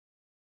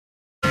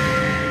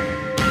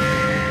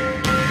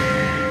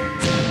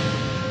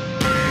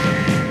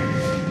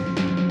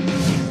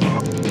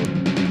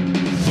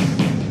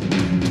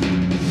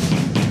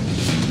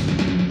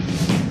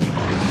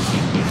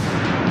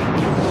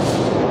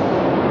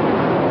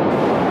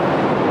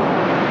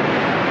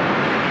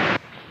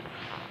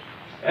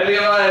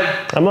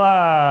I'm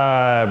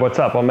live. What's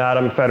up? I'm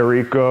Adam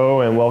Federico,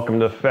 and welcome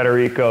to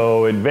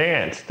Federico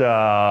Advanced.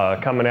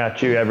 Coming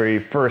at you every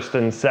first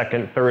and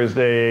second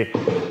Thursday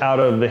out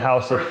of the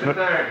house of...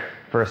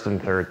 First and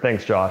third.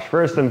 Thanks, Josh.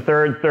 First and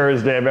third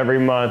Thursday of every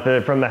month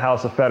from the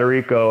house of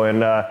Federico.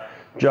 And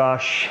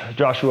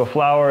Joshua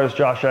Flowers,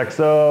 Josh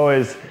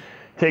XO,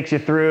 takes you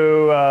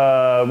through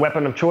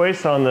weapon of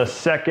choice on the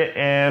second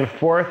and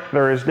fourth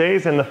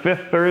Thursdays. And the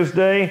fifth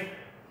Thursday,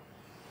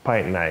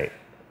 pint night.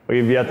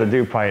 We've yet to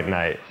do pint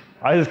night.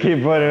 I just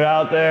keep putting it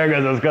out there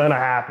because it's going to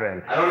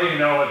happen. I don't even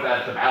know what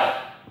that's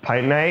about.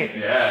 Pint night?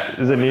 Yeah.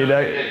 Does it need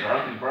that? Get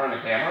drunk in front of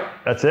the camera?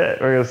 That's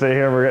it. We're going to sit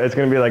here. It's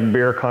going to be like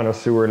beer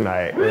connoisseur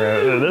night.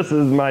 This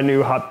is my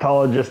new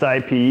Hoptologist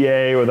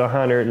IPA with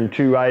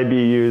 102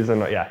 IBUs.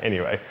 And yeah,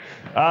 anyway.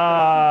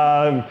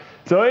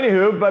 So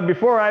anywho, but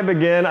before I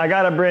begin, I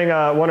got to bring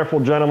a wonderful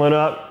gentleman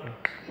up.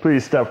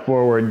 Please step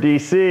forward.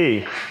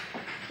 DC.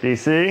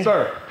 DC?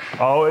 Sir.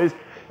 Always.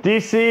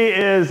 DC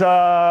is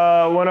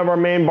one of our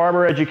main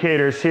barber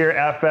educators here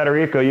at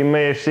Federico. You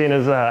may have seen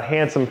his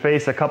handsome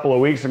face a couple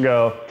of weeks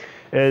ago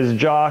as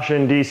Josh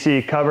and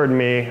DC covered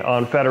me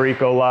on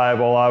Federico Live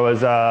while I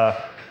was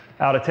out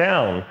of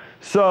town.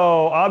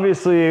 So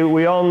obviously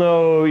we all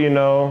know, you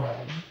know,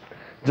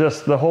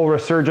 just the whole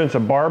resurgence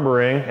of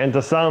barbering, and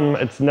to some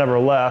it's never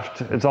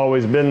left. It's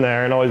always been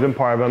there and always been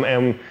part of them,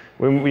 and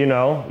we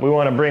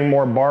want to bring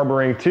more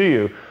barbering to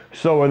you.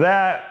 So with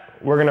that,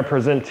 we're going to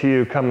present to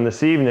you coming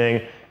this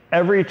evening.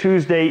 Every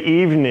Tuesday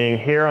evening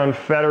here on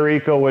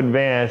Federico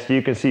Advanced,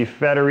 you can see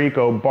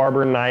Federico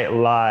Barber Night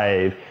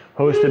Live,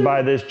 hosted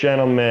by this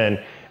gentleman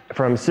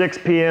from 6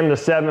 p.m. to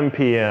 7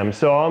 p.m.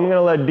 So I'm going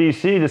to let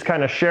DC just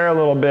kind of share a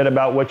little bit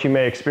about what you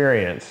may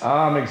experience.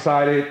 I'm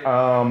excited.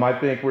 I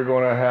think we're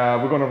going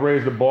to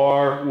raise the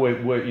bar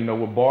with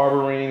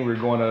barbering. We're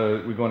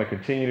going to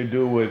continue to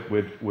do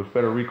what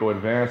Federico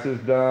Advanced has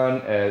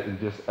done and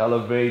just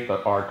elevate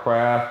our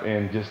craft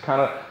and just kind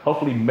of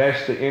hopefully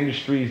mesh the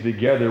industries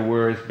together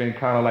where it's been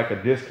kind of like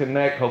a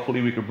disconnect.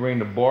 Hopefully we could bring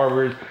the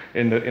barbers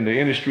in the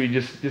industry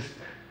just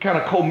kind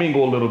of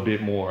commingle a little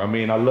bit more. I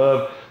mean, I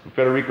love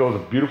Federico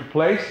is a beautiful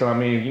place, and I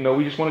mean, you know,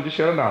 we just wanted to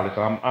share the knowledge.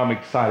 I'm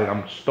excited.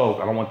 I'm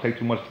stoked. I don't want to take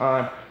too much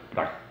time,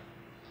 but I'm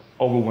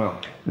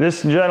overwhelmed.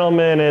 This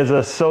gentleman is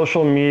a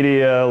social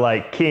media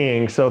like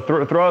king, so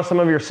throw out some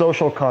of your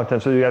social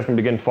content so you guys can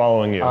begin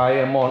following you. I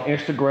am on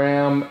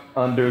Instagram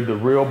under The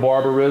Real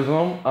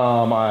Barbarism.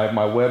 My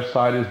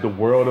website is The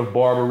World of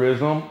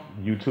Barbarism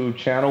YouTube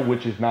channel,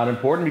 which is not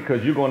important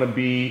because you're going to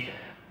be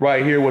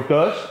right here with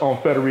us on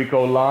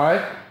Federico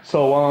Live.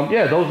 So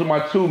yeah, those are my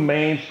two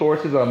main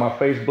sources. My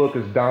Facebook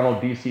is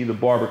Donald DC the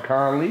Barber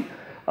Conley.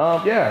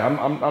 Yeah,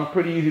 I'm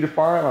pretty easy to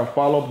find. I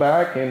follow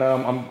back, and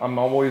I'm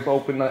always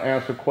open to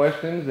answer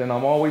questions, and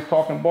I'm always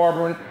talking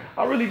barbering.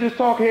 I really just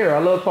talk hair. I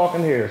love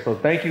talking hair. So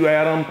thank you,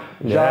 Adam,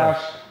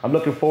 Josh. I'm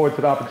looking forward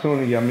to the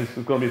opportunity. It's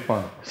going to be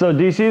fun. So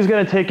DC is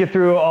going to take you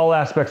through all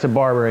aspects of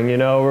barbering. You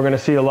know, we're going to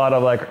see a lot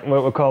of like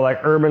what we call like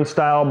urban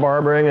style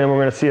barbering, and we're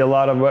going to see a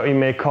lot of what we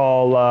may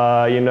call,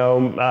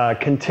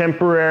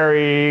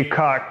 contemporary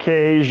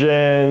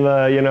Caucasian,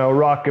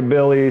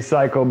 rockabilly,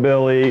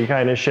 psychobilly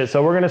kind of shit.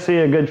 So we're going to see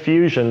a good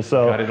fusion.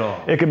 So got it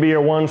all. It could be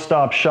your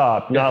one-stop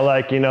shop, not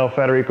like,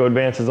 Federico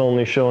Advanced is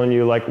only showing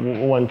you like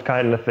one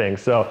kind of thing.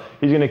 So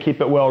he's going to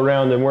keep it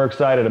well-rounded, and we're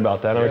excited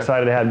about that. I'm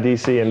excited to have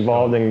DC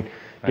involved and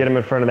get him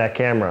in front of that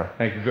camera.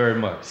 Thank you very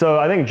much. So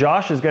I think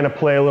Josh is going to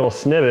play a little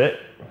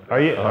snippet.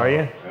 Are you? Is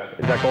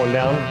that going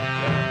down?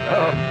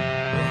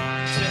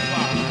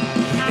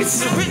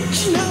 It's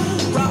original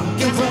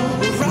rock and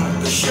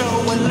roll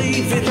show and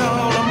leave it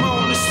all. I'm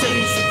on the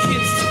stage for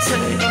kids to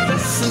take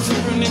lessons,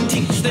 learn and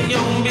teach their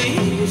young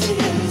bees.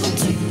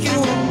 Take you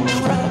on a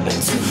ride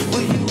to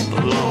where you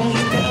belong.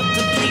 You got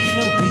the beat,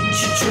 no beat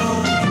your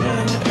drum,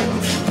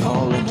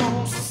 calling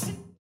home.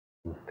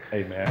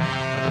 Hey man.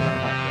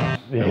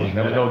 There was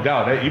no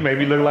doubt. You made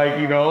me look like,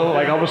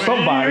 like I was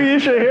somebody. You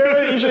should hear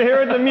it. You should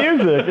hear it. The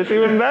music. It's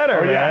even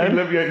better, man. Yeah,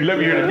 you let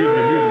me hear the music.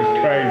 The music's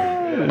crazy.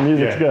 The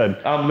music's good.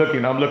 I'm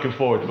looking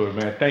forward to it,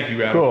 man. Thank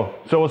you, Adam. Cool.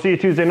 So we'll see you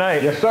Tuesday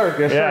night. Yes, sir.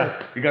 Yes,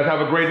 sir. You guys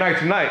have a great night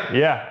tonight.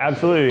 Yeah,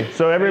 absolutely.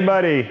 So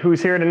everybody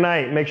who's here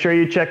tonight, make sure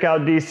you check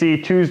out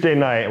DC Tuesday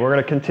night. We're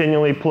going to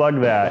continually plug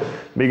that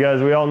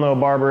because we all know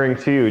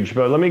barbering's huge.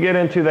 But let me get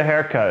into the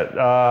haircut.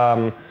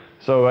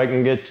 So I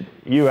can get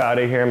you out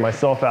of here and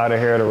myself out of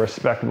here at a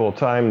respectable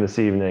time this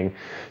evening.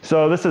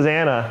 So this is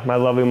Anna, my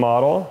lovely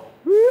model.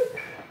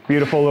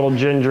 Beautiful little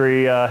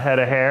gingery head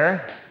of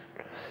hair.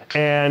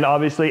 And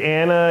obviously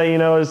Anna,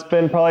 it's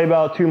been probably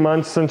about 2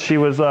 months since she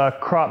was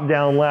cropped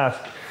down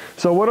last.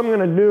 So what I'm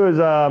gonna do is,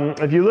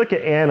 if you look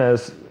at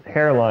Anna's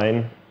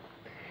hairline,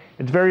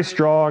 it's very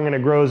strong and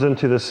it grows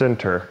into the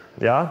center,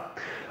 yeah?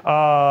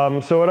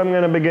 So what I'm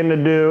going to begin to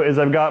do is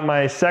I've got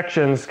my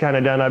sections kind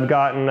of done. I've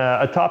gotten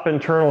a top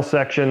internal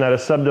section that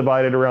is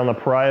subdivided around the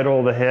parietal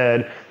of the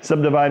head,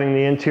 subdividing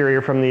the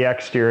interior from the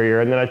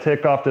exterior. And then I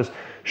take off this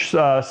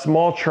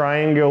small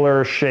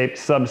triangular shaped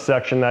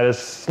subsection that is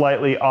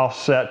slightly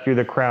offset through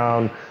the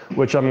crown,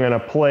 which I'm going to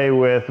play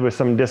with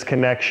some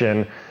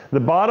disconnection. The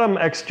bottom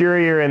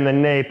exterior and the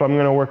nape, I'm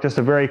gonna work just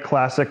a very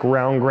classic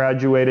round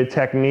graduated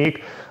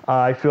technique.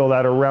 I feel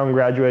that a round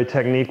graduated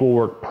technique will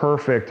work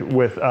perfect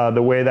with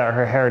the way that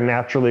her hair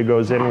naturally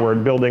goes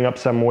inward, building up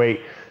some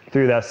weight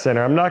through that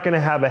center. I'm not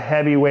gonna have a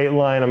heavy weight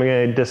line, I'm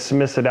gonna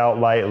dismiss it out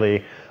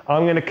lightly.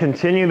 I'm gonna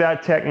continue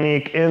that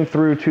technique in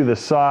through to the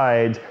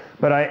sides,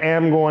 but I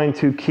am going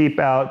to keep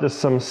out just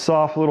some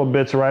soft little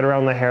bits right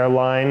around the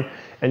hairline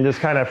and just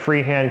kind of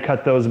freehand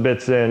cut those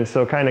bits in.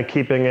 So kind of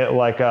keeping it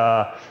like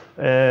a,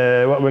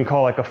 what we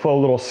call like a faux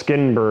little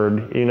skin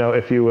bird, you know,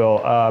 if you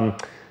will.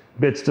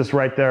 Bits just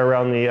right there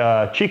around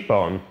the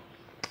cheekbone.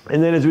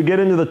 And then as we get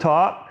into the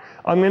top,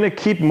 I'm gonna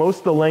keep most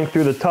of the length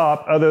through the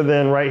top other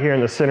than right here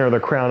in the center of the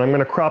crown. I'm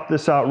gonna crop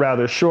this out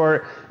rather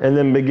short and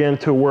then begin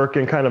to work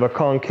in kind of a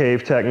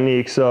concave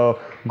technique. So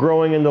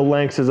growing into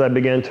lengths as I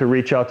begin to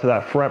reach out to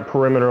that front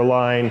perimeter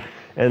line,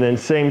 and then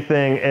same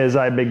thing as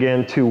I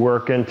begin to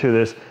work into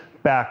this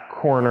back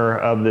corner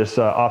of this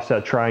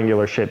offset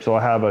triangular shape. So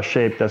I'll have a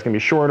shape that's gonna be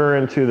shorter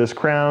into this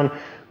crown,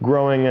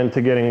 growing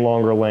into getting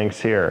longer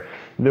lengths here.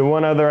 The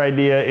one other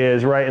idea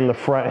is right in the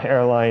front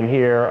hairline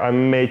here, I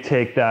may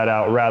take that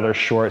out rather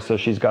short so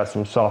she's got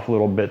some soft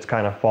little bits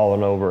kind of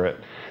falling over it.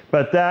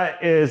 But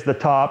that is the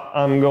top.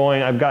 I've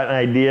got an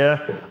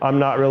idea. I'm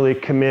not really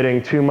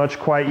committing too much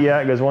quite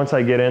yet, because once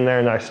I get in there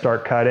and I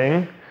start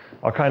cutting,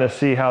 I'll kind of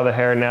see how the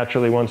hair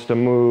naturally wants to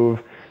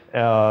move,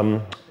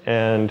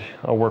 and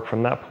I'll work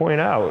from that point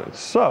out.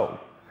 So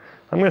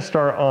I'm gonna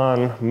start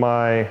on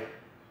my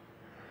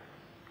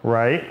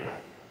right,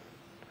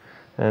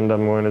 and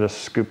I'm going to just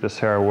scoop this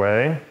hair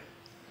away.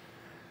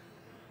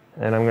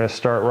 And I'm gonna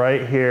start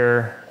right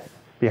here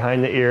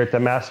behind the ear at the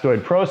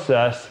mastoid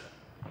process,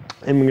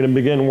 and I'm gonna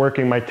begin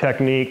working my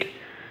technique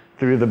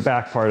through the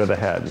back part of the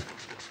head.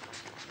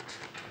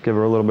 Give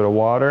her a little bit of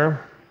water.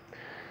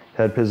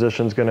 Head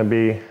position's gonna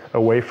be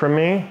away from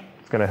me.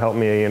 It's gonna help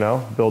me, you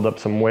know, build up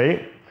some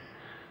weight.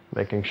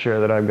 Making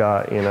sure that I've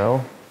got, you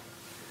know,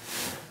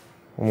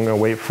 I'm gonna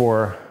wait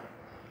for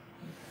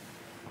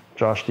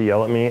Josh to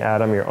yell at me,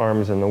 Adam, your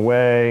arm's in the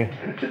way,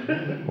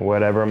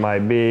 whatever it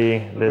might be.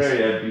 This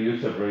very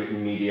abusive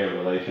media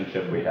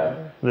relationship we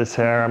have. This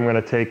hair I'm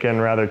gonna take in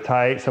rather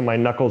tight, so my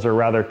knuckles are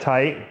rather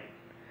tight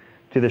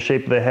to the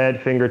shape of the head,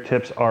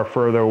 fingertips are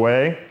further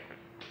away,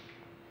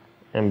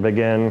 and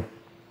begin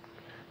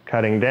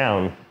cutting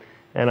down.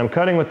 And I'm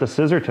cutting with the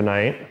scissor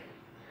tonight,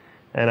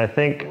 and I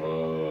think,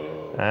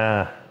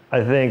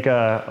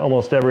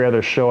 almost every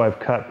other show I've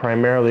cut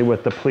primarily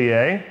with the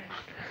plie.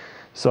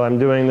 So I'm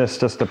doing this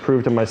just to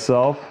prove to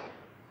myself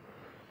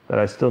that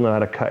I still know how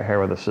to cut hair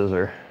with a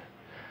scissor.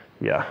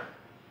 Yeah.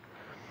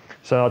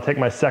 So I'll take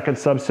my second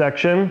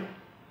subsection.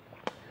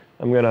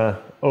 I'm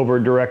gonna over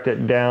direct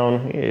it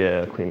down,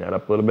 clean that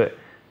up a little bit,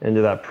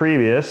 into that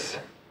previous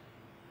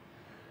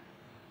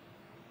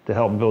to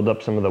help build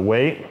up some of the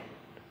weight.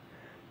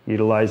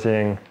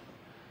 Utilizing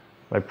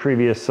my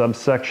previous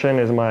subsection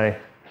as my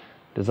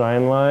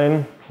design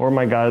line or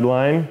my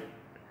guideline.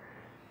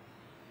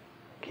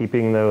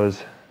 Keeping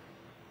those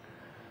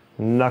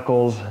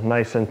knuckles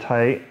nice and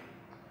tight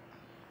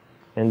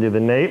into the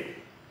nape,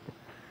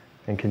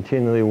 and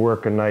continually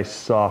work a nice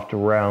soft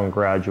round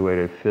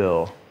graduated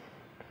fill.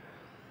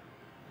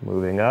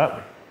 Moving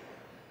up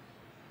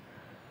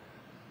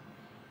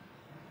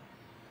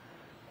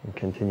and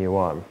continue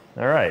on.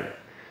 All right,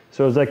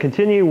 so as I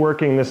continue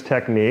working this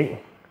technique,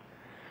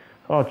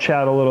 I'll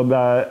chat a little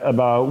bit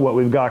about what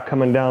we've got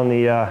coming down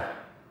the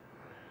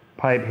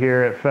pipe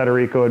here at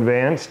Federico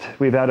Advanced.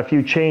 We've had a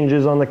few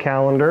changes on the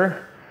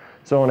calendar,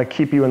 so I want to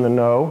keep you in the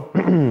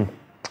know.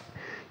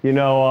 You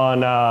know,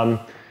 on,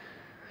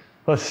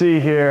 let's see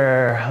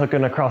here,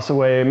 looking across the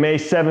way, May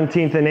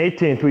 17th and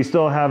 18th, we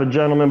still have a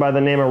gentleman by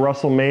the name of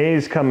Russell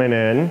Mays coming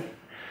in.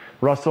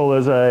 Russell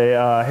is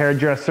a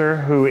hairdresser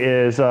who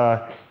is,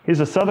 he's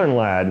a Southern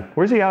lad.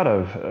 Where's he out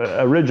of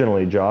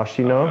originally, Josh?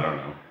 You know?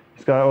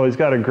 I don't know. He's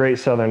got a great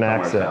Southern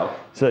accent. South.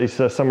 So he's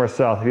somewhere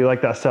south, if you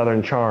like that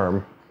Southern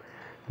charm.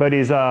 But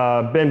he's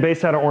been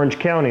based out of Orange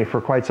County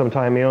for quite some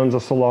time. He owns a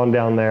salon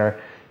down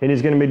there. And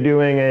he's going to be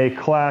doing a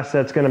class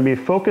that's going to be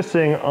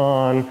focusing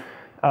on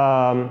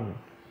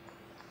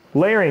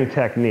layering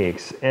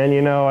techniques. And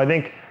you know, I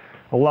think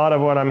a lot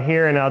of what I'm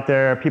hearing out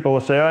there, people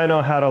will say, oh, I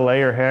know how to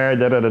layer hair,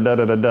 da da da da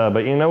da da da.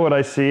 But you know what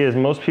I see is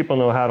most people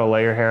know how to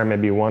layer hair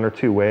maybe one or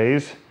two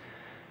ways.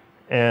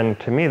 And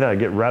to me, that'd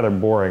get rather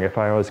boring if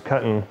I was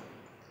cutting,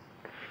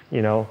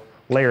 you know,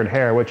 layered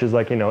hair, which is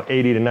like, you know,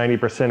 80 to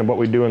 90% of what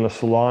we do in the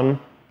salon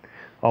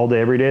all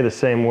day, every day, the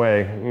same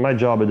way. My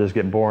job would just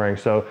get boring.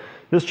 So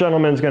this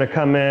gentleman's gonna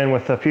come in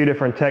with a few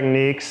different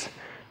techniques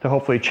to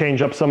hopefully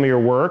change up some of your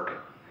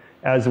work,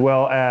 as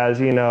well as,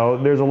 you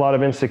know, there's a lot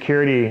of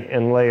insecurity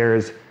in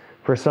layers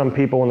for some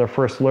people when they're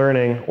first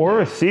learning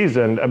or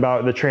seasoned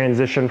about the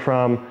transition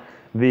from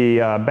the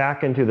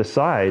back into the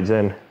sides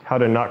and how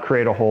to not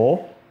create a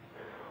hole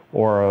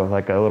or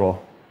like a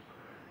little,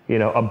 you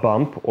know, a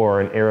bump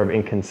or an air of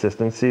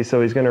inconsistency.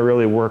 So he's gonna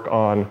really work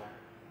on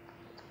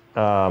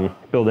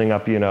building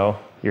up, you know,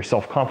 your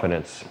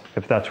self-confidence,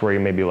 if that's where you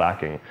may be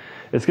lacking.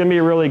 It's going to be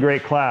a really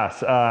great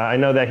class. I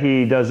know that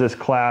he does this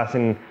class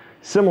and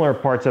similar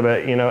parts of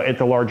it, you know, at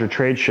the larger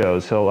trade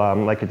shows. So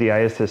like at the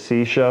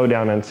ISSC show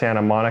down in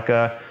Santa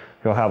Monica,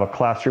 he'll have a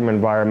classroom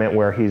environment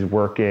where he's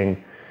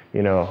working,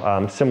 you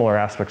know, similar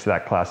aspects of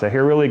that class. I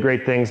hear really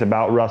great things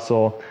about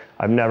Russell.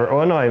 I met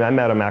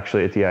him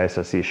actually at the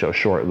ISSC show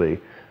shortly,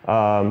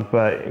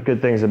 but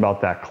good things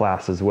about that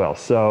class as well.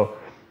 So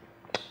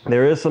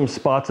there is some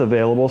spots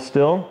available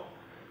still.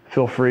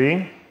 Feel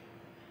free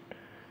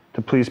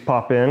to please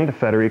pop in to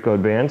Federico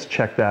Advanced,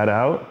 check that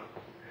out.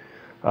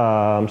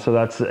 So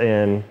that's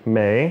in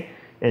May.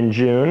 In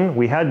June,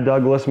 we had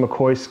Douglas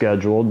McCoy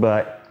scheduled,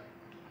 but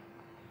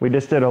we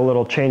just did a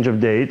little change of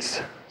dates.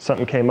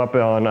 Something came up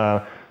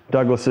on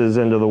Douglas's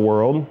end of the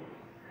world.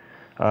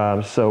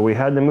 So we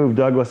had to move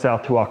Douglas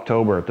out to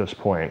October at this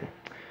point.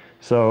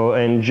 So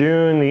in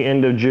June, the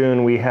end of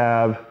June, we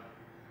have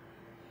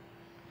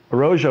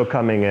Arrojo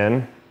coming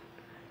in,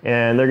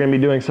 and they're going to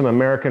be doing some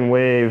American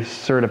Wave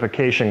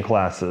certification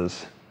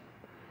classes.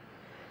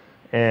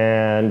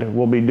 And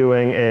we'll be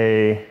doing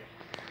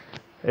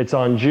it's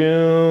on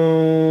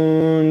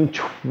June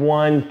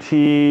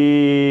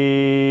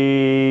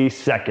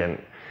 22nd.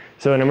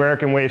 So an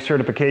American Wave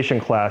certification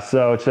class.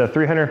 So it's a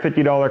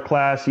 $350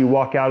 class. You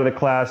walk out of the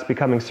class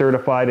becoming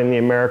certified in the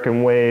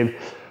American Wave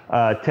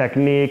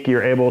technique.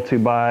 You're able to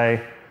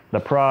buy the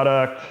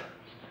product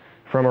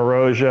from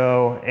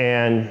Arrojo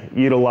and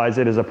utilize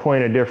it as a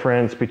point of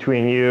difference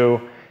between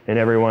you and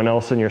everyone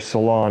else in your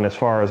salon as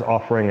far as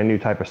offering a new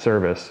type of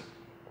service.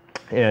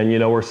 And you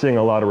know, we're seeing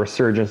a lot of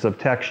resurgence of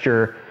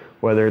texture,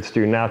 whether it's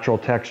through natural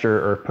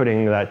texture or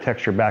putting that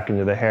texture back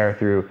into the hair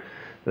through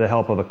the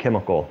help of a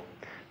chemical.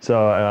 So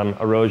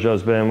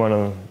Arrojo's been one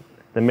of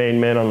the main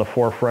men on the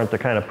forefront to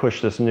kind of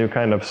push this new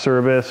kind of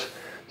service.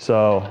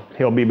 So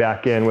he'll be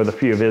back in with a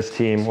few of his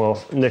team.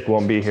 Well, Nick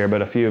won't be here,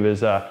 but a few of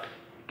his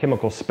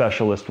chemical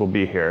specialists will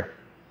be here.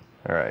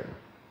 All right.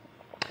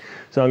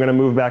 So I'm going to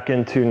move back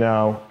into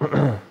now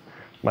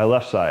my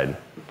left side.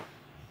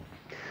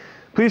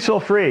 Please feel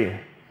free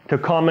to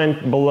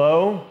comment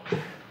below.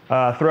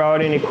 Throw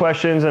out any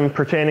questions and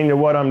pertaining to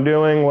what I'm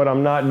doing, what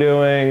I'm not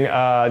doing,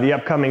 the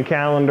upcoming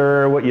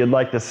calendar, what you'd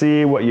like to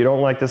see, what you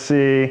don't like to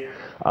see,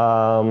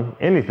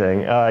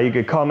 anything. You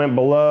could comment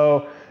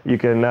below. You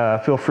can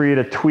feel free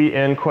to tweet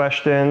in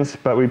questions,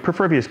 but we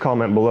prefer if you just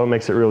comment below. It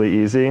makes it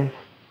really easy.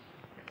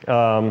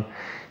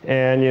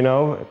 And you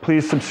know,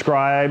 please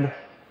subscribe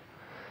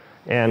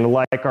and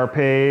like our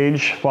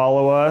page,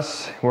 follow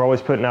us. We're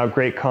always putting out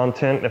great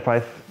content. If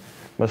I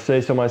must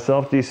say so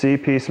myself,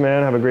 DC, peace,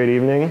 man. Have a great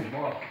evening.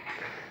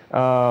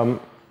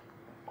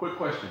 Quick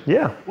question.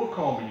 Yeah. What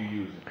comb are you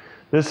using?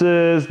 This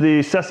is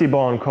the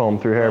Sessibon comb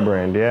through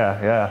Hairbrand.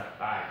 Yeah.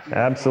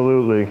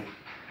 Absolutely.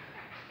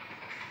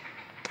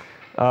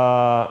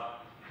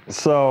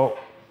 So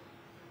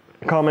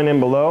comment in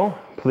below,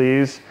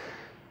 please.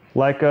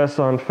 Like us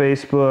on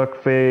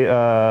Facebook,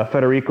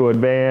 Federico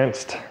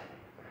Advanced.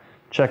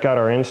 Check out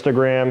our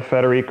Instagram,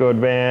 Federico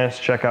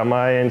Advanced. Check out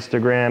my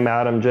Instagram,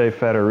 Adam J.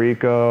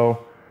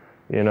 Federico.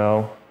 You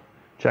know,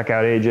 check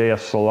out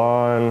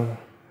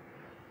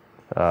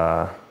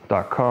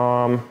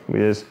AJFsalon.com.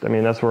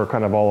 That's where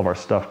kind of all of our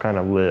stuff kind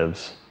of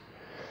lives.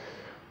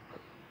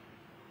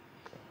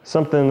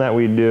 Something that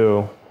we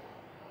do,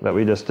 that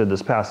we just did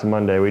this past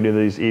Monday, we do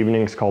these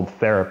evenings called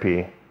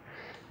therapy.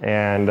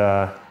 And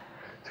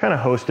it's kind of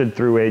hosted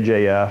through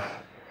AJF.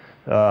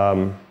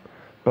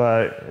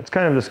 But it's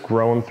kind of just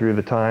grown through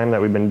the time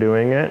that we've been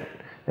doing it.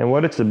 And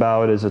what it's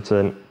about is it's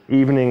an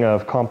evening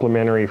of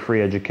complimentary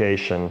free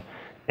education.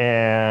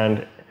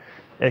 And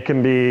it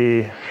can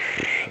be,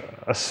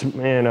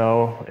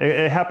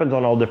 it happens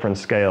on all different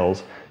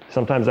scales.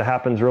 Sometimes it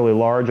happens really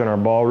large in our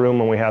ballroom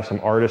when we have some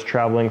artists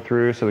traveling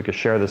through so we can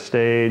share the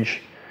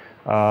stage.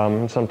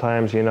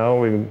 Sometimes, you know,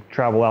 we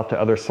travel out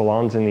to other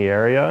salons in the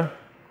area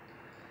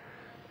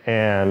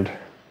and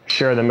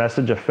share the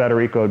message of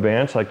Federico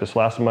Advanced. Like this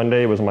last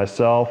Monday, it was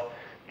myself,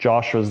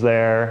 Josh was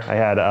there. I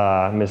had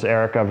Miss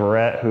Erica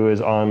Verrett, who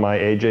is on my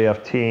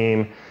AJF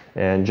team,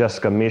 and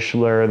Jessica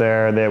Mischler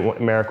there.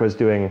 America was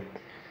doing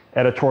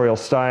editorial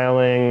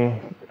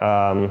styling.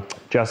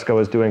 Jessica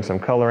was doing some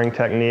coloring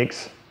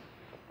techniques,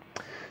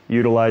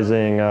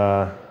 utilizing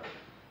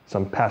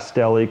some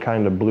pastel-y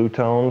kind of blue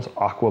tones,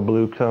 aqua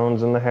blue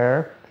tones in the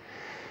hair.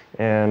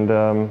 And,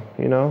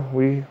 you know,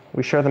 we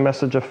share the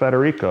message of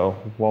Federico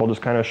while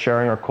just kind of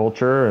sharing our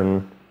culture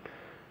and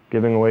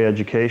giving away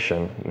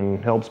education,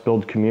 and helps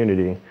build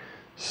community.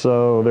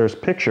 So there's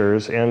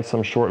pictures and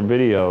some short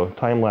video,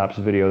 time-lapse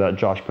video that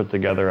Josh put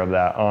together of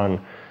that on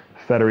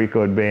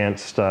Federico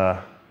Advanced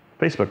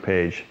Facebook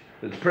page.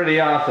 It's pretty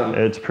awesome.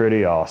 It's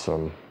pretty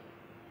awesome.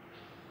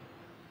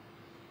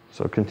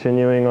 So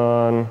continuing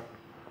on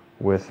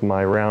with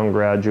my round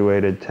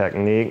graduated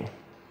technique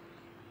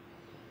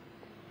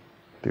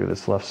through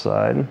this left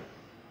side.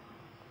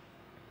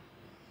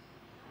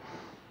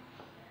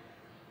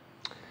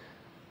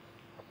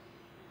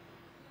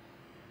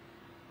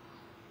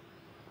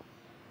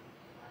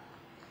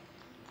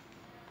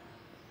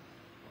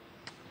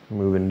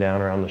 Moving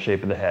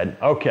shape of the head.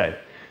 Okay,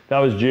 that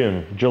was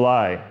June.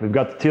 July, we've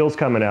got the teals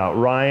coming out.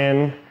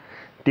 Ryan,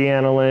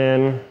 Deanna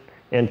Lynn,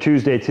 and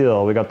Tuesday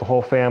Teal. We got the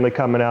whole family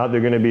coming out.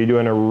 They're gonna be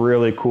doing a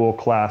really cool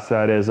class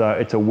that is,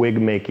 it's a wig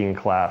making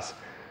class.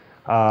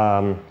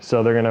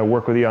 So they're gonna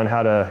work with you on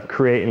how to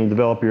create and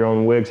develop your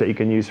own wigs that you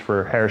can use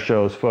for hair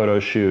shows, photo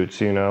shoots,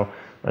 you know,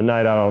 a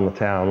night out on the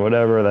town,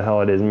 whatever the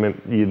hell it is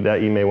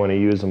that you may want to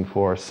use them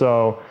for.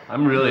 So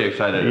I'm really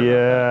excited.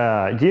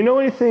 Yeah. Do you know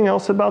anything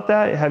else about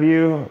that? Have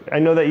you? I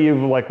know that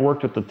you've like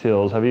worked with the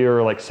Teals. Have you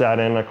ever like sat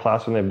in a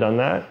class when they've done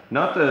that?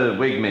 Not the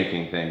wig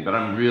making thing, but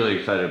I'm really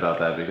excited about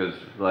that because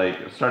like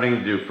starting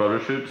to do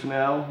photo shoots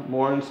now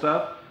more and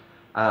stuff.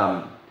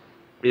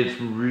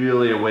 It's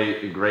really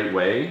a great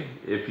way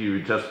if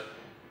you just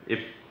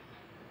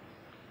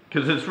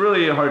because it's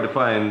really hard to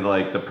find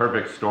like the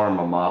perfect storm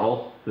of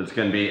model that's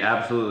going to be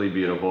absolutely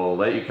beautiful,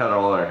 let you cut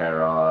all their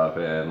hair off,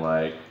 and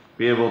like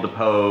be able to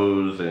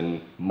pose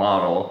and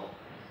model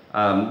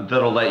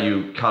that'll let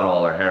you cut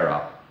all their hair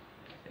off.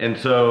 And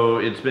so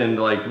it's been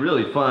like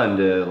really fun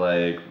to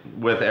like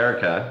with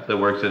Erica that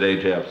works at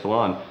AJF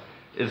Salon.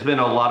 It's been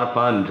a lot of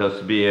fun just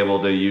to be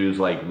able to use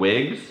like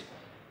wigs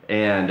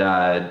and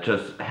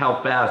just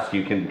how fast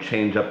you can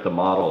change up the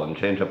model and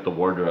change up the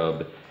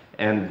wardrobe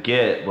and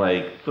get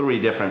like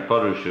 3 different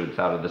photo shoots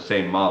out of the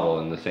same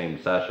model in the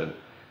same session.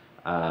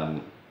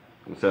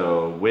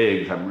 So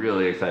wigs, I'm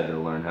really excited to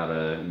learn how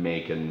to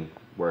make and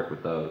work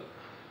with those.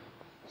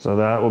 So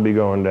that will be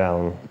going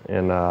down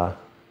in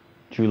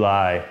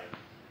July.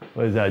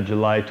 What is that?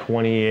 July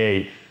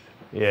 28th.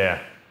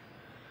 Yeah.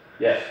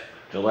 Yes,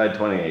 July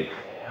 28th.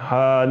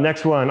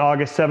 Next one,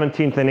 August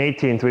 17th and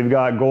 18th, we've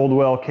got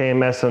Goldwell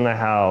KMS in the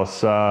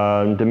house.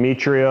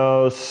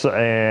 Demetrios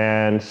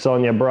and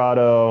Sonia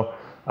Brado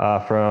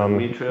from...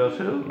 Demetrios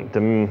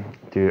who?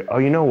 Dude, oh,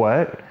 you know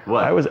what?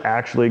 What? I was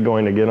actually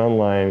going to get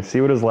online, see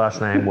what his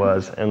last name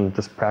was, and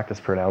just practice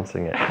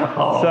pronouncing it.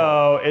 Oh.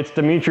 So it's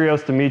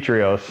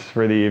Demetrios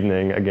for the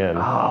evening again,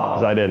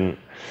 because I didn't.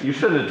 You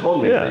shouldn't have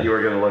told me that you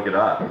were going to look it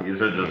up. You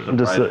should have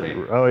just surprised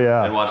me. Oh,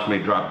 yeah. And watched me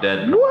drop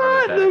dead.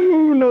 What?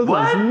 Who knows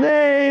his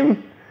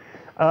name?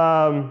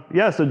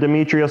 Yeah, so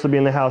Demetrios will be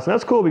in the house. And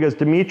that's cool because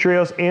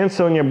Demetrios and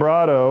Sonia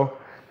Brado,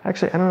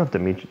 actually, I don't know if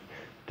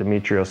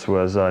Demetrios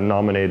was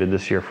nominated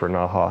this year for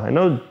NAHA. I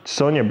know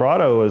Sonia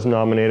Brado was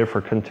nominated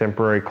for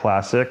Contemporary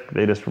Classic.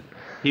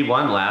 He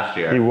won last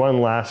year. He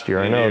won last year,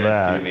 I know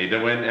that. Do you need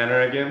to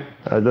enter again?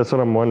 That's what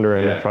I'm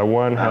wondering. Yeah. If I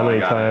won, how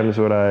many times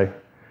would I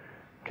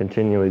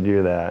continually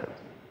do that?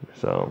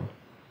 So.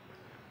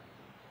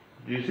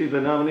 Do you see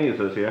the nominees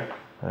this year?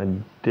 I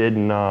did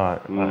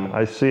not.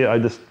 I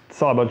just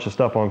saw a bunch of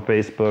stuff on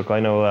Facebook. I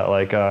know that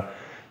like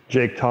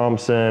Jake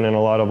Thompson and a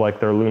lot of like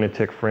their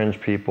Lunatic Fringe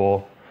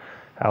people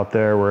out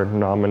there were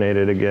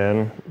nominated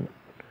again.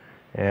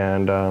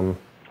 And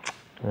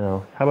you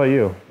know, how about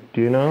you?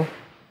 Do you know?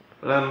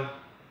 I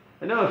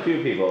know a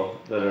few people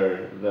that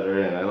are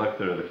in. I looked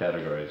through the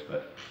categories,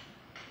 but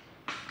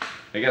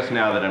I guess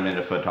now that I'm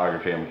into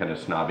photography, I'm kind of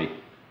snobby.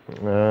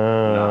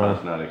 No,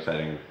 it's not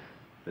exciting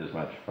as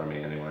much for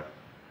me anymore.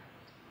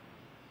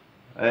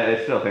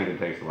 I still think it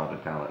takes a lot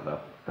of talent,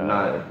 though.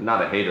 I'm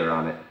not a hater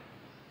on it.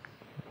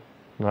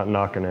 Not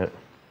knocking it.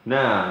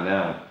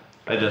 No.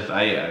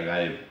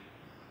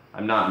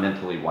 I'm not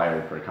mentally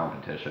wired for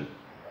competition.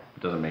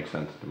 It doesn't make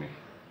sense to me.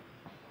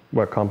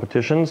 What,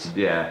 competitions?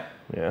 Yeah.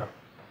 Yeah.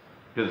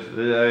 Because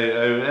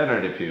I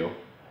entered a few,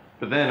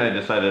 but then I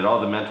decided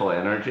all the mental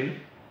energy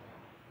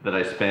that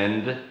I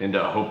spend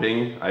into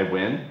hoping I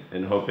win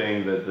and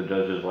hoping that the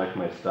judges like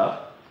my stuff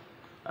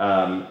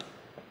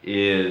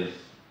is...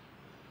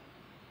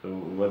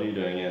 What are you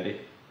doing, Andy?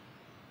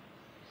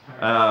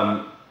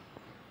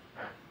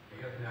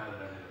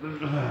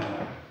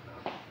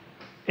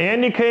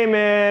 Andy came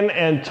in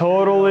and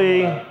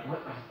totally...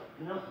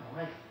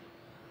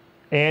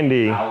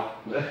 Andy. No,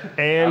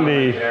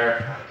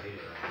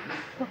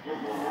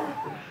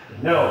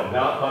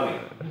 not funny.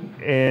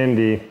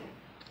 Andy.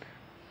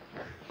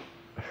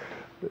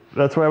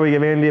 That's why we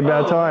give Andy a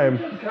bad time.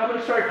 Just come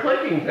and start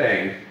clicking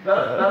things.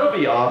 That'll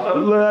be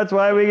awesome. That's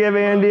why we give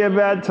Andy a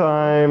bad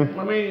time. You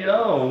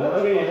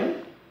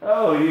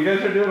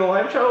guys are doing a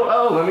live show?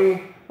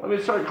 Let me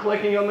start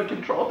clicking on the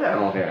control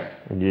panel here.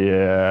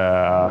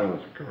 Yeah. That was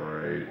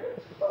great.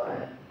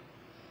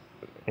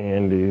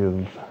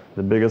 Andy,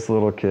 the biggest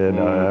little kid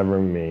I ever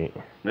meet.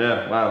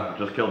 Yeah, wow,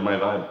 just killed my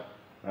vibe.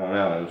 Oh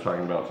yeah, I was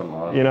talking about something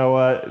else. You know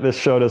what? This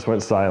show just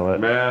went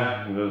silent.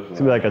 Yeah, It's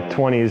gonna be like a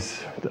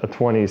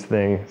 20s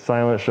thing.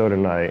 Silent show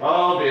tonight.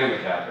 I'll be in the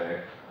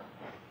cafe.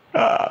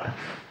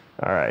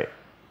 All right.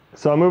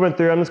 So I'm moving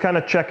through. I'm just kind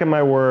of checking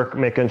my work,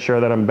 making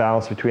sure that I'm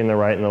balanced between the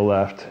right and the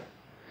left.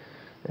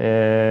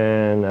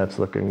 And that's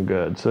looking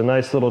good. So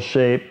nice little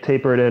shape,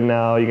 tapered in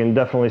now. You can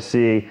definitely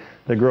see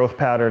the growth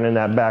pattern in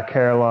that back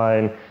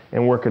hairline,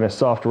 and working a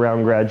soft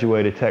round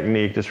graduated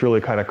technique just really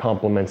kind of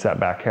complements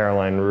that back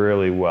hairline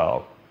really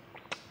well.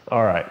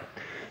 All right,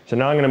 so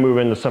now I'm gonna move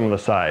into some of the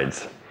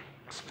sides.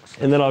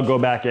 And then I'll go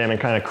back in and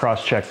kind of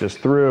cross-check this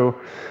through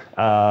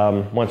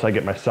once I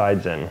get my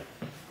sides in.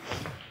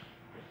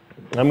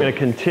 I'm going to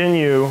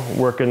continue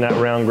working that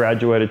round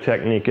graduated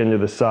technique into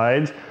the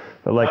sides.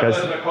 But like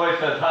Douglas McCoy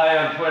says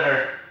hi on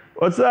Twitter.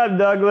 What's up,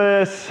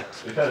 Douglas?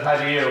 He says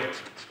hi to you.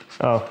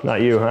 Oh,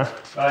 not you, huh?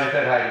 Oh, he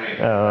said hi to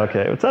me. Oh,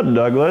 okay. What's up,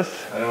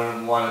 Douglas? I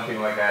don't want to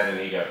seem like I had an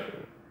ego.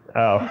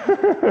 Oh.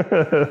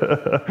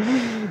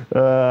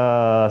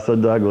 So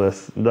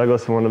Douglas,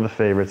 one of the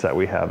favorites that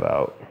we have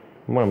out.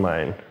 One of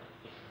mine.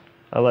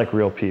 I like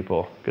real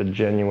people, good,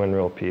 genuine,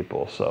 real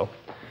people. So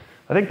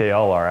I think they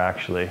all are,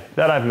 actually,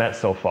 that I've met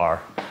so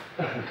far.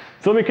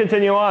 So let me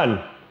continue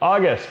on.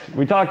 August,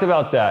 we talked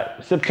about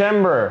that.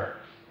 September,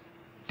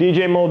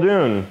 DJ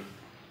Muldoon,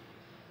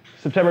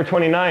 September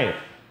 29th.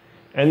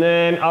 And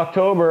then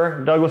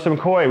October, Douglas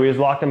McCoy, we just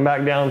locked him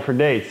back down for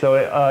dates. So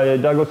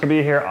Douglas will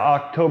be here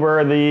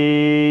October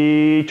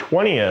the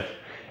 20th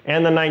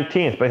and the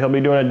 19th, but he'll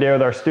be doing a day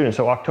with our students.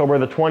 So October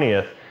the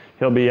 20th,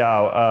 he'll be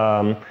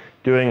out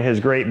doing his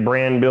great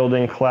brand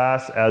building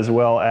class, as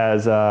well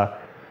as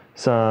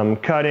some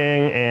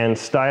cutting and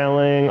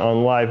styling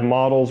on live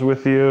models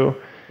with you.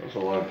 That's a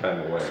long time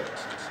away.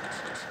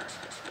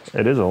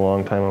 It is a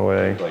long time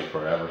away. It's like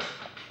forever.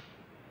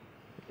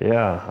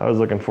 Yeah, I was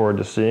looking forward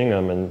to seeing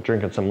him and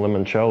drinking some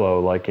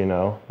limoncello, like, you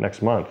know,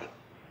 next month.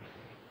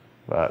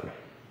 But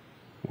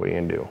what are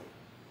you gonna do?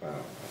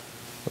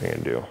 What are you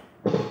gonna do?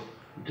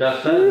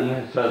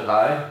 Justin says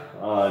hi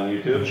on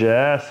YouTube.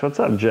 Jess, what's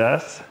up,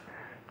 Jess?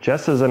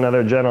 Jess is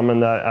another gentleman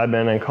that I've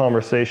been in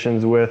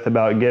conversations with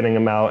about getting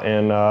him out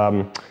in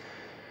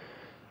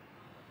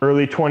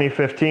early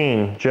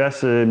 2015.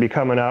 Jess will be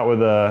coming out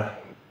with a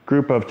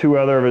group of 2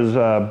 other of his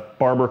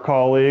barber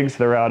colleagues.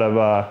 They're out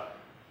of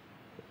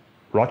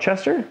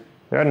Rochester?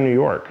 They're out of New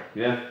York.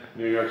 Yeah,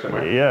 New York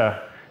somewhere.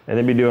 Yeah, and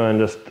they'd be doing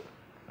just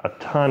a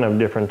ton of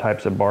different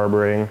types of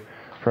barbering,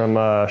 from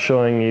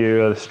showing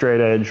you straight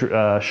edge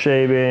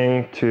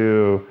shaving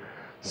to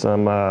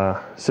some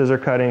scissor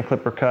cutting,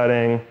 clipper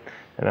cutting,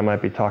 and I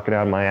might be talking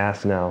out of my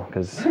ass now,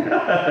 because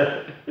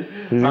we're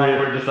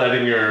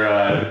deciding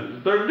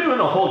they're doing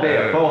a whole day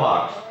of faux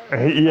hawks.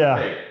 Yeah.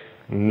 Okay.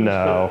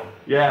 No.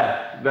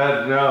 Yeah,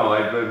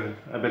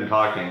 I've been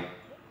talking.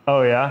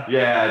 Oh yeah?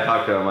 Yeah, I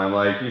talked to him. I'm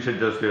like, you should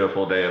just do a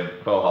full day of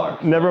faux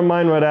hawks. Never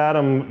mind what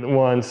Adam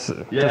wants.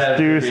 Yeah, just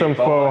do some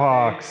faux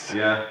hawks.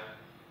 Yeah.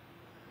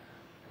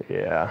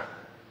 Yeah.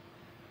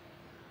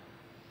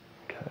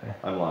 Okay.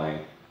 I'm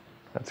lying.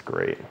 That's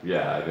great.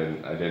 Yeah, I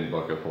didn't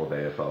book a full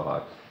day of faux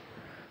hawks.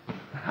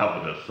 That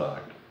would have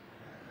sucked.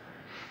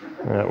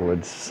 That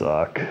would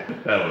suck.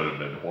 That would have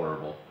been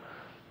horrible.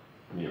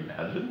 Can you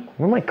imagine?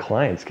 One of my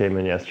clients came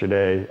in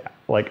yesterday,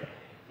 like,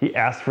 he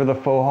asked for the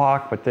faux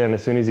hawk, but then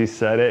as soon as he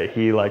said it,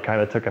 he like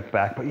kind of took it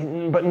back, but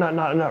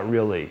not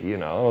really, you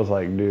know. I was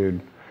like,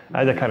 dude, I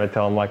had to kind of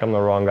tell him, like, I'm the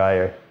wrong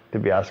guy to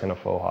be asking a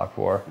faux hawk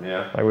for.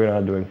 Yeah. Like, we're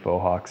not doing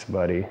faux hawks,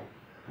 buddy.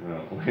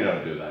 No, we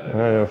don't do that I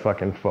don't do a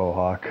fucking faux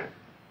hawk.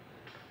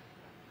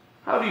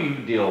 How do you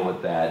deal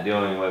with that,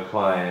 dealing with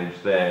clients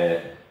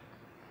that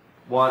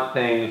want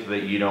things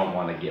that you don't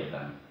want to give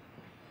them?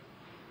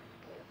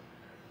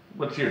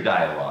 What's your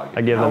dialogue?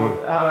 I give them...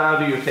 How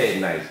do you say it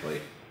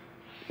nicely?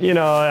 You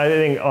know, I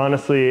think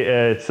honestly,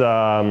 it's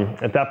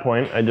at that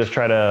point, I just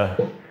try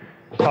to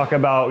talk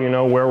about, you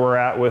know, where we're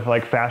at with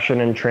like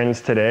fashion and trends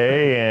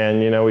today,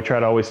 and, you know, we try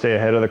to always stay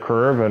ahead of the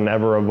curve and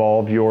ever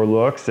evolve your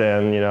looks,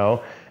 and, you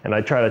know, and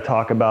I try to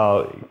talk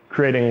about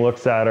creating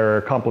looks that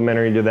are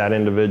complementary to that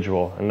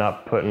individual and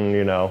not putting,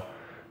 you know,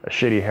 a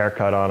shitty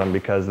haircut on them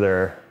because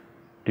their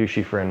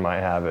douchey friend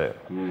might have it.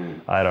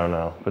 I don't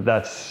know, but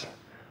that's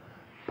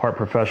part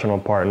professional,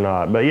 part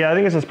not. But yeah, I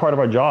think it's just part of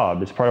our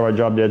job. It's part of our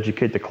job to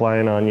educate the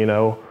client on, you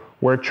know,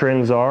 where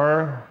trends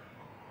are,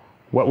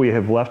 what we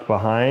have left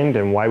behind,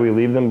 and why we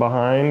leave them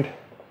behind.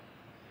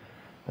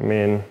 I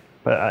mean,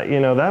 but you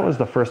know, that was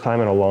the first time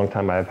in a long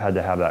time I've had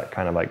to have that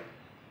kind of like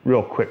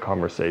real quick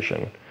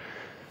conversation.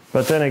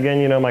 But then again,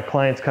 you know, my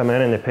clients come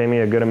in and they pay me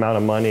a good amount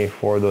of money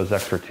for those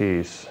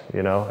expertise,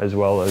 you know, as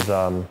well as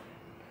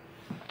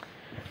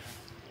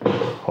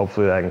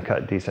hopefully I can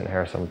cut decent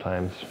hair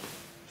sometimes.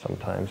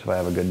 Sometimes, if I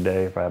have a good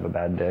day, if I have a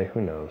bad day,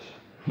 who knows?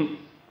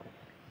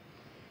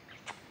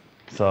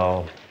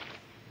 So,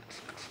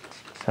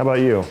 how about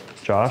you,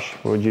 Josh?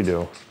 What would you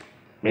do?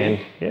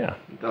 Me? Yeah.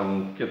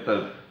 Get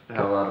the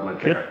hell out of my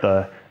chair. Get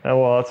the,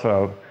 well, that's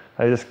what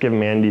I just give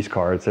him Andy's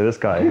card. Say, this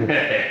guy,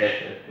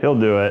 he'll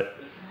do it.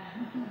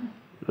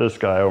 This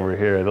guy over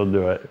here, they'll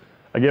do it.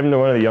 I give him to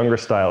one of the younger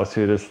stylists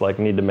who just like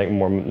need to make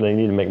more, they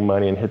need to make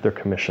money and hit their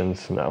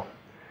commissions. No.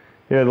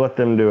 Yeah, let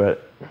them do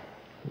it.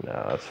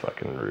 No, that's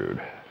fucking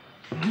rude.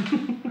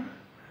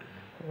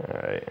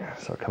 All right,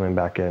 so coming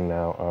back in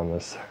now on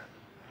this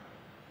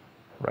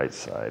right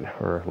side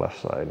or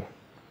left side.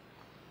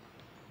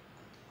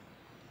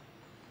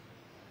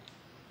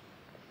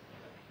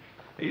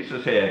 I used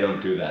to say I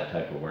don't do that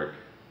type of work.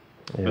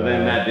 Yeah. But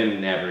then that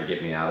didn't ever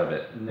get me out of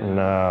it.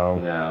 No.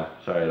 No,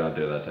 sorry, I don't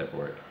do that type of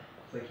work.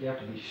 It's like you have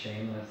to be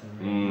shameless and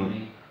make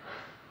money.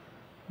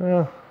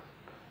 Well,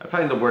 I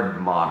find the word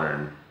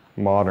modern.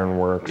 Modern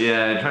works.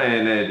 Yeah, I try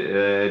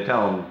and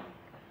tell them,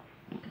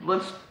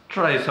 let's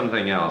try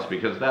something else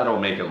because that'll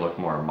make it look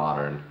more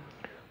modern.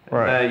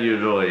 Right. That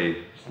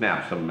usually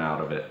snaps them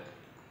out of it.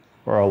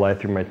 Or I'll lie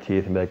through my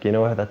teeth and be like, you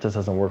know what, that just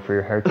doesn't work for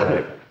your hair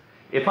type.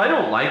 If I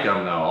don't like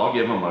them though, I'll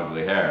give them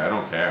ugly hair. I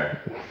don't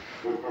care.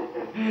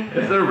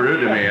 If they're rude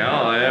to me,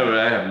 I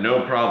have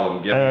no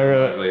problem giving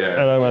them ugly hair.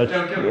 And I'm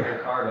Don't give gonna, them your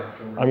card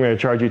afterwards. I'm gonna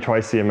charge you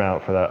twice the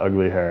amount for that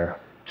ugly hair.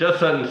 Just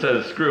Sutton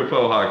says, screw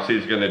faux hawks,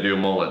 he's gonna do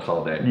mullets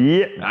all day.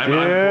 Yeah, I'm cool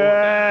with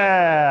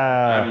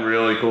that. I'm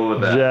really cool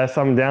with that. Jess,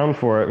 I'm down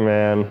for it,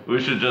 man.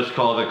 We should just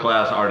call the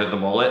class Art of the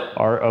Mullet.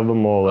 Art of the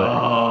Mullet.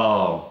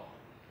 Oh.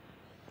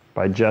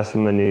 By Jess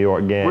and the New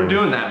York Gang. We're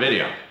doing that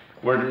video.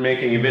 We're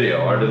making a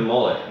video, Art of the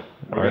Mullet.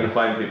 We're gonna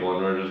find people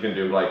and we're just gonna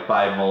do like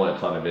 5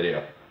 mullets on a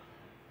video.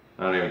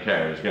 I don't even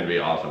care, it's gonna be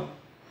awesome.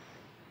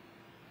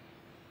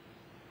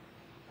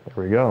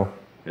 There we go.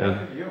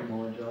 Yeah. You're a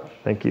mullet, Josh.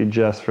 Thank you,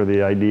 Jess, for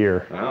the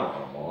idea. I don't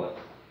want a mullet.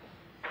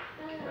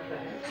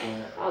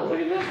 Oh, look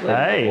at this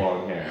Hey.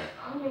 long hair.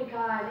 Oh my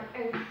god,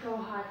 it's so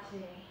hot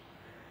today.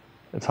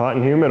 It's hot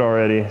and humid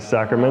already.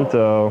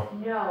 Sacramento.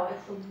 No,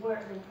 it's the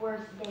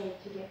worst day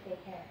to get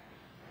fake hair.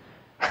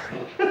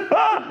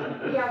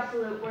 The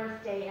absolute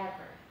worst day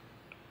ever.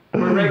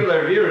 For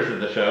regular viewers of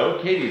the show,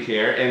 Katie's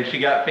here and she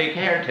got fake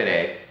hair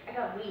today. I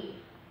got weed.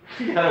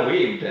 She got a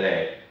weave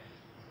today.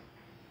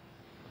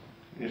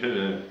 I should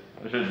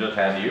have just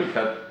had you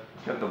cut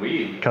the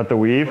weave Cut the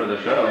weave. for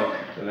the show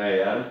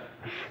today, Ed.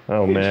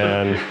 Oh You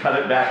man. just cut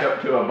it back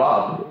up to a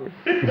bob.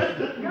 No,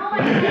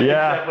 I didn't.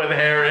 Yeah. With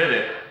hair in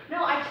it.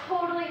 No, I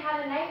totally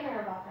had a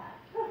nightmare about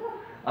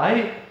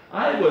that.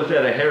 I was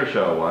at a hair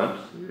show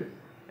once,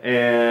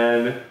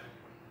 and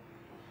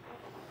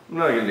I'm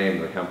not gonna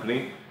name the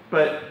company,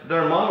 but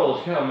their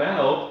models come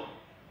out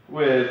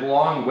with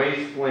long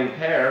waist length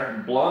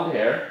hair, blonde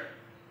hair,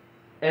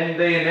 and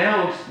they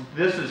announce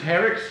this is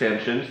hair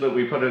extensions that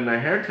we put in their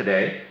hair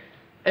today,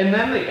 and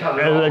then they cut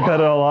it all And they off. cut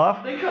it all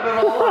off? They cut it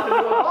all off into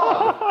a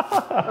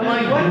bob. I'm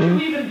like, why'd you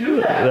even do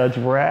that? That's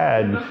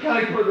rad. Just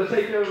kind of for the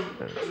sake of.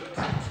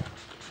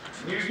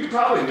 You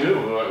probably knew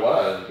who it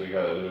was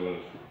because it was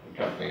a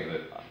company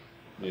that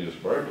you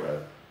just worked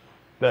with.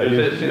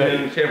 It's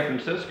in San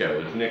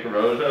Francisco. It's Nick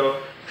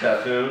Rosso,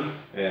 Sassoon,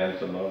 and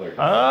some other company.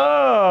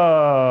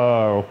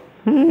 Oh.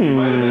 You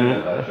might have been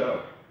at that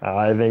show.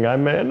 I think I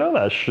may know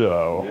that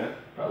show. Yeah,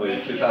 probably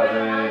Maybe you were the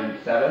one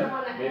 2007, that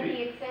put the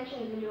maybe.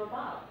 extensions into a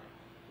bob.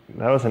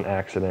 That was an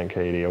accident,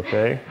 Katie,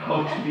 okay?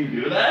 Oh, did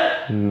you do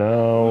that?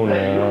 No,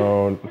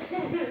 no.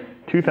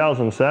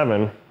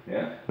 2007?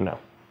 Yeah, No.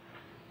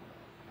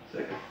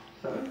 6,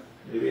 7,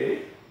 maybe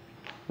 8.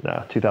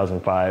 No,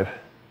 2005.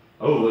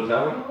 Oh, was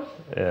that what it was?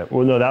 Yeah.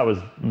 Well, no, that was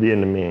the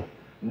end of me.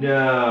 No,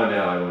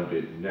 I wouldn't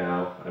be.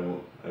 No,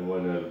 I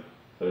wouldn't have.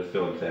 I was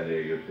still in San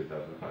Diego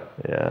 2005.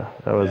 Yeah,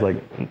 that was like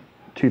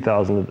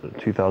 2000 to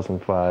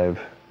 2005.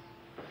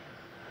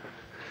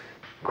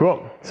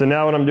 Cool. So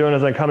now what I'm doing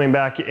is I'm coming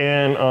back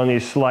in on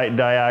these slight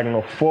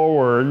diagonal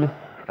forward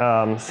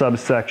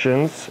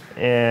subsections,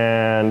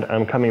 and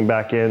I'm coming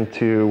back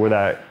into where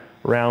that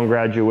round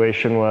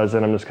graduation was,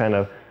 and I'm just kind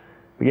of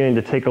beginning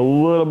to take a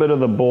little bit of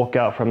the bulk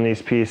out from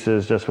these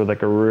pieces just with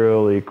like a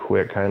really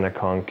quick kind of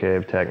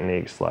concave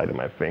technique, sliding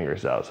my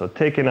fingers out. So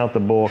taking out the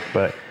bulk,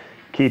 but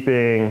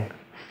keeping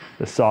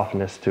the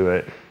softness to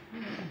it.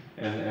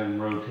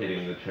 And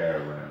rotating the chair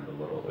around a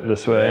little bit.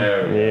 This way?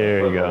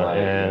 There you go.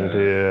 And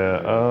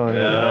oh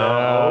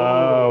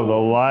no, the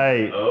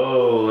light.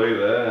 Oh, look at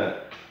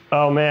that.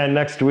 Oh man,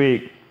 next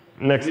week.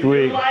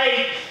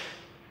 Light!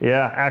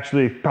 Yeah,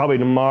 actually probably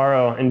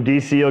tomorrow. And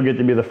DC will get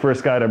to be the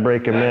first guy to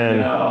break him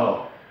in.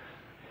 No.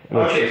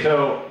 Okay,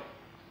 so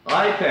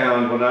I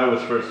found when I was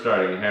first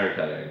starting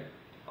haircutting,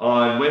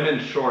 on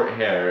women's short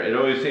hair, it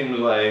always seems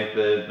like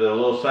the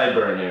little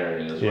sideburn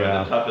areas were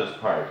the toughest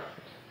part.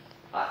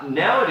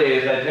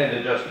 Nowadays, I tend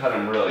to just cut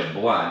them really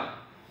blunt.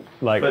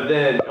 Like, But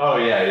then,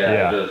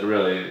 just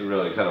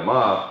really cut them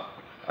off.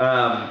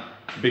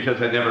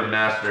 Because I never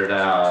mastered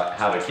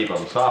how to keep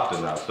them soft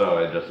enough, so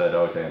I just said,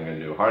 okay, I'm going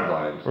to do hard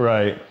lines.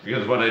 right.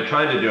 Because when I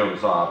tried to do them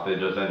soft, they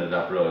just ended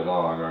up really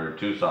long or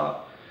too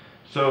soft.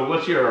 So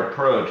what's your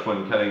approach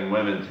when cutting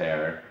women's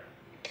hair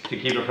to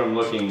keep it from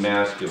looking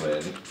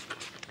masculine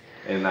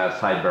in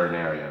that sideburn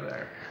area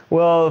there?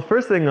 Well, the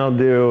first thing I'll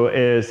do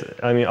is,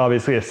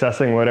 obviously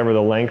assessing whatever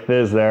the length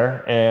is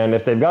there. And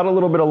if they've got a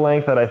little bit of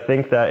length that I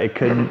think that it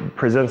could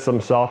present some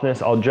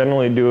softness, I'll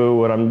generally do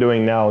what I'm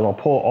doing now, and I'll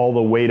pull all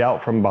the weight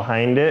out from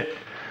behind it.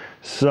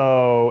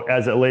 So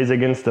as it lays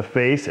against the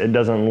face, it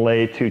doesn't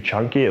lay too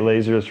chunky. It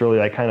lays just really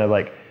like kind of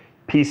like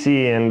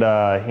piecey and,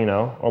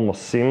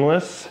 almost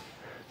seamless.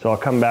 So I'll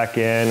come back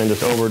in and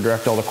just over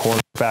direct all the corners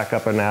back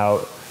up and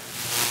out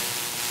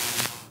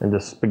and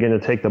just begin to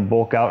take the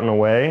bulk out and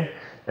away.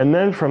 And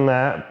then from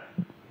that,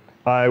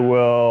 I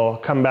will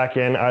come back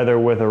in either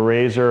with a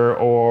razor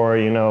or,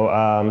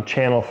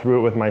 channel through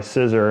it with my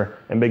scissor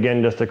and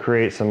begin just to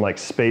create some like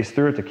space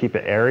through it to keep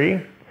it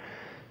airy.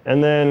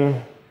 And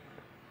then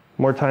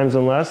more times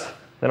than less,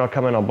 then I'll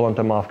come in, I'll blunt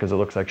them off because it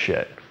looks like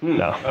shit.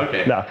 No,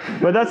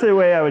 but that's the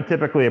way I would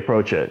typically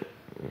approach it.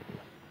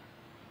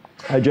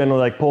 I generally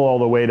like pull all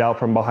the weight out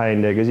from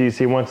behind it because you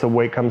see once the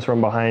weight comes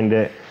from behind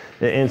it,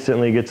 it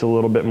instantly gets a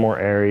little bit more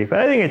airy. But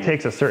I think it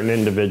takes a certain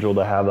individual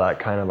to have that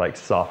kind of like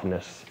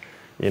softness,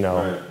 you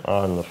know,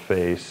 on the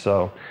face.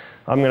 So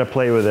I'm gonna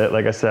play with it.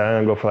 Like I said,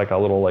 I'm gonna go for like a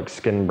little like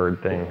skin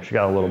bird thing. She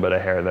got a little bit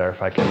of hair there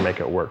if I can make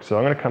it work. So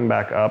I'm gonna come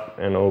back up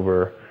and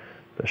over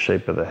the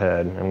shape of the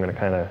head. I'm gonna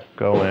kind of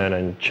go in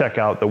and check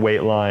out the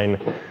weight line,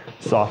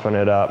 soften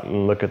it up,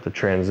 and look at the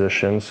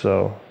transition.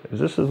 So is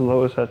this as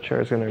low as that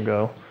chair is gonna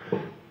go?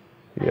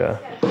 Yeah.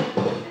 I just got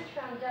a message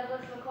from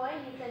Douglas McCoy.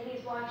 He said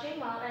he's watching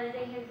while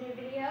editing his new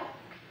video.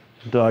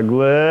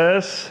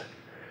 Douglas.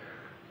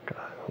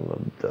 God, I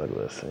love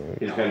Douglas.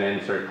 He's going to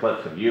insert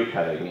clips of you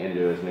cutting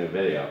into his new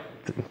video.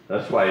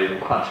 That's why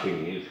he's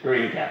watching. He's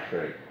screen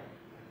capturing.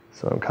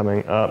 So I'm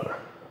coming up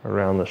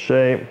around the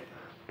shape,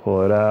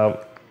 pull it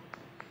out.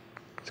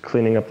 It's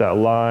cleaning up that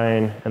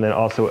line and then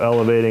also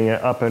elevating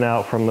it up and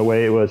out from the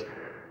way it was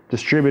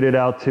distributed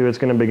out to. It's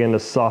going to begin to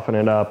soften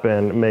it up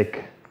and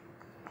make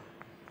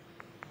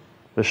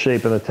the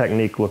shape and the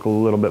technique look a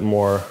little bit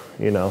more,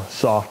 you know,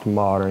 soft,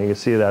 modern. You can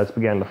see that it's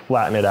beginning to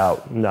flatten it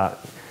out,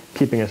 not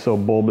keeping it so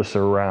bulbous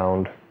or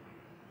round.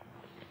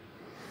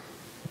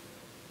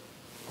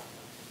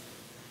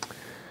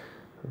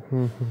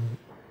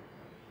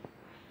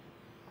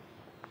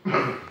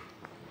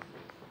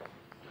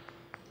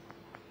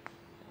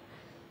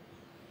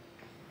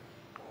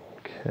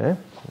 Okay,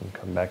 and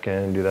come back in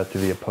and do that to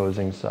the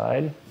opposing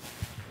side.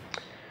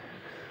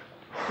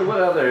 So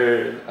what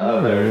other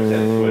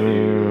tips would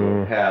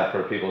you have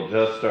for people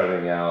just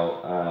starting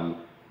out?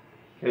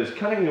 Because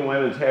cutting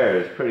women's hair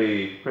is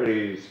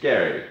pretty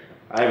scary.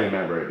 I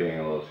remember it being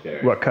a little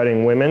scary. What,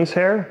 cutting women's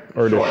hair?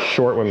 Or just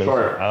short women's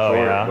hair? Oh,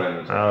 yeah.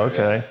 Women's hair, oh,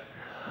 okay. Yeah.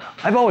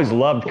 I've always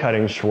loved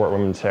cutting short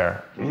women's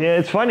hair. Yeah,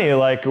 it's funny,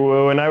 like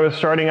when I was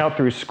starting out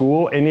through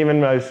school, and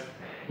even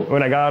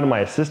when I got out of my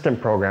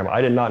assistant program,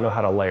 I did not know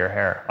how to layer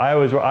hair. I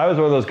was one of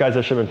those guys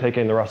that should have been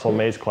taking the Russell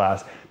Mays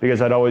class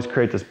because I'd always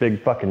create this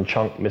big fucking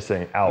chunk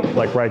missing out,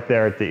 like right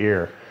there at the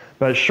ear.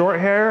 But short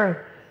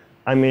hair,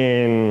 I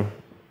mean,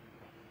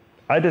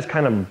 I just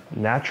kind of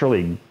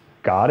naturally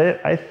got it,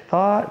 I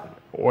thought.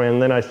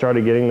 And then I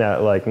started getting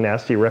that like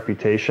nasty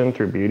reputation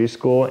through beauty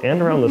school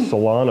and around the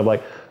salon of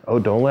like, oh,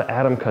 don't let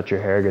Adam cut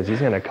your hair because he's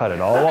gonna cut it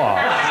all off.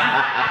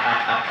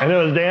 And it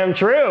was damn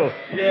true.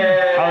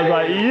 Yeah. I was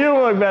like, you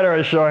look better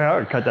at short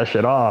hair, cut that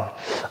shit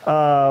off.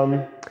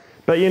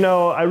 But you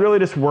know, I really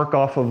just work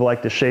off of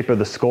like the shape of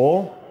the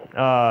skull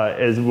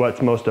is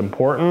what's most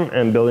important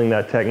and building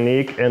that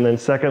technique. And then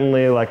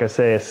secondly, like I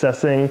say,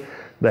 assessing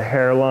the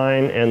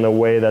hairline and the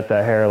way that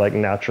the hair like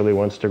naturally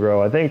wants to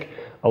grow. I think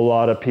a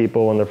lot of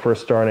people when they're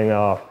first starting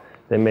off,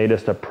 they may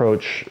just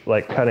approach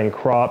like cutting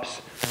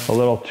crops a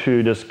little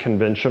too just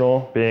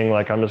conventional, being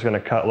like, I'm just gonna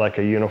cut like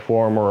a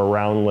uniform or a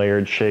round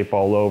layered shape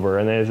all over.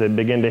 And then as they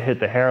begin to hit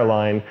the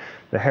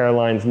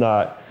hairline's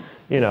not,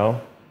 you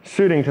know,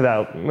 suiting to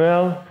that.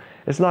 Well,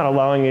 it's not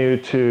allowing you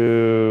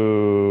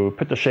to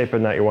put the shape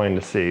in that you're wanting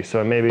to see.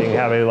 So maybe you can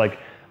have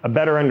a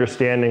better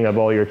understanding of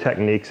all your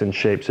techniques and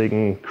shapes so you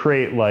can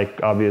create like,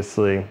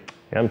 obviously,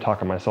 yeah, I'm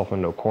talking myself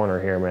into a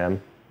corner here,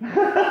 man.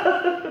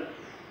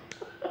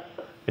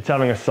 It's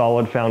having a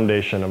solid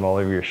foundation of all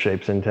of your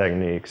shapes and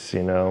techniques,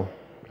 you know.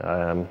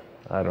 I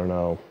don't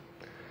know.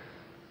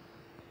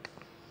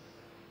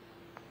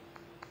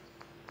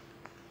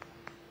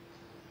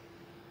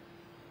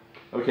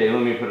 Okay,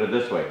 let me put it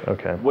this way.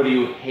 Okay. What do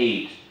you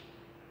hate?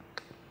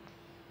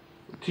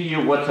 To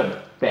you, what's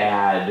a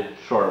bad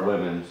short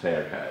women's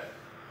haircut?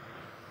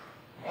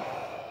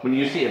 When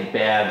you see a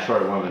bad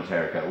short women's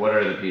haircut, what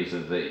are the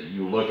pieces that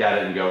you look at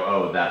it and go,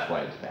 oh, that's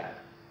why it's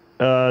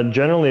bad?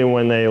 Generally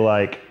when they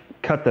like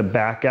cut the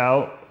back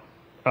out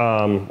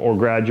or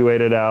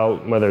graduate it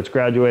out, whether it's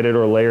graduated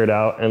or layered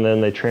out, and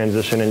then they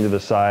transition into the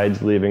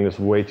sides, leaving this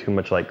way too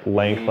much like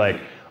length, like,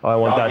 oh, I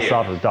want that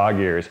soft as dog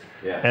ears.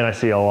 Yeah. And I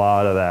see a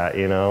lot of that,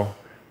 you know.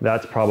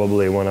 That's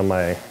probably one of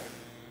my,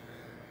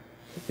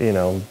 you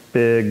know,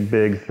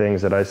 big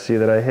things that I see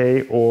that I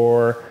hate,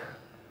 or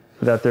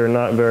that they're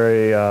not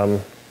very,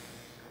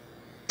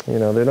 you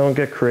know, they don't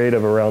get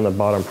creative around the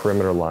bottom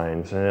perimeter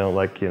lines. And they don't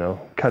like, you know,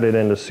 cut it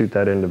in to suit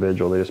that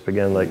individual. They just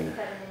begin like,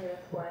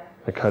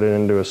 they cut it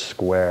into a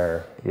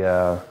square.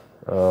 Yeah.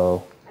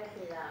 Oh. I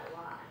see that a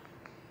lot.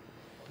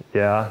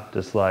 Yeah.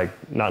 Just like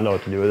not know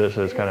what to do with it.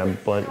 So it's kind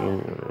of blunt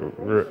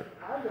and,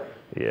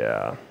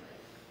 yeah.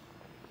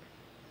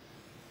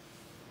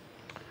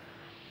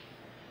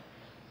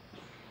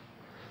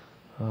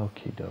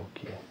 Okie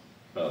dokie.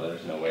 Oh,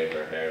 there's no way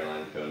her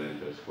hairline's going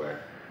into a square.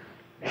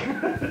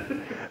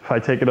 If I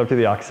take it up to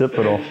the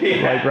occipital,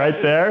 like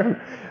right there,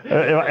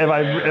 if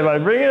I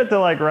bring it to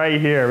like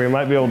right here, we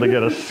might be able to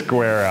get a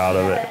square out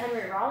of it.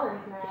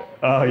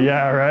 Oh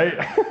yeah, right?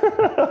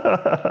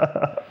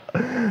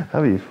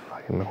 That'd be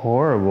fucking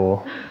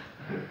horrible.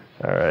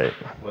 All right.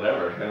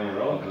 Whatever, Henry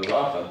Rollins is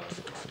awesome.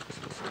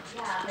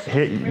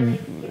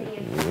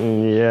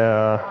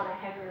 Yeah.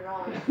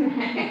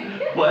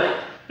 What?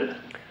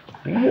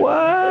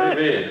 What? What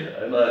do you mean?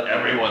 I thought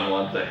everyone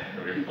wants a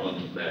Henry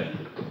Rollins neck.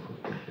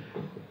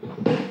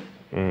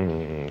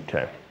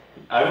 Okay.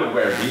 I would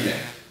wear V-necks.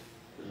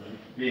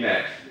 be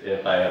next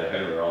if I had a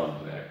Henry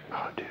Rollins neck.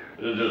 Oh, dude.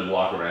 I'd just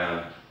walk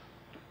around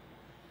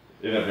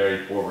in a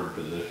very forward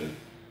position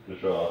to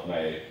show off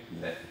my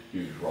neck,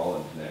 huge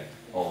Rollins neck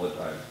all the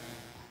time.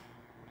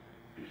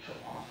 It'd be so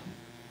awesome.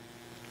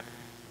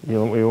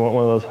 We want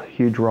one of those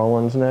huge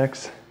Rollins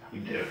necks? We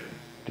do.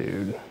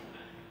 Dude.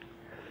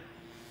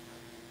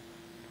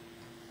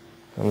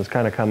 I'm just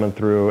kind of coming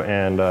through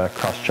and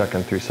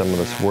cross-checking through some of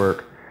this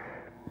work.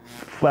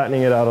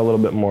 Flattening it out a little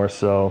bit more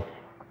so.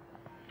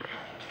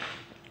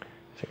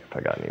 See if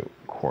I got any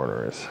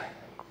corners.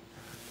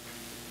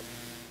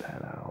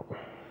 That out.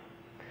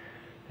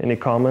 Any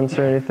comments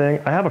or anything?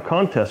 I have a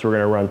contest we're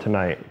gonna run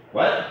tonight.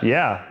 What?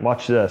 Yeah,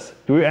 watch this.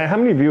 How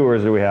many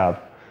viewers do we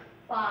have?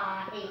 8.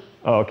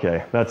 Oh,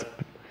 okay, if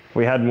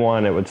we had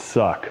one, it would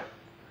suck.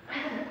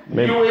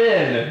 Maybe. You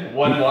win!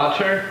 One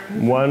watcher?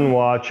 One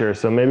watcher,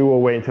 so maybe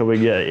we'll wait until we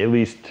get at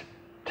least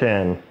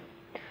 10.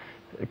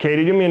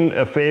 Katie, do me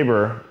a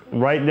favor.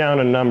 Write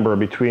down a number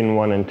between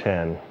 1 and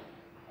 10.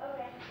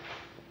 Okay.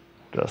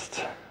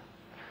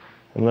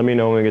 And let me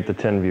know when we get to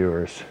 10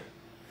 viewers.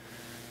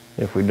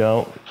 If we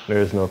don't, there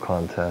is no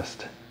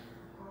contest.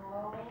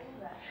 All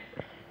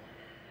right.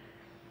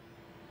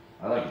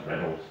 I like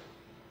riddles.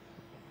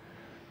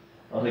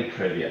 I like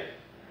trivia.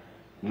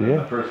 Yeah.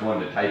 The first one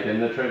to type in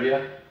the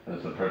trivia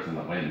is the person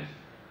that wins.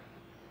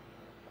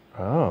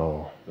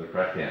 Oh. The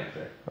correct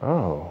answer.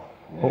 Oh.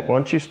 Yeah. Well, why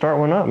don't you start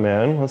one up,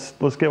 man?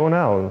 Let's get one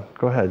out.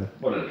 Go ahead.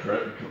 What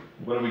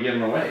are we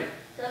giving away?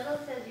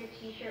 Douglas says your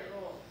t-shirt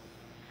rules.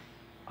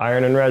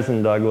 Iron and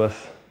resin, Douglas.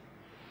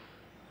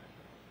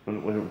 What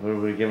are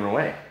we giving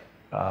away?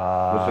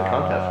 What's the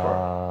contest for?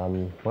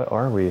 What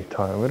are we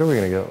talking? What are we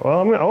gonna give?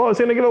 Well, I was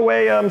gonna give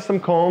away some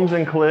combs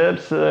and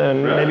clips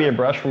and Really? maybe a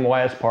brush from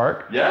YS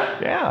Park.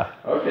 Yeah? Yeah.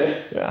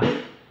 Okay.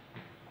 Yeah.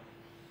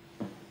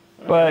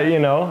 But you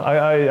know,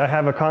 I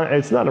have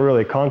it's not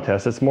really a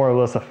contest. It's more or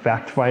less a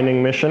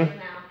fact-finding mission. Now,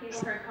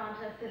 people heard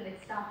contest and they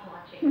stopped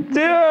watching. Dude,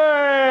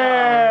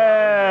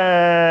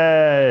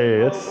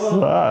 it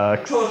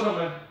sucks. Close on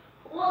that.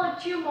 Well,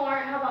 2 more.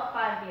 How about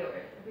 5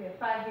 viewers? If we have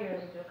 5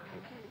 viewers, we'll do a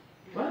contest.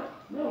 What?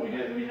 No,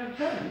 we have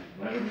 7.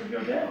 Why did we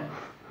go down?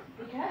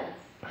 Because.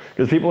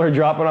 Because people are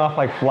dropping off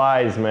like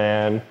flies,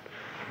 man.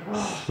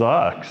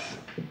 Sucks.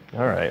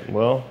 All right,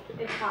 well,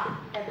 It's hot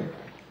everywhere.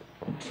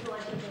 People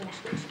are thinking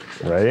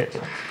that. right?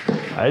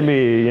 I'd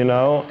be, you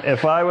know,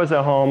 if I was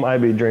at home,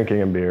 I'd be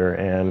drinking a beer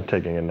and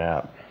taking a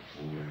nap.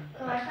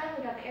 So I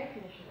finally got the air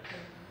conditioner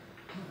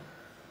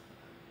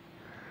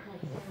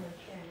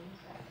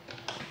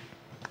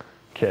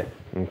turned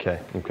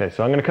on. Okay.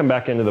 So I'm gonna come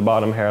back into the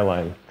bottom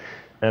hairline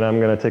and I'm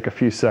gonna take a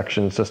few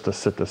sections just to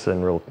sit this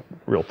in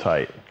real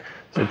tight.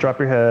 So drop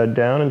your head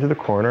down into the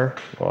corner.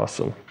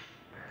 Awesome.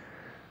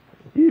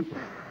 Yeep.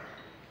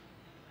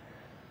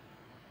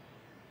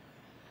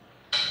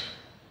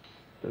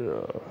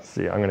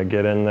 See, I'm gonna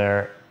get in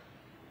there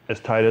as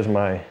tight as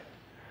my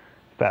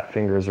fat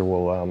fingers will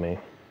allow me.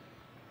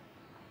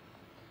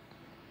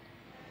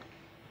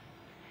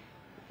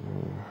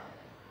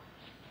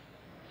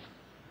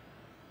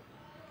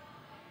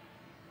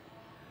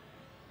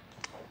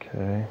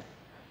 Okay,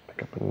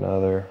 pick up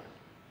another.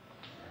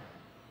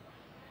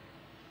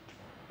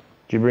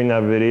 Did you bring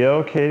that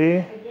video, Katie?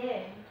 I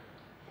did.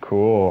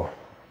 Cool.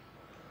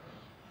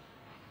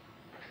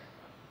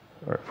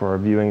 All right, for our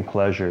viewing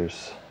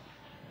pleasures.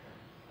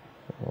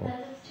 Since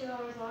it's 2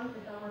 hours long,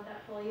 but don't let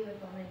that fool you.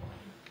 It's only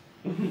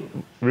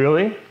 1.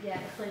 Really? Yeah,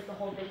 it plays the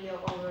whole video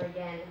over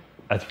again.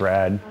 That's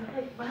rad. I'm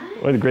like,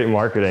 what? What great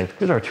marketing.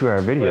 Here's our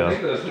 2-hour video. I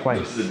think that's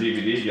Twice. the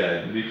DVD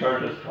guy. Did he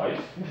charge us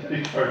twice? Did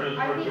he charge us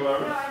for 2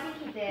 hours? No, I think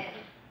he did.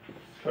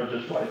 Charge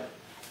us twice?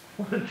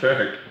 What a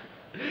jerk.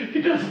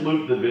 He just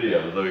looped the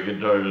video so he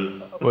could charge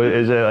us. What,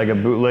 is it like a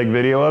bootleg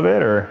video of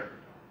it, or?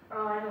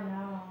 Oh, I don't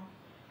know.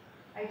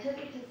 I took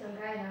it to some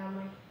guy and I'm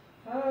like,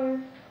 oh.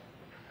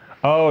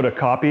 Oh, to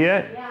copy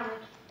it? Yeah, I'm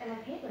like, and I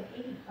paid like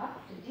 $80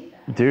 to do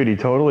that. Dude, he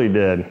totally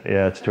did.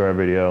 Yeah, it's 2-hour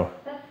video.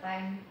 That's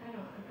fine. I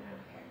don't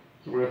care.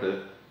 It's worth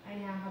it. I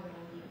now have it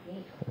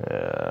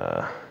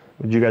on DVD.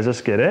 Did you guys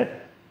just get it?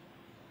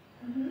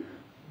 Mm-hmm.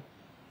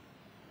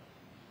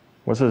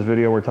 What's this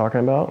video we're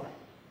talking about?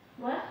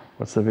 What?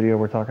 What's the video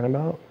we're talking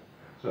about?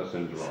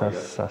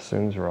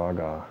 Sassoon's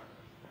Raga.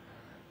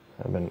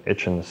 I've been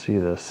itching to see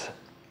this.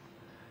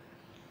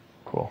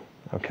 Cool.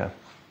 Okay.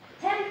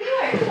 10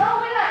 viewers. Oh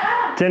my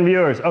god. 10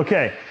 viewers.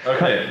 Okay.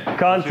 Okay.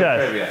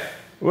 Contest.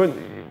 What?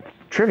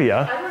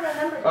 Trivia? I wrote a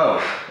number.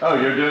 Oh,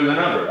 you're doing the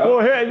number. Well,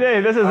 hey,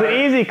 this is an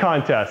easy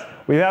contest.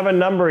 We have a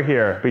number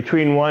here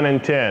between 1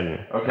 and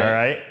 10. Okay. All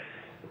right.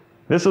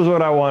 This is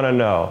what I want to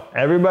know.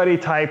 Everybody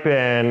type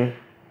in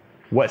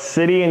what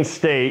city and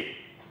state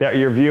that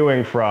you're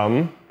viewing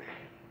from,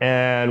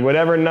 and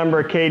whatever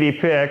number Katie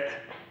picked.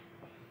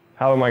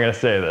 How am I going to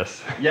say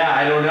this? Yeah,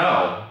 I don't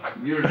know.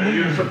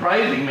 You're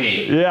surprising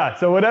me. Yeah,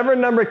 so whatever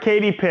number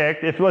Katie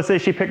picked, if let's say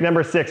she picked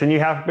number 6 and you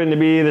happen to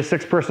be the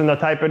 6th person to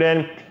type it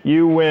in,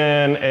 you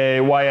win a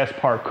YS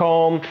Park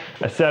comb,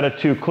 a set of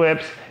 2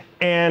 clips,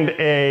 and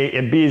a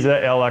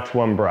Ibiza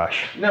LX1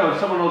 brush. No,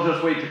 someone will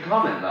just wait to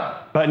comment though.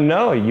 But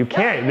no, you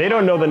can't. They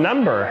don't know the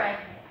number.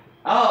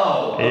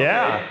 Oh, okay.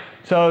 Yeah.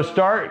 So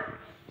start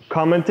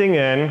commenting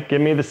in.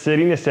 Give me the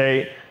city and the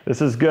state.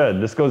 This is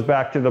good. This goes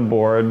back to the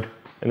board,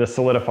 and this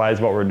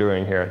solidifies what we're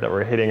doing here, that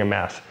we're hitting a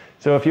mass.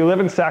 So if you live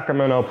in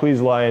Sacramento,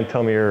 please lie and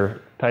tell me you're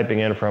typing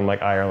in from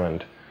like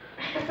Ireland.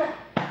 Come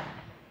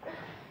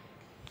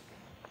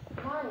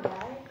on, guys.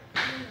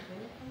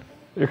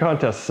 Your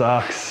contest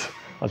sucks.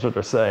 That's what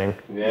they're saying.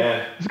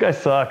 Yeah. This guy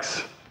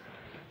sucks.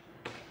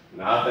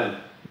 Nothing.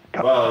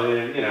 Well,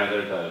 you know,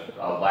 there's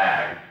a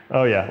lag.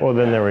 Oh yeah, well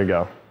then there we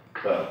go.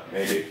 So,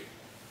 maybe.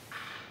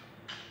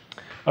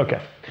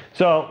 Okay,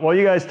 so while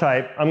you guys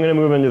type, I'm gonna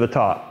move into the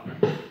top.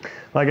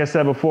 Like I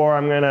said before,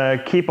 I'm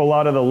gonna keep a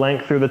lot of the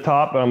length through the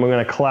top, but I'm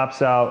gonna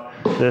collapse out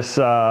this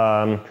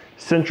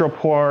central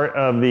part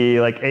of the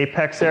like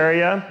apex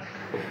area,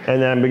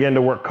 and then begin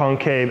to work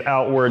concave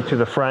outward to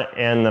the front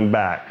and then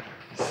back.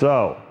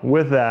 So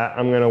with that,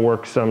 I'm gonna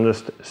work some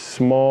just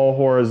small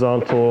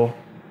horizontal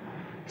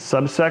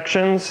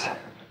subsections.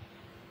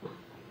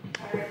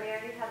 Alright, we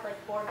already have like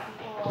 4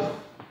 people.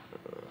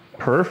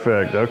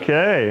 Perfect,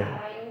 okay.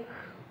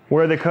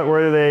 Where are they,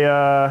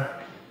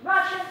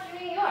 Rochester,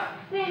 New York,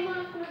 St.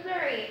 Louis,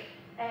 Missouri,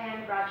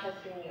 and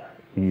Rochester, New York.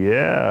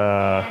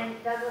 yeah.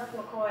 And Douglas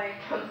McCoy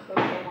from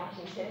Spokane,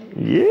 Washington.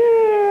 Yeah.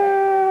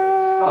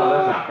 Oh,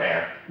 that's not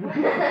fair.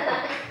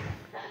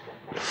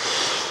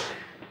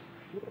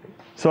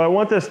 So I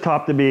want this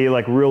top to be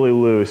like really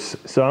loose.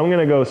 So I'm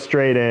gonna go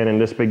straight in and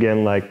just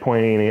begin like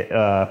point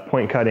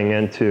cutting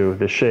into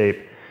the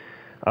shape,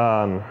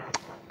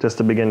 just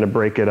to begin to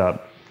break it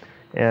up.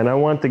 And I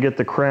want to get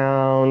the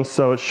crown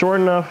so it's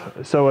short enough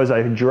so as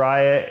I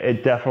dry it,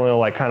 it definitely will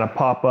like kind of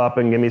pop up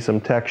and give me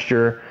some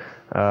texture,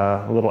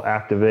 a little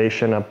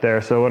activation up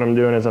there. So what I'm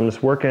doing is I'm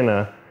just working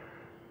a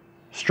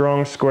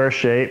strong square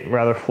shape,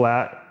 rather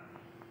flat,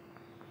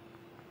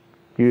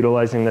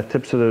 utilizing the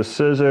tips of those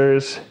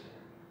scissors.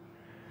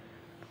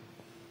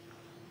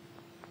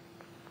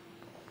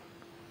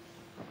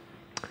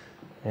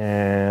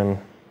 And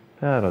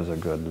that is a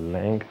good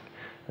length.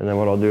 And then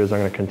what I'll do is I'm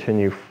going to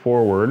continue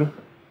forward.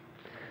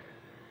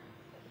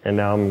 And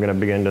now I'm going to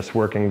begin just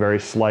working very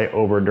slight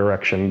over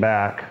direction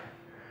back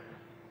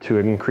to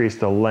increase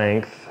the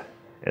length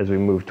as we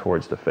move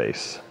towards the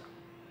face.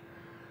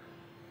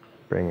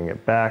 Bringing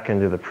it back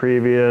into my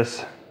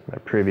previous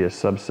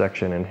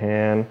subsection in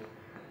hand.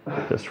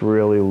 This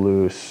really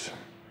loose,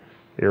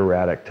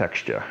 erratic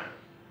texture.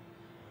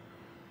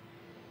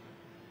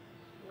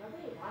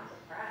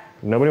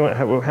 Nobody wants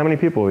how many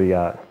people we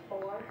got?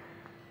 4.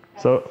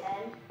 10.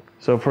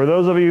 So for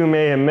those of you who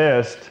may have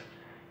missed,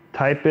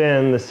 type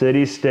in the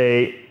city,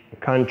 state,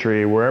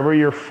 country, wherever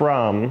you're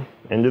from,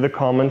 into the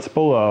comments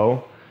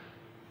below.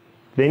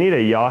 They need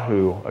a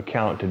Yahoo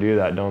account to do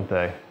that, don't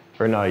they?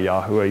 Or not a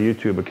Yahoo, a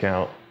YouTube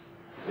account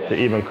to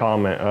even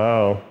comment.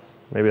 Oh,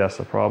 maybe that's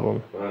the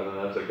problem.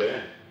 Well, that's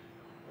okay.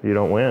 You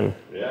don't win.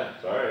 Yeah,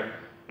 sorry.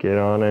 Get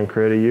on and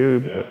create a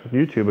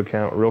YouTube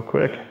account real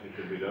quick. Yeah, you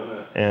should be doing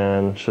that.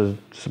 And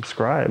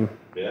subscribe.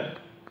 Yeah.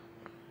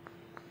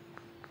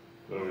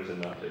 No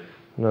reason not to.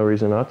 No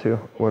reason not to.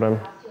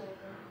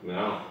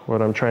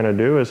 What I'm trying to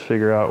do is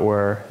figure out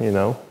where, you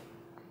know,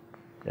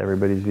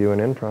 everybody's viewing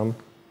in from.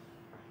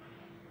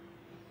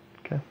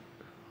 Okay.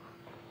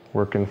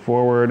 Working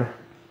forward,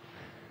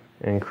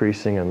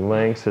 increasing in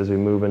lengths as we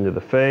move into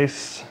the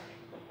face.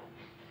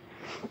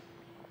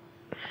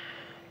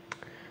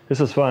 This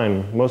is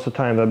fine. Most of the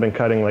time I've been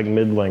cutting like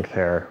mid-length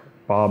hair,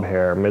 bob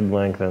hair,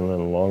 mid-length and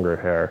then longer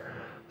hair.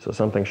 So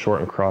something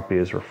short and croppy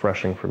is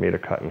refreshing for me to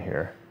cut in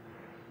here.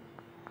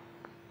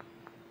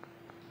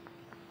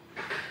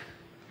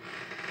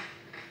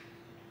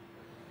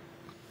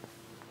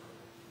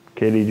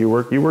 Katie, did you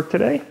work? You work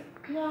today?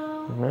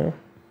 No. No?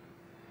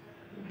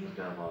 He's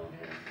got long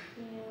hair.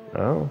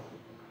 Yeah. Oh.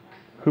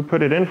 Who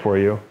put it in for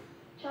you?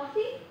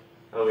 Chelsea?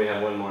 Oh, we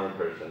have one more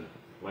person.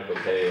 Michael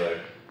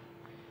Taylor.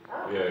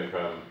 Oh. Viewing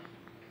from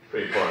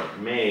Freeport,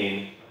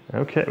 Maine.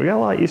 Okay, we got a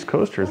lot of East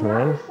Coasters, Well,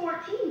 man. that was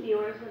 14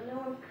 viewers, but no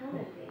one's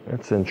commenting.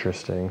 That's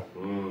interesting.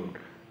 Mm.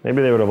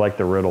 Maybe they would have liked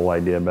the riddle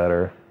idea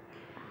better.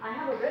 I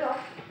have a riddle.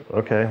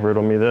 Okay,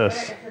 riddle me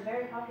this. It's a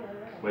very popular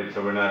riddle. Wait,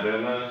 so we're not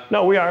doing that?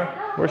 No, we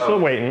are. We're still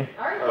waiting.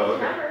 I already Oh, put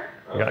okay.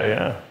 the number. Okay.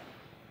 Yeah.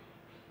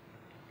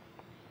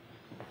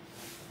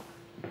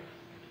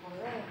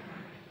 Alright.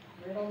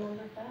 Riddle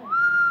number 5.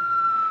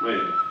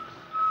 Wait,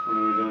 when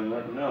are we doing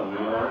that? No, we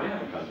already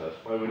have a contest.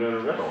 Why are we doing a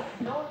riddle?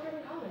 No one's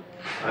really commenting.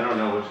 I don't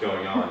know what's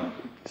going on.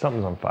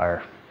 Something's on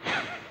fire.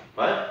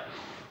 What?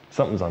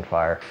 Something's on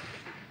fire.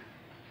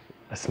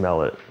 I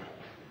smell it.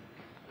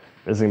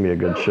 This is gonna be a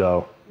good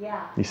show.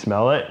 Yeah. You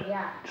smell it?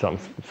 Yeah.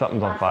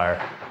 Something's on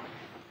fire.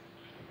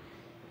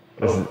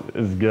 This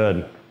is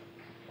good.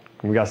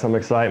 We got some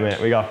excitement.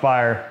 We got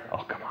fire. Oh,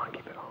 come on,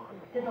 keep it on.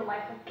 Did the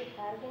license get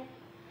bad again?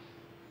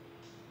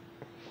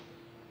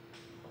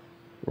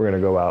 We're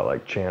gonna go out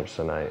like champs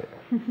tonight.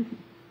 You're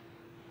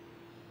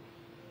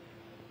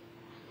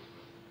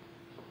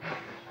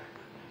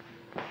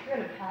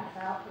gonna pass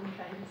out from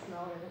trying to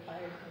smell where the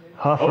fire's coming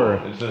from.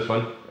 Huffer. Oh, it's this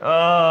one.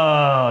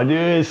 Oh,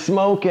 dude, it's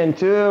smoking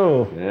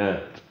too. Yeah.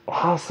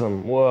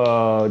 Awesome.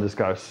 Whoa, just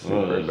got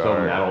super it's so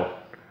dark. metal.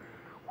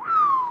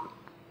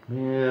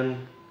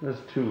 Man, that's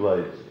 2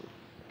 lights.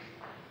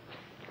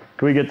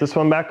 Can we get this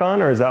one back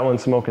on, or is that one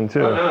smoking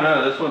too? Oh,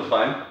 no, this one's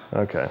fine.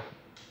 Okay.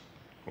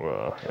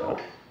 Well, yeah.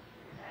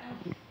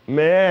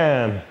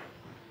 Man,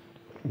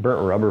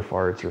 burnt rubber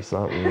farts or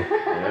something.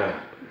 Yeah.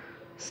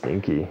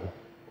 Stinky.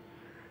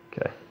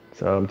 Okay,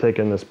 so I'm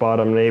taking this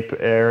bottom nape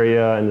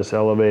area and just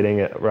elevating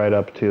it right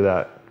up to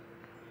that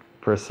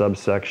first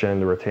subsection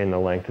to retain the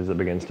length as it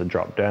begins to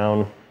drop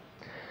down.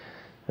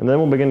 And then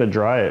we'll begin to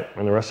dry it,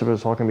 and the rest of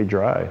it's all gonna be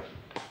dry.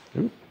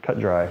 Ooh, cut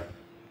dry.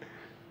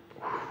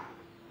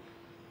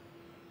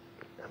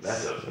 That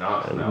does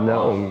not smell No,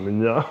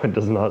 awesome. no, it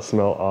does not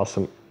smell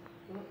awesome.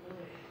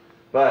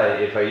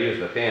 But if I use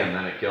the fan,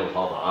 then it kills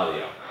all the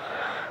audio.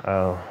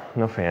 Oh,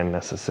 no fan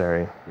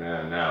necessary.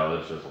 Yeah, no,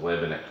 let's just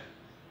live in it.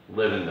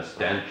 Live in the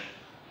stench.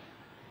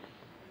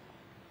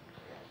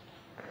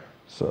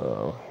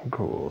 So,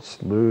 cool,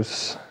 it's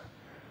loose.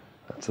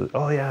 That's it.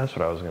 Oh yeah, that's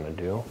what I was gonna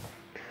do.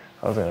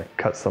 I was gonna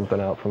cut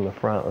something out from the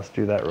front. Let's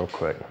do that real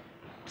quick.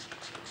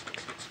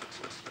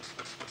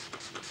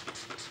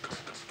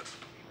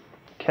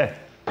 Okay.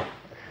 I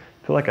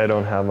feel like I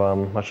don't have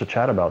much to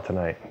chat about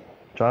tonight.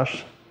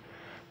 Josh,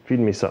 feed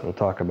me something to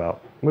talk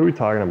about. What are we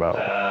talking about?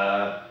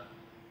 I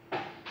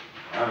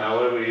don't know,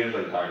 what do we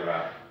usually talk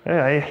about?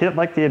 Yeah, I hit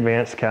like the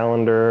advanced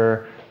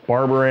calendar,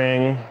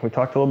 barbering. We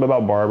talked a little bit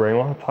about barbering.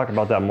 We'll talk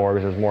about that more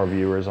because there's more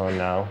viewers on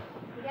now.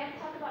 You guys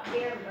talk about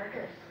beer and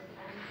burgers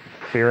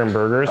sometimes. Beer and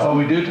burgers. Oh,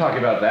 we do talk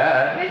about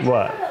that. You guys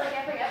What? talk about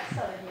like every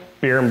episode of you.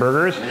 Beer and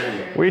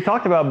burgers. We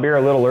talked about beer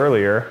a little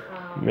earlier.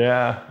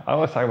 Yeah, I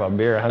always talk about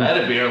beer. I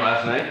had a beer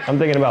last night. I'm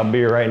thinking about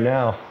beer right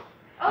now.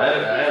 Oh, I you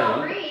don't saw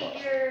know. Bree,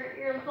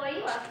 your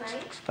employee last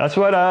night. That's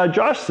what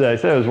Josh said.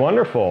 He said it was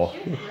wonderful.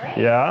 She was great.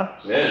 Yeah.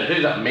 Yeah,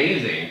 she's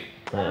amazing.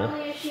 Not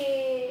only is she,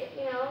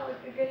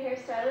 a good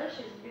hairstylist,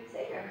 she's a good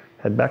singer.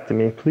 Head back to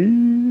me,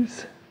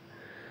 please.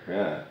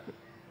 Yeah.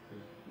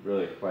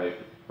 Really quite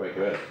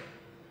good.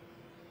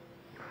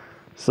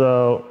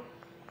 So,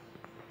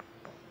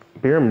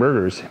 beer and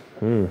burgers.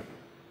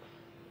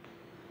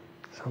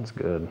 Sounds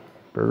good.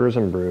 Burgers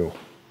and brew.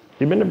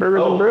 You been to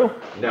Burgers and Brew?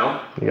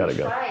 No. You gotta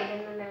go. Tried,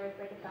 and then there was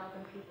like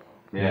 1,000 people.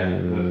 Yeah,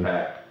 it was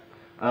packed.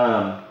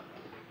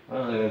 What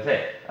was I gonna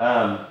say?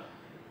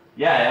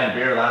 Yeah, I had a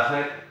beer last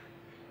night,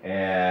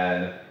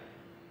 and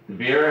the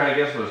beer I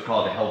guess was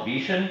called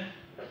Helvetian,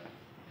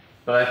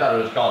 but I thought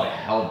it was called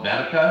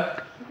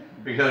Helvetica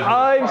because it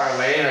was far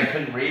away and I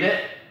couldn't read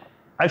it.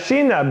 I've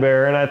seen that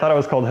beer, and I thought it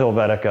was called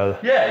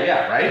Helvetica.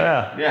 Yeah, right?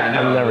 Yeah. Yeah,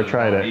 no, I've never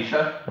tried it.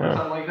 Helvetia or Yeah.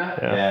 something like that?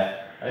 Yeah.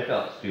 Yeah. I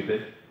felt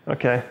stupid.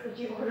 Okay. Did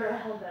you order a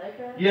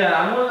Helvetica? Yeah,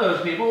 I'm one of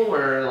those people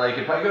where, like,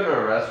 if I go to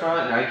a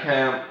restaurant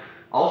and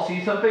I'll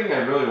see something I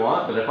really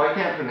want, but if I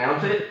can't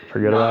pronounce it,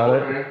 Forget not about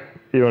it. ordering.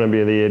 You want to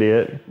be the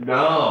idiot?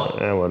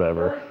 No.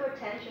 Whatever. Those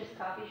pretentious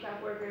coffee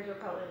shop workers were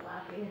probably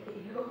laughing at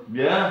you.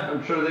 Yeah,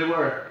 I'm sure they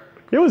were.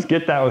 You always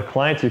get that with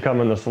clients who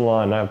come in the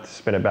salon. I have to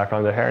spin it back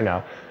on their hair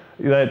now.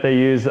 That they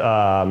use,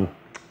 well,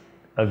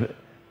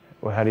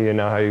 how do you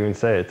know how you even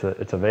say it?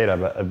 It's Aveda,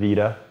 but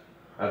Aveda.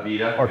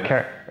 Avita. Or,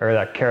 yeah. or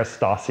that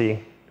Kerastasi,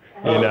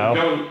 Oh, you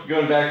know?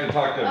 Going back to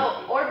talk to.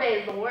 Oh, Orbe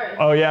is the worst.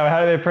 Oh yeah,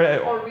 how do they put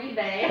it?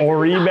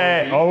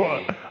 Oribe.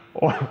 Oribe.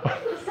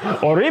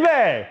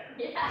 Oribe.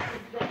 Yeah,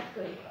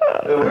 exactly.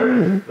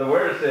 The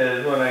worst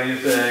is when I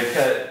used to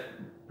cut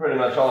pretty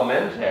much all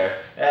men's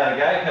hair. I had a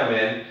guy come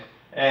in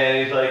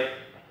and he's like,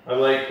 I'm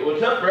like,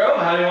 what's up, bro?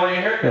 How do you want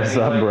your haircut? What's He's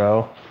up, like,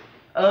 bro?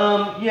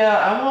 Yeah,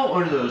 I want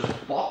one of those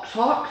fox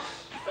hawks.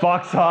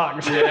 Fox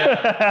Hawks.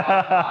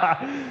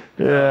 Yeah.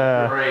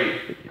 Yeah.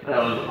 Great. That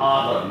was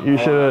awesome. You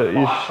should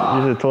Fox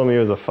Hawk. have told me he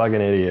was a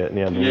fucking idiot and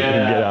you had to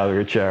Yeah. get out of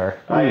your chair.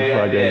 You I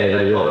fucking did. I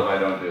idiot. told him I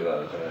don't do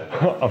those.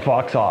 A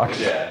Fox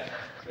Hawks. Yeah.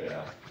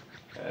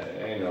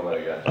 Ain't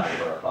nobody got time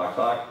for a fox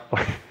hawk.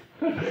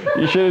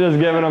 You should have just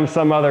given him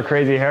some other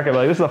crazy haircut.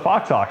 Like, this is a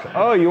Fox Hawks.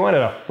 Oh, you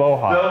wanted a faux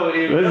hawk. No,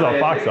 This is a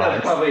Fox That's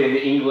Hawks. probably an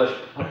English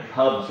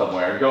pub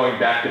somewhere. Going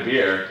back to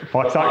beer.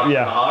 Fox The Hawk? and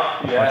Yeah. the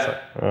Hawk? Yeah.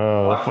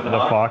 Oh, Fox and the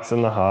Hawk? Fox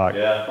and the Hawk.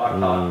 Yeah, Fox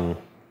Hawk.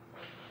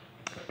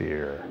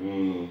 Beer.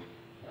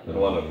 The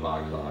one with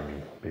Fox Hawk.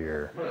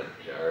 Beer. What a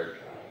jerk.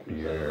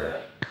 Beer.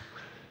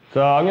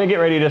 So I'm gonna get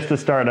ready just to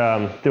start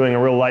doing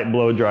a real light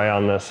blow dry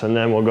on this, and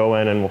then we'll go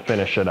in and we'll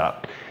finish it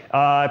up.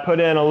 I put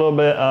in a little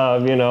bit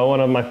of, one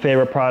of my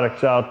favorite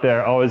products out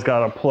there. Always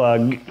gotta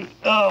plug.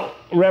 Oh,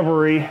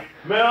 Reverie.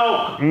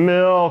 Milk!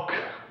 Milk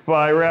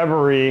by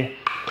Reverie.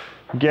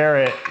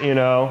 Garrett,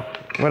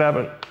 what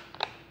happened?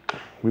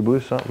 We blew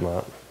something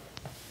up.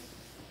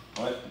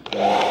 What? Yeah,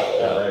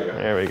 there you go.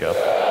 There we go.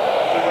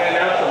 Should we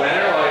announce the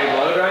winner while you're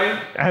blow drying?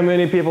 How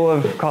many people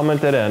have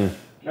commented in?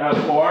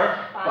 4,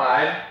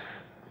 5.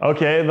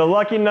 Okay, the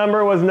lucky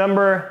number was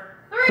number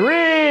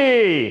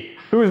 3.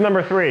 Who's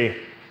number 3?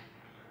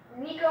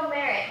 Nico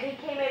Merritt. He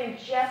came in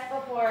just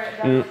before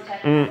Douglas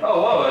texted.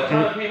 Oh, whoa, a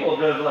ton of people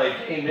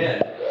just came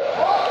in.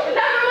 Oh, the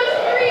number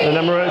was The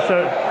number,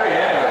 so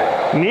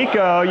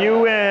Nico, you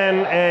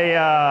win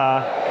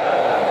a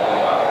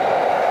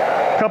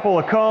couple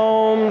of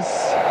combs,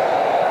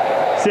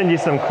 send you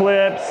some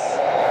clips,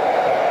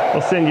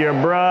 we'll send you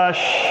a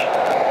brush,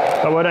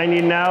 but what I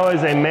need now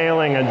is a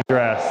mailing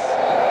address.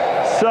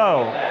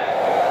 So,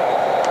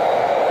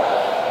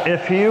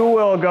 if you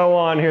will go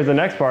on, here's the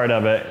next part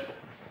of it,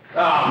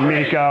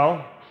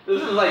 Nico.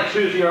 This is like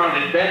choose your own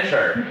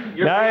adventure.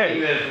 You're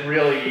making this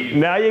really easy.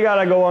 Now you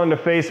gotta go on to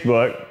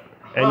Facebook,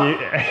 and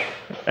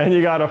and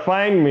you gotta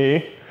find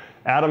me,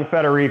 Adam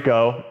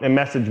Federico, and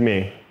message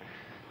me,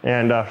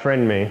 and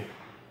friend me,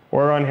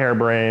 or on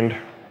Hairbrained,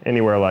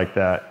 anywhere like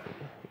that.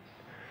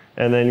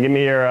 And then give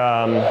me your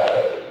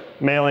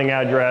mailing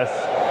address,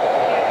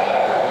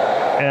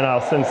 and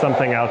I'll send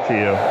something out to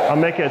you. I'll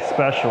make it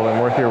special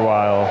and worth your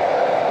while.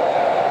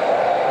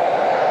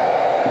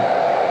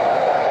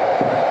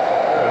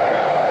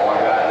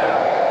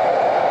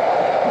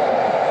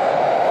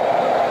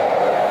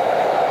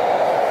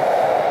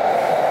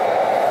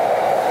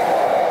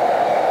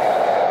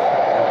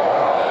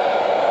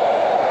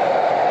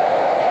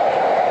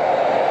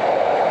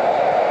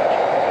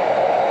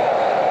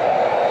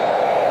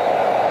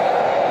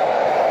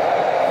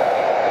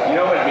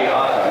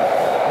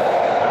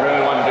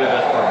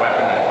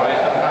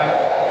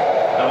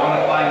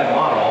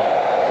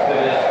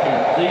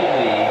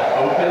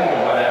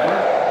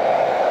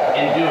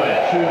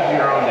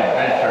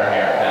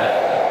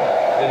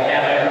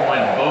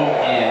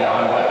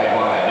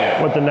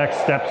 What the next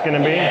step's gonna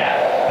be?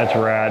 Yeah. That's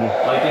rad.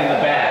 Like in the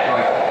back,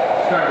 like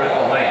start with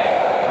the length.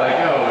 Like,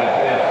 oh,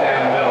 it's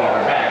down the middle of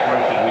her back. Where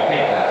should we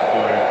take this? To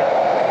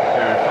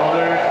her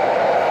shoulders?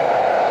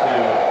 To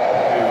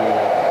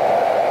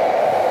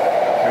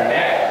her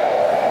neck?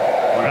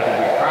 Or should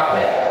we crop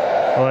it?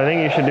 Well, I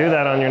think you should do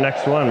that on your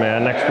next one,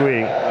 man, next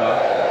week.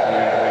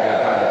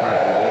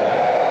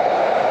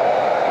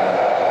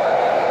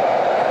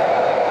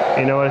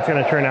 You know what it's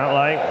gonna turn out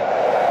like?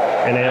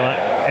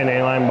 An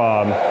A-line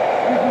bob.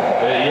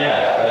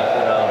 Yeah, that's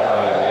what I'll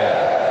probably, yeah.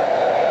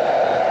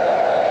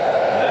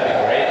 That'd be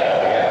great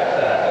though, yeah,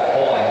 set up the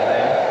polling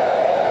thing.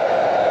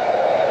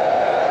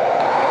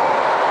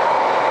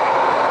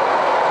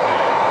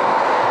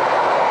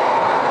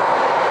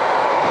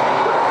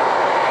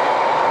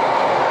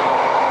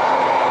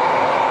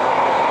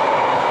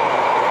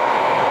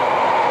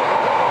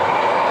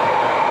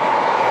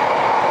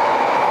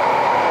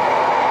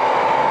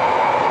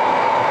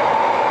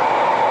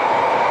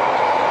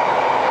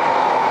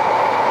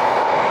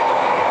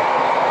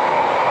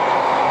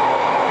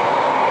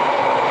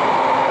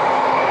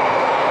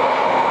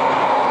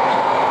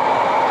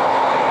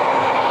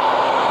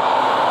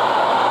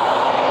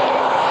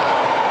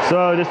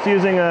 So just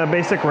using a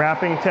basic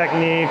wrapping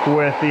technique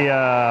with the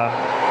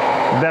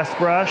vest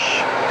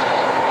brush,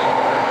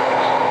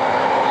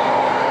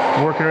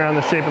 working around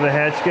the shape of the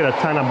head to get a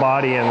ton of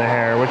body in the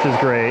hair, which is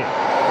great.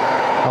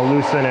 I'll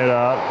loosen it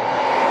up,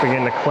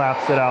 begin to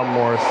collapse it out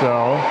more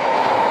so.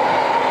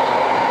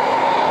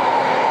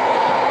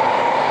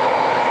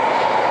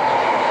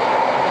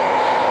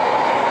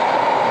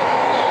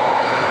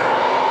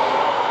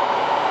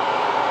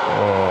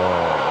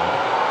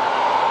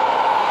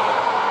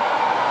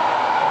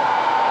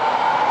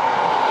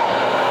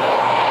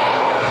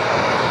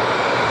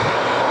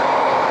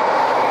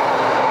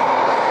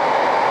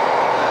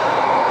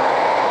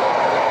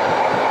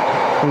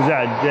 Who's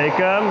that,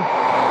 Jacob?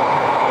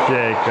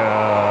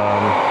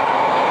 Jacob.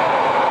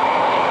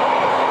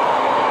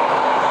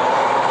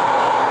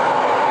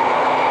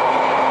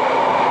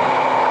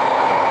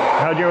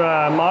 How'd your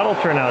model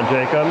turn out,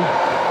 Jacob?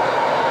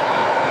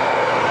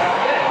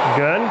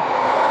 Good?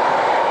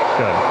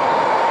 Good.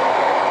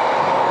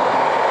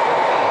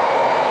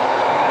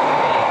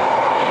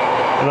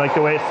 You like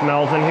the way it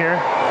smells in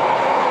here?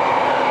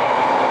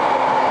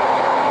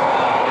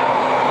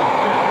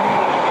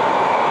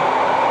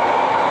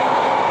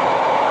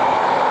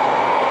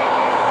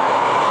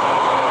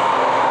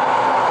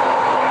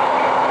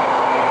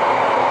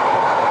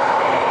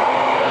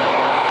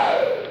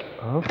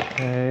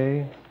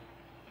 Okay,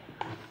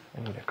 I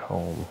need a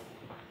comb.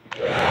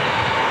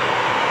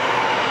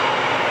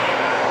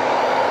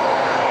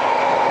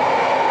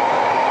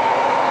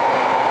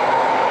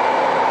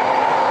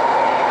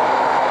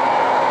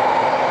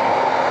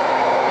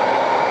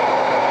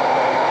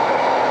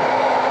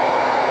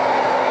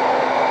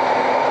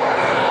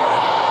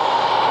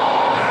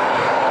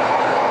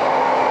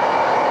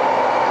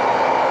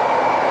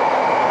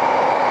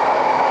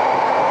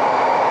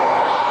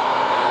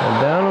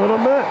 And down a little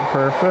bit,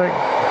 perfect.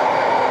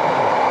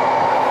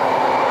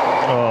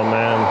 Oh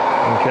man,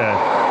 okay.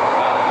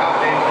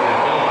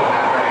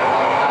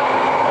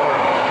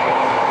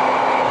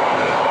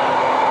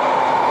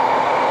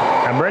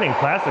 I'm burning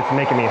plastic's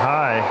making me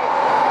high.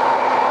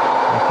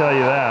 I'll tell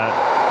you that.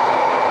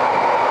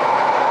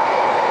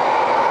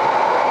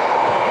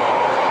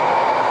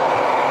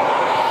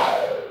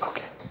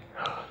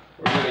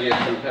 We're gonna get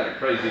some kind of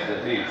crazy crazy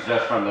disease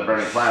just from the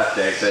burning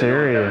plastic that no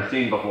one's never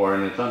seen before,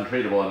 and it's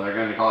untreatable, and they're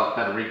going to call it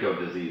Federico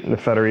disease. The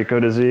Federico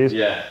disease?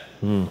 Yeah.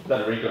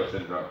 Federico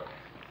syndrome.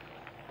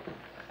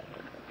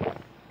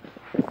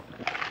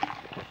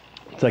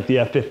 It's like the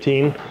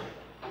F-15.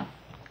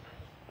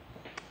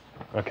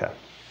 Okay.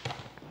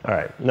 All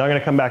right. Now I'm going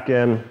to come back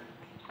in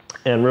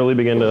and really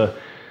begin to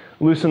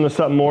loosen this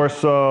up more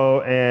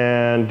so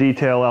and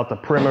detail out the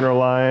perimeter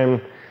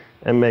line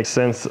and make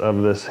sense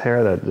of this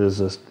hair that is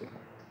just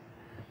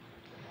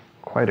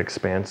quite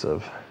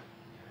expansive.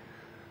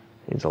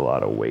 Needs a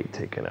lot of weight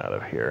taken out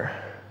of here.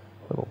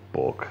 A little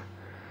bulk.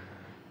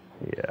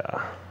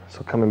 Yeah.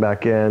 So coming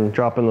back in,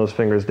 dropping those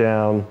fingers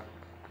down.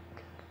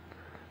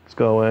 Let's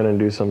go in and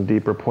do some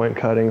deeper point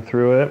cutting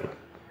through it.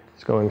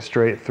 It's going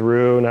straight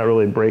through, not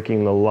really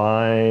breaking the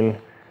line,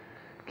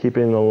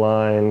 keeping the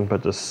line,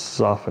 but just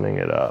softening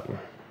it up.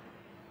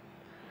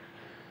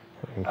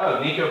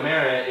 Oh, Nico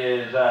Merritt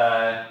is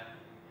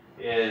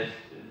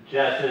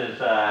Jess's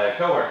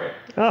coworker.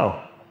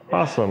 Oh,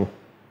 awesome.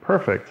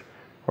 Perfect.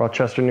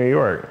 Rochester, New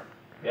York.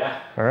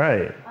 Yeah. All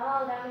right.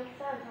 Oh, that makes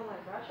sense. I'm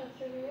like,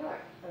 Rochester, New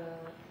York.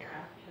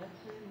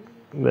 Rochester,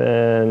 New York.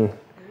 Then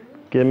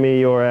give me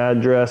your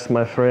address,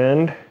 my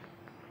friend.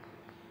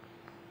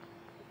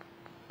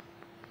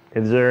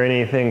 Is there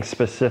anything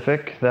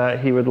specific that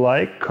he would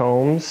like?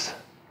 Combs,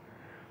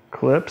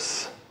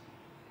 clips,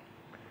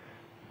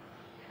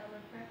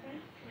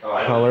 Oh,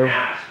 I Color. didn't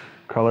ask.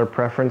 color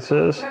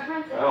preferences?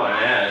 Preferences? Oh, and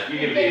ask. You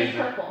give It's these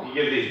purple. you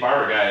give these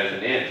barber guys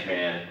an inch,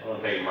 man. It'll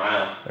take a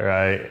mile. All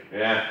right.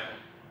 Yeah.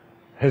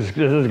 This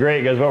is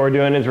great because what we're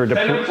doing is we're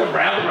Send them depleting. some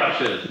brown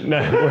brushes.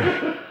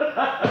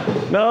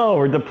 No,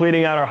 we're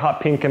depleting out our hot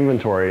pink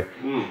inventory.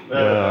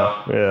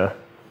 Yeah. Yeah.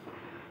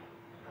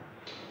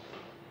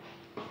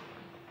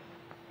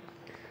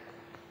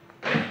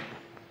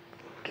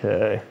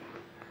 Okay.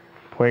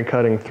 Point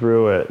cutting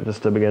through it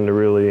just to begin to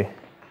really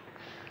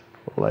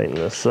lighten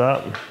this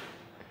up.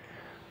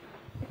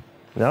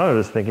 Now I'm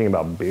just thinking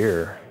about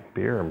beer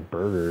and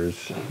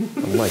burgers.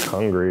 I'm like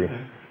hungry.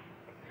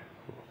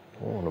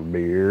 I want a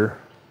beer.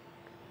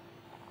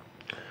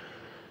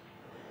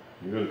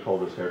 You gonna call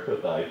this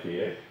haircut the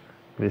IPA?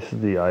 This is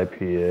the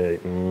IPA.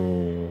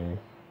 Mm.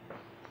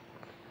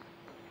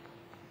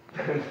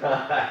 It's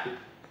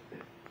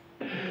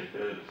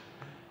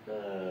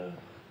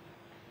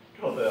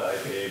called the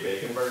IPA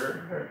bacon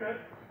burger haircut.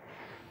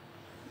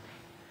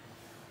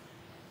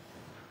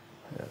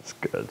 That's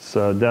good.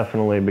 So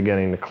definitely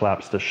beginning to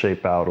collapse the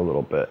shape out a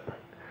little bit.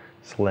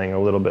 It's laying a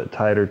little bit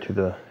tighter to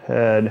the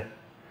head.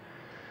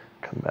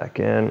 Come back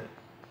in.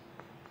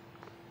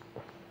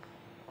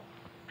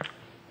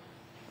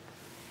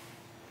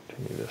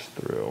 Continue this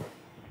through.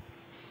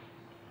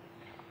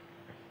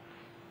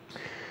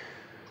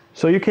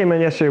 So you came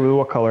in yesterday with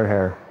what color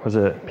hair? Was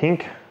it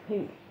pink?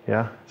 Pink.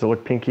 Yeah? Does it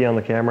look pinky on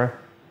the camera?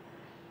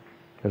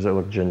 Or does it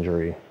look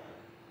gingery?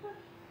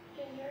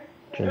 Ginger.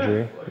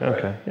 Gingery? Yeah, looks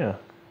Okay, yeah.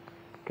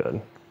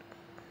 Good.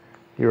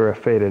 You were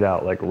faded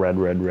out like red.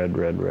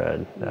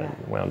 That Yeah.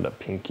 wound up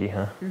pinky,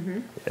 huh? Mm-hmm.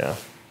 Yeah.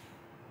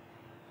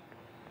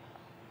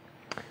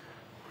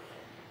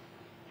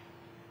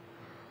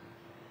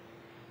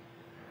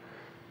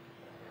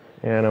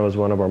 Anna was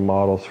one of our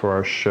models for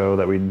our show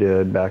that we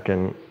did back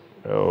in,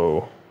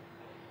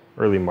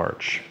 early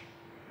March.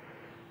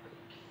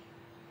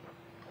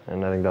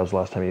 And I think that was the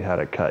last time you had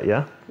it cut,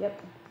 yeah?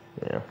 Yep.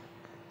 Yeah.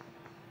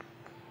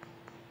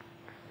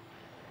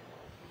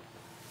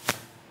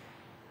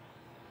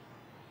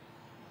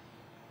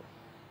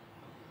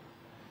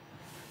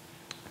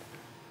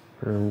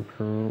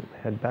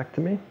 Head back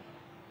to me.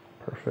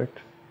 Perfect.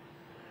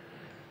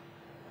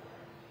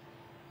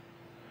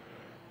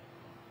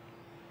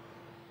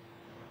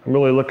 I'm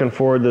really looking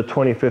forward to the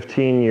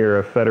 2015 year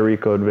of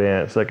Federico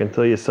Advanced. I can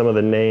tell you some of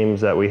the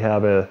names that we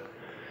have in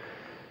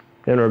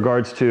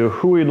regards to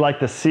who we'd like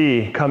to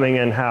see coming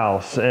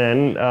in-house.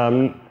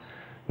 And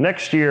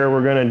next year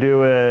we're going to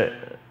do it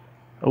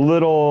a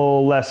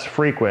little less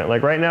frequent.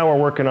 Like right now we're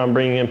working on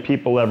bringing in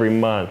people every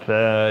month.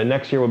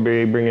 Next year we'll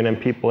be bringing in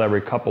people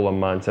every couple of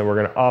months, and we're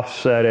going to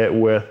offset it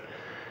with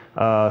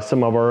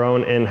some of our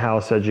own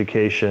in-house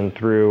education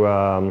through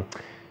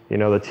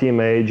the team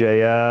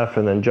AJF,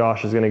 and then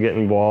Josh is going to get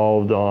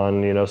involved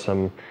on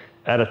some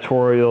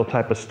editorial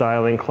type of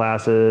styling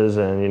classes,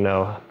 and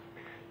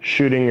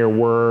shooting your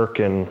work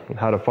and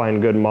how to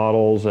find good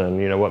models,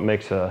 and what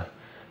makes a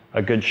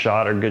good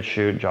shot or good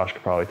shoot. Josh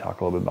could probably talk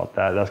a little bit about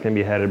that. That's going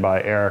to be headed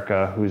by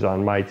Erica, who's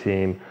on my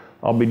team.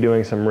 I'll be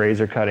doing some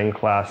razor cutting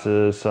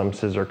classes, some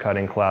scissor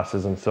cutting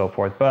classes, and so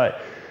forth. But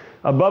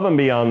above and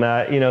beyond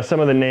that, some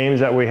of the names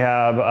that we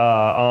have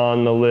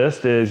on the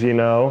list is,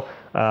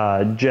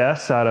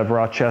 Jess out of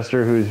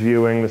Rochester, who's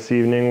viewing this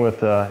evening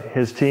with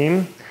his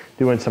team,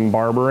 doing some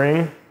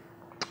barbering.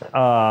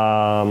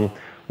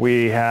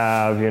 We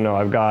have,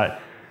 I've got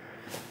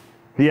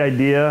the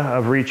idea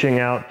of reaching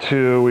out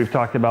to, we've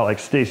talked about like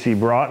Stacy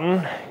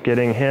Broughton,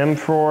 getting him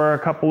for a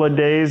couple of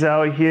days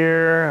out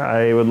here.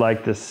 I would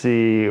like to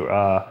see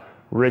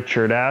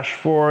Richard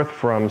Ashforth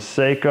from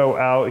Seiko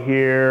out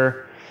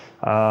here.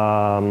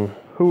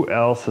 Who Who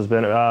else has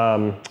been?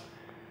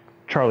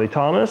 Charlie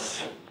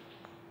Thomas.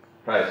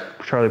 Price.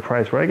 Charlie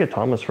Price. Where'd I get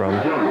Thomas from?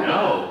 I don't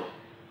know.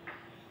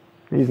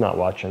 He's not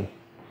watching.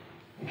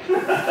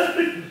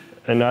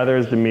 And neither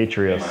is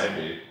Demetrius. He might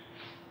be.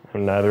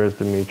 And neither is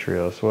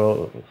Demetrius.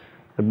 Well,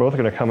 they're both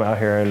gonna come out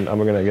here and I'm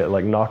gonna get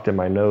like knocked in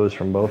my nose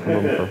from both of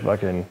them for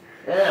fucking.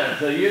 Yeah,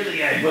 so you're the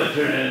guy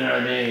butchering in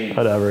our name.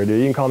 Whatever, dude.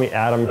 You can call me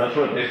Adam. That's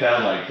what they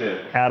sound like too.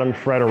 Adam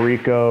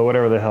Federico,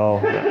 whatever the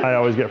hell. I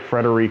always get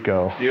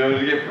Federico. Do you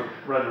always get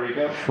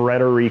Federico?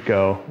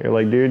 Federico. You're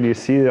like, dude, do you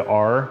see the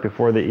R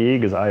before the E?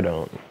 Because I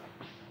don't.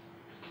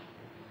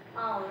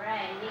 All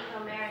right,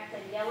 Nico Merrick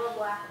said yellow,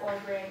 black,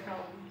 or gray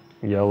combs.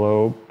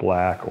 Yellow,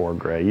 black, or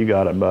gray. You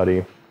got it,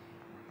 buddy.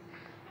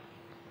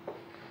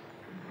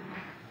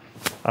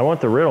 I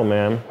want the riddle,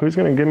 man. Who's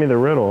gonna give me the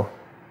riddle?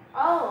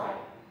 Oh.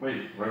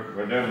 Wait,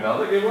 we're doing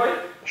another giveaway?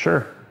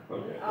 Sure.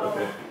 Okay, Oh.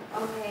 okay.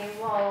 Okay.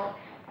 Well,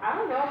 I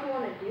don't know if you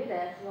want to do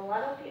this. A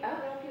lot of people, I don't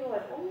know if people are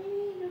like, oh,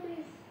 maybe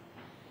nobody's.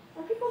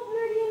 Are people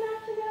nerdy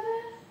enough to do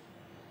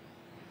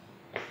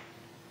this?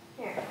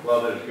 Here.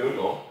 Well, there's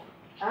Google.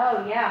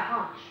 Oh yeah,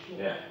 huh?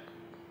 Yeah.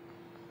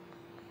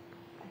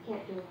 I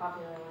can't do a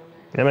popular one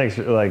then. That makes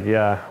like,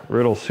 yeah,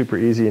 riddle's super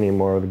easy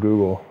anymore with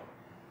Google.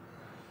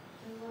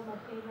 This is one of my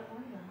favorite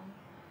ones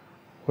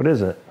though. What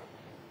is it?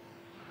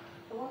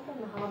 The one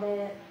from The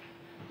Hobbit.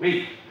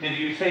 Wait, did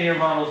you say your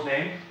model's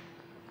name?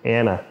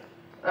 Anna.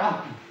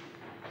 Oh.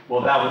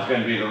 Well, that was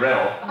going to be the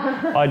riddle.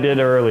 I did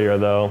earlier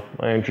though.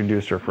 I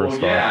introduced her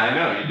first Well, yeah, I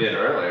know you did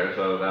earlier,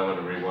 so that would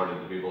have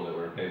rewarded the people that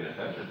were paying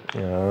attention.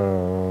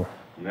 Oh,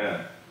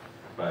 Yeah,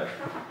 but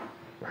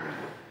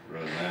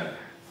ruin that.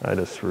 I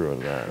just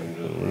ruined that.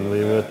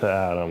 Leave it to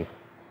Adam.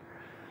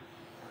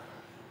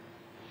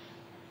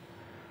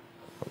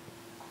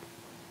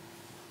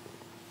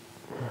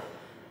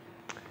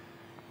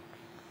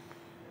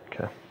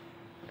 Okay.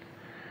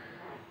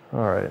 All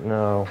right,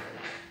 now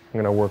I'm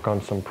gonna work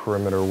on some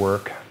perimeter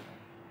work.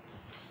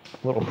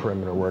 A little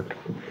perimeter work.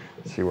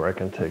 See where I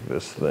can take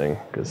this thing,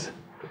 because,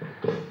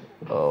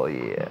 oh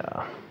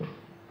yeah.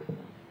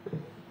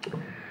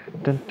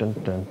 Dun, dun,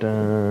 dun,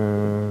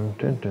 dun,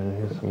 dun, dun.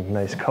 Here's some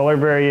nice color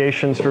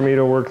variations for me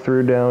to work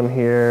through down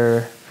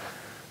here.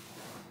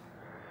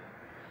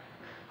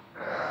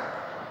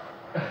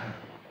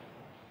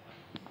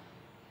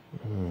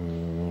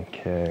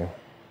 Okay.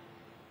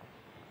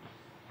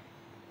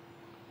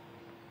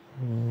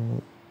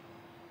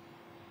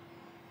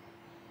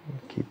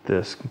 Keep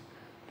this,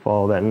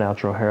 follow that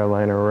natural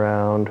hairline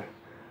around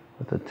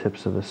with the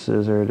tips of the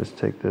scissor. Just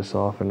take this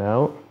off and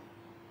out.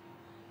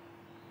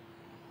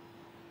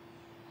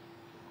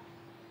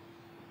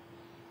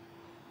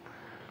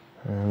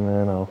 And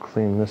then I'll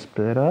clean this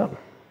bit up.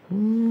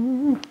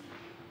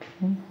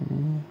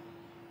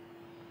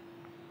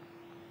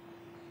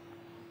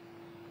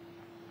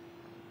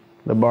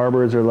 The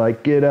barbers are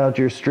like, get out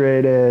your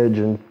straight edge,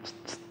 and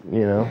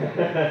you know,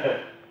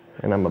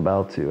 and I'm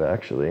about to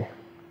actually.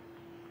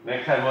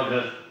 Next time we'll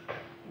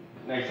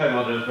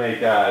just make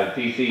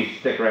DC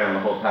stick around the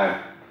whole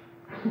time.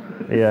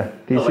 Yeah,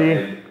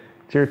 DC,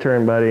 it's your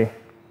turn, buddy.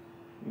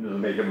 Just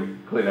make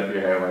him clean up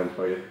your hairlines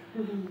for you.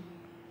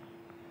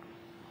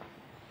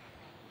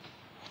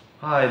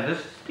 Hi, this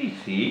is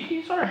DC.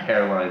 He's our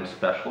hairline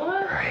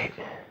specialist. Right.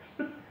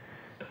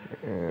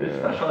 He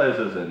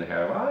specializes in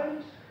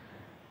hairlines.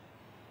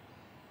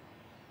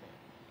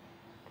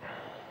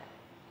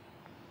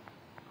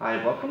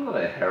 Hi, welcome to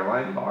the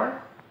hairline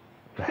bar.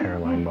 The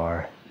hairline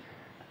bar.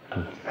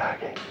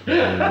 Fucking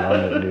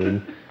love it,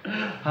 dude.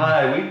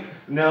 Hi,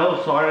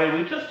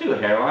 sorry, we just do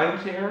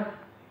hairlines here.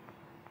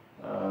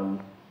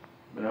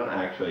 We don't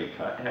actually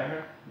cut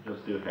hair, we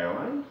just do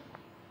hairlines.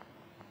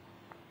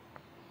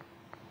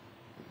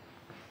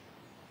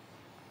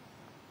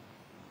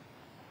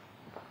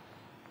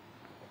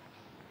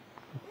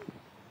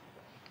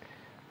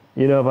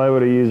 You know, if I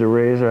would have used a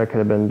razor, I could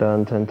have been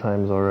done 10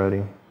 times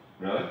already.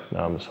 Really? No,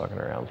 I'm just fucking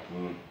around.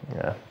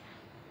 Yeah.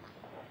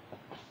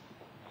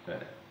 Okay.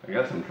 I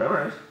got some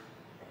trimmers.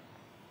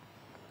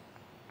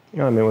 You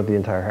know, I mean with the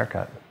entire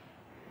haircut.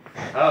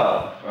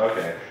 Oh,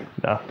 okay.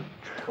 No,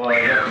 Well,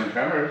 I got some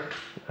trimmers.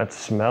 that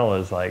smell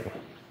is like,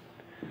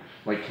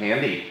 Like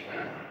candy.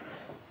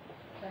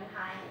 Then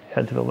high.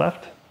 head to the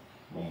left.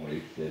 I'm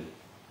wasted.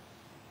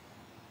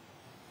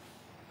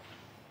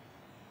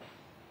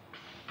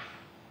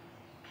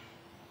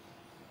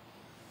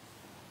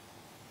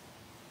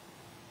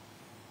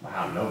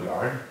 Wow, no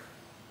guard.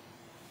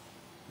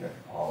 You're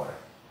a baller.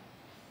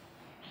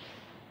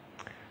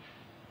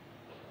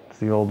 It's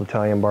the old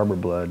Italian barber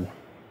blood.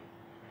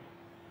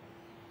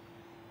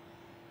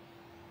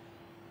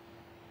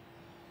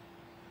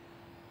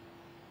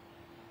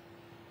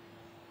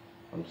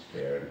 I'm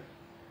scared.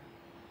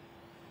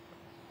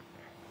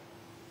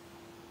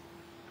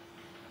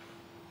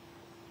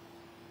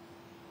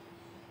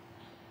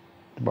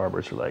 The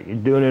barbers are like, you're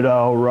doing it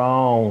all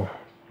wrong.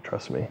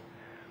 Trust me.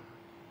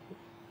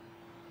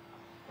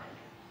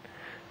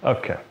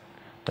 Okay,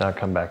 now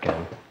come back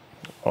in.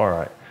 All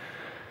right.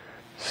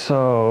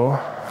 So,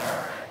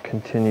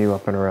 continue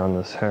up and around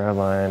this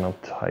hairline. I'll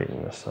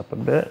tighten this up a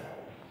bit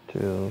to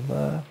the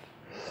left.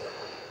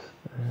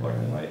 Black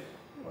and white.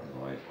 Black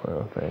and white.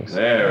 Oh, thanks.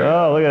 There.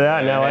 Oh, look at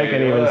that. Now I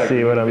can even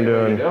see what I'm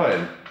doing. What are you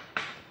doing?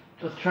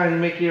 Just trying to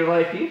make your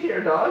life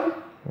easier, dog.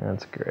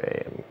 That's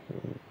great.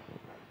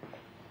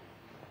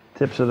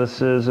 Tips of the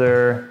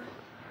scissor.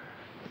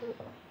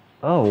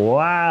 Oh,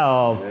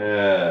 wow.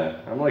 Yeah,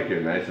 I'm like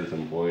your nicest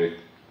employee.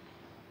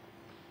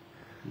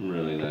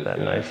 Really nice. Get that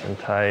guy. nice and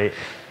tight.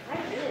 I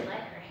really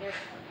like her hair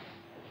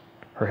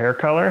color. Her hair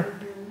color?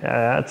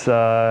 Yeah, that's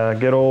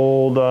good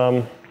old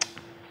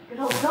Good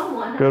old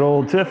someone. good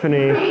old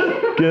Tiffany.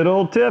 Good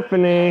old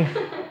Tiffany.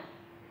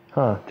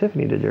 Huh,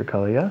 Tiffany did your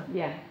color, yeah?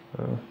 Yeah.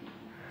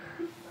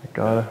 I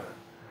got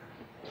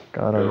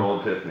Good her.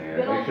 old Tiffany.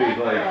 Good I old think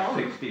she's that like girl.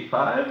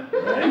 65.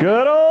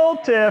 Good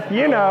old Tiff,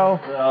 you know.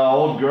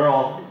 Old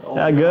girl.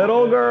 A good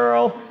old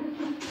girl.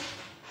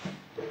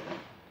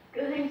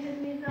 Good thing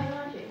Tiffany's not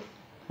watching.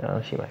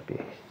 Oh, she might be.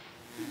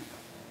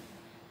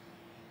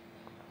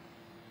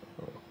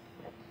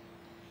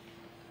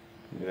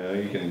 Yeah,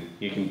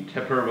 you can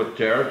tip her with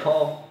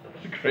Geritol.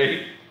 That's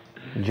great.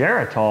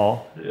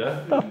 Geritol?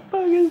 Yeah. The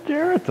fuck is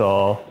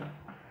Geritol?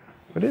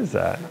 What is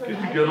that?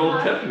 It's good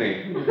old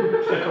Tiffany.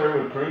 Tip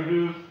her with prune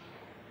juice.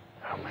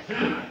 Oh my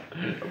god.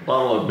 A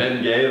bottle of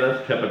Bengay,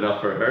 that's tip enough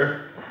for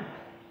her.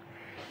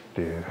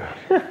 Dude.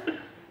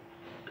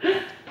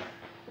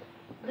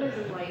 This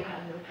is why you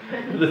have no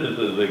friends. This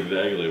is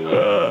exactly what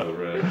I'm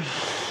read.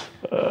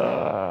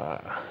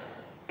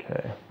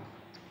 Okay.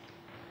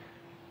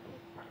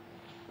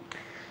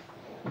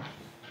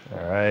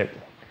 All right.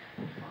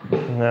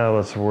 Now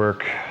let's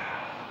work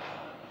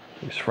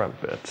these front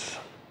bits.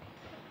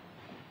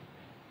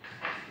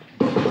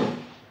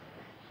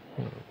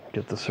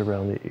 Get this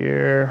around the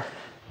ear.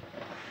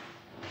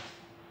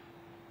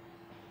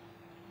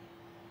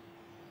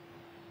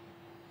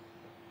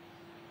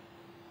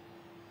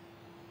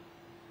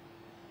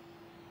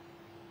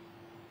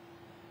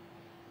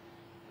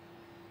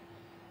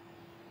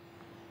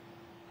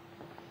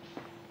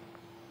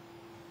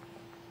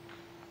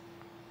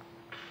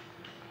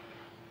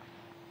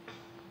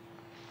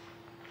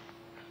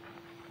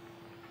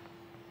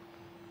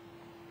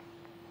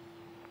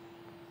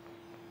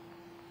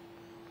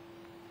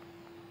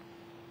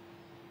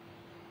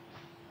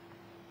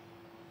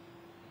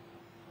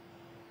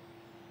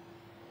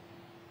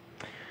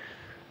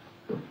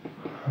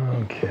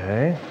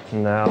 Okay,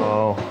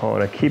 now I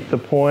want to keep the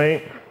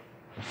point,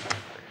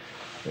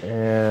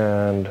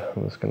 and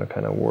I'm just going to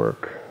kind of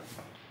work.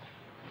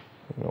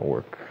 I'm going to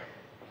work.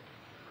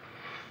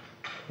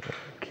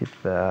 Keep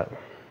that.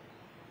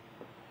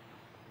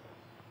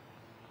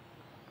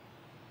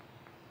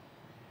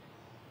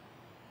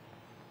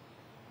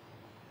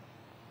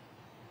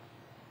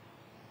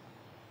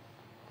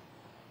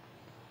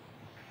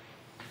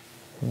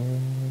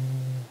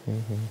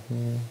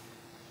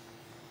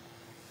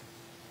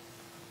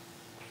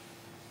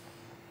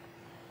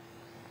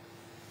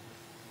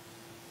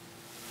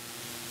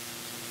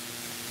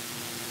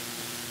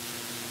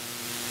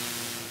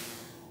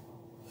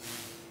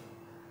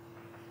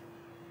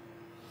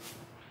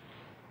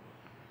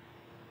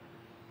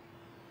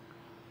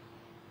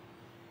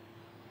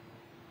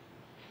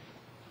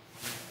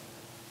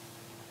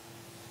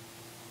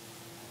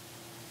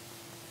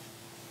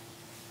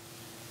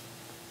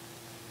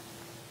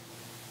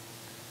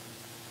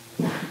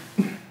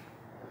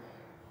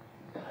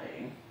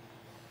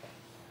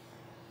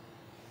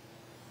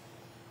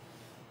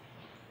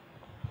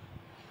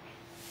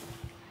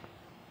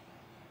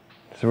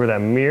 So where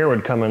that mirror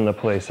would come into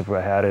place if I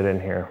had it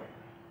in here.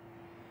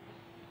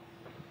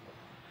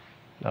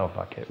 Oh,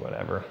 fuck it,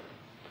 whatever.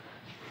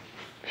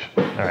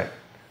 All right.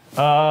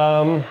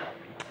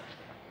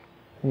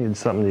 Needed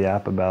something to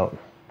yap about.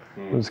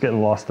 I'm just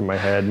getting lost in my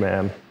head,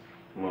 man.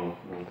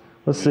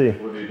 Let's see.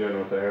 What are you doing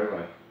with the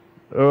hairline?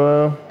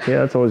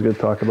 Yeah, it's always good to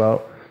talk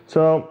about.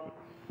 So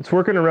it's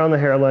working around the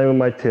hairline with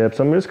my tips.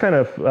 I'm just kind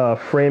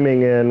of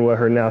framing in what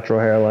her natural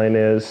hairline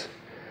is.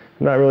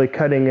 I'm not really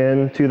cutting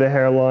into the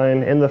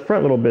hairline. In the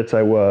front little bits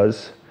I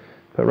was,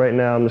 but right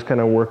now I'm just kind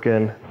of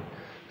working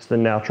just the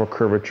natural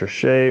curvature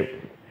shape.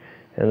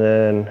 And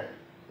then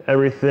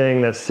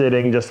everything that's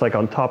sitting just like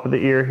on top of the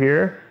ear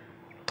here,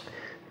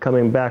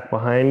 coming back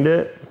behind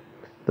it,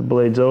 the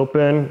blade's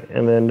open,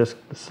 and then just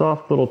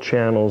soft little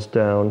channels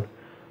down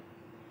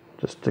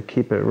just to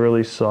keep it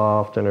really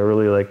soft and a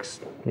really like,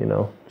 you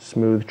know,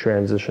 smooth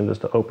transition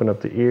just to open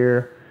up the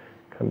ear.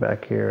 Come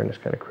back here and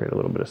just kind of create a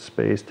little bit of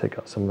space, take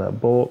out some of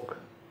that bulk.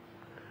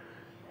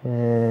 And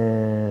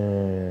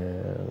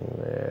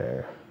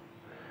there.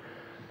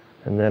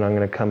 And then I'm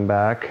going to come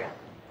back,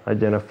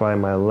 identify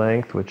my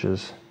length, which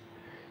is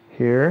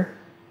here,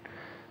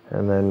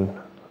 and then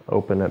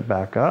open it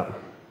back up.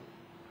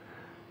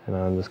 And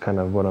I'm just kind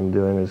of, what I'm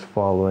doing is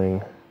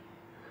following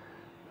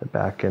the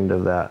back end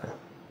of that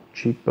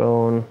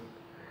cheekbone.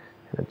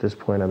 And at this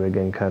point I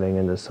begin cutting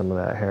into some of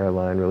that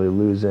hairline, really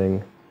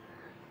losing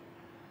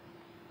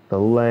the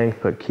length,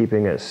 but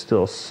keeping it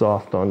still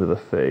soft onto the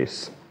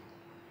face.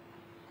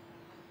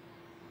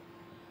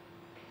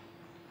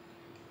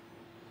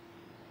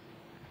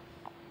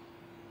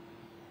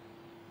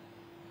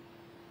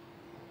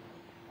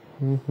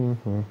 Okay,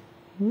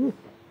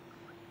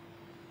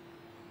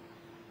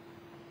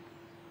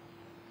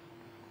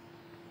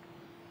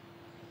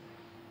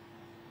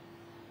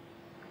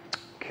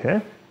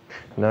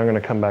 now I'm going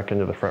to come back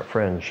into the front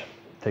fringe,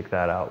 take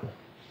that out.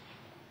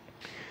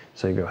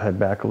 So you go head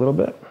back a little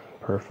bit,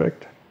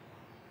 perfect.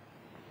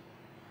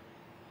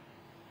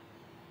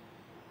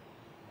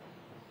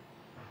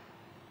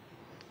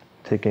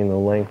 Taking the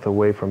length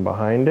away from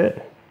behind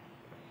it,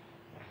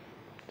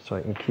 so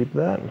I can keep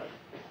that.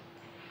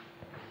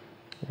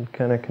 And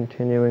kind of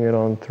continuing it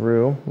on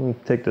through.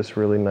 And take this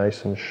really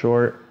nice and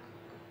short,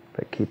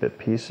 but keep it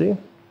piecey.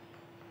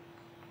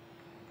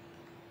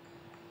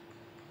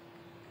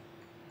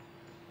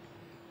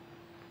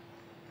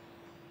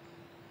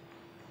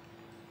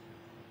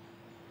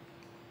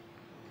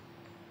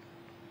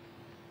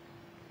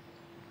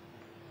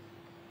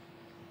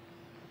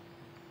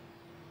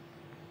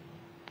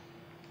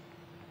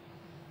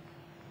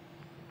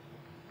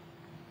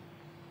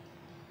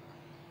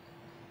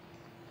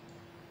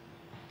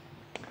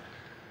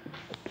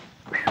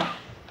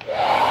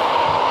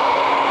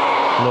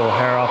 Little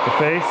hair off the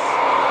face.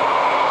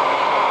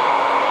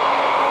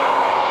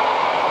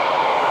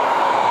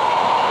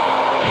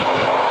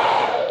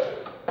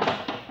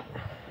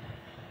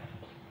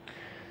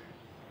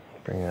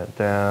 Bring that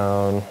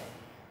down a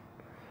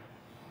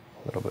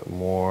little bit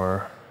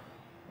more.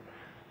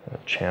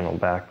 Channel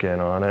back in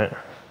on it.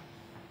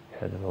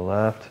 Head to the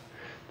left.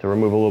 To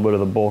remove a little bit of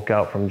the bulk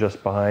out from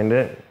just behind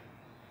it.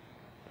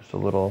 Just a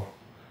little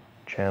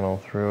channel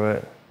through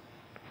it.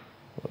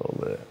 A little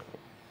bit.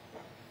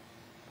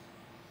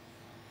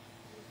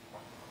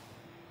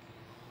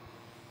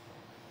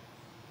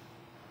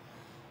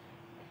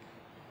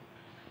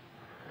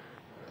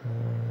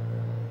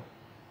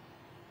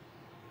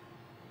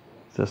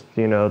 Just,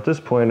 you know, at this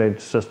point,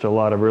 it's just a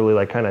lot of really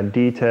like kind of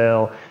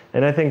detail.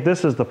 And I think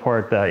this is the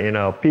part that, you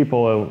know,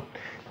 people,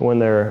 when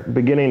they're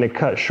beginning to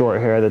cut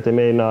short hair, that they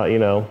may not, you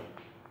know,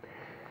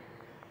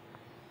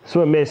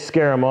 so it may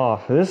scare them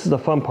off. And this is the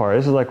fun part.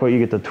 This is like what you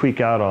get to tweak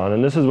out on.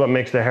 And this is what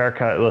makes the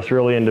haircut looks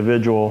really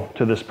individual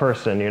to this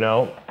person, you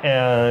know.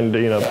 And,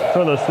 you know,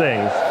 some of those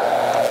things.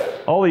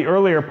 All the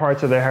earlier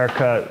parts of the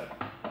haircut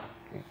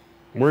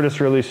were just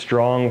really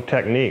strong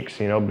techniques,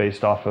 you know,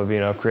 based off of, you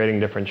know, creating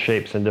different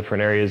shapes in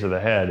different areas of the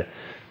head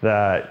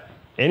that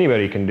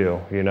anybody can do,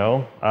 you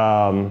know.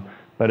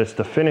 But it's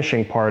the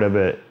finishing part of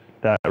it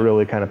that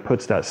really kind of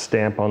puts that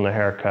stamp on the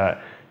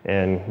haircut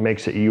and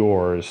makes it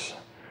yours.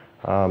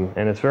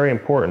 And it's very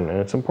important. And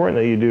it's important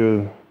that you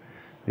do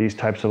these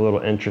types of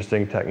little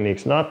interesting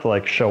techniques, not to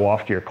like show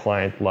off to your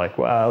client like,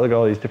 wow, look at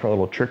all these different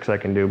little tricks I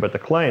can do. But the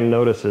client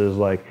notices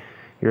like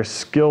your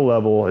skill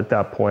level at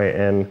that point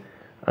and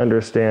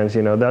understands,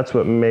 you know, that's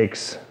what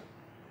makes,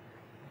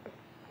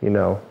 you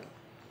know,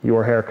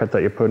 your haircut that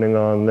you're putting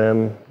on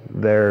them,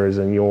 theirs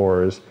and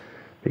yours,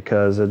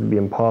 because it'd be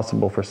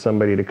impossible for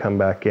somebody to come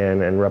back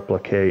in and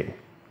replicate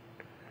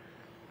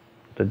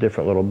the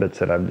different little bits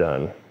that I've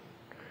done.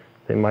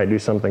 They might do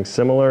something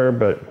similar,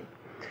 but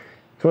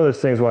it's one of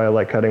those things why I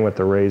like cutting with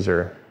the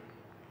razor,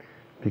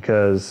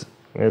 because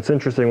it's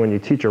interesting when you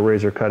teach a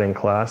razor cutting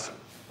class,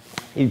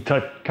 you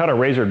cut a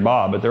razored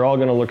bob, but they're all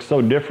going to look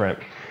so different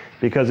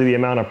because of the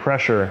amount of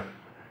pressure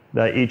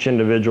that each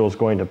individual is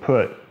going to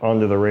put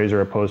onto the razor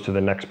opposed to the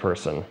next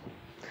person.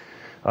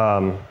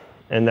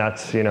 And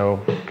that's, you know,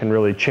 can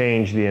really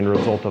change the end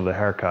result of the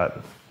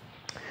haircut.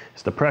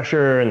 It's the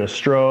pressure and the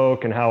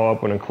stroke and how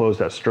open and closed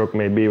that stroke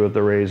may be with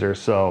the razor.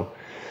 So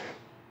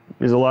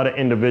there's a lot of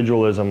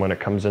individualism when it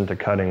comes into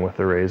cutting with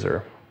the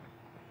razor.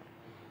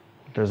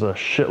 There's a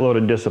shitload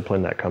of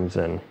discipline that comes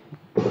in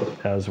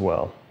as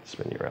well.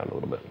 Spin you around a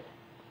little bit.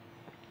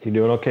 You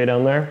doing okay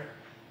down there?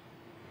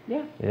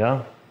 Yeah.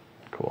 Yeah?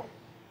 Cool.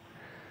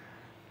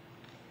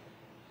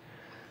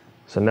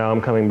 So now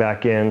I'm coming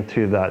back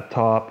into that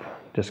top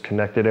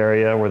disconnected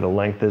area where the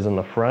length is in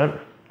the front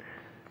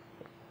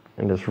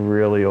and just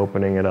really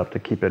opening it up to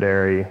keep it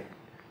airy. I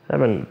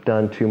haven't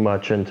done too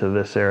much into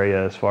this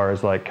area as far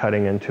as like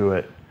cutting into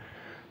it.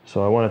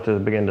 So I want it to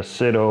begin to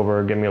sit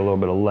over, give me a little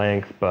bit of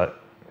length,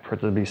 but for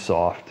it to be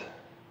soft.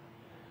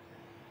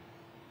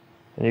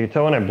 And you can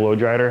tell when I blow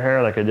dried her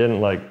hair, like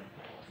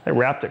I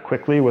wrapped it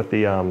quickly with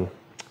the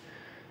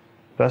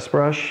vest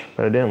brush,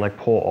 but I didn't like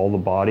pull all the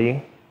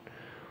body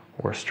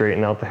or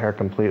straighten out the hair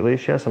completely.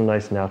 She has some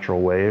nice natural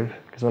wave,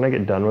 because when I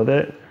get done with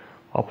it,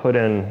 I'll put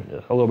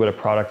in a little bit of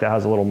product that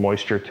has a little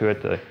moisture to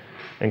it to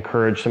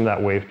encourage some of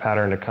that wave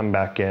pattern to come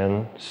back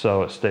in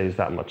so it stays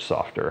that much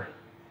softer.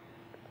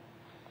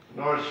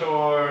 North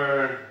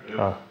Shore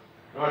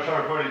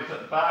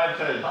 45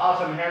 says,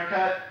 awesome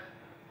haircut.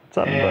 What's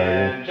up,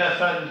 and buddy? Jess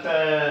Sutton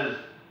says,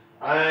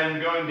 I'm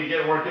going to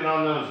get working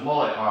on those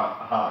mullet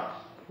hawks.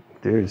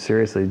 Dude,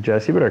 seriously,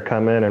 Jess, you better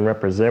come in and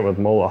represent with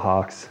mullet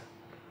hawks.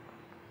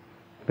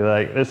 Be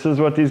like, this is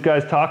what these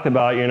guys talked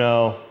about, you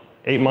know,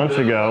 8 months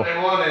ago. They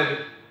wanted.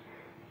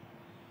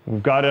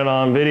 We've got it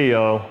on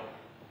video.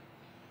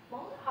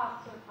 Mullet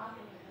hawks were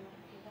popular in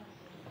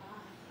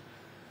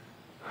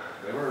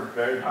 2005. They were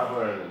very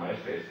popular in the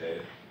MySpace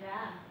days.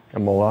 Yeah. A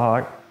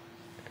mullet hawk.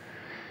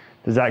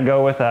 Does that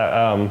go with that,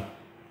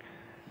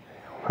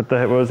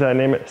 what was that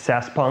name?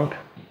 Sass Punk?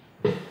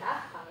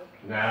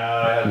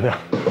 No,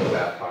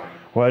 that's fine.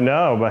 Well,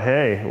 no, but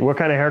hey, what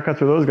kind of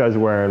haircuts were those guys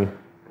wearing?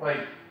 Like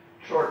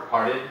short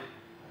parted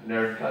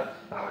nerd cuts.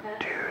 Oh,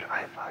 dude,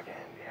 I fucking,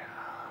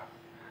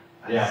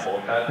 Yeah,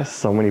 bowl cut. There's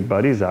so many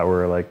buddies that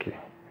were like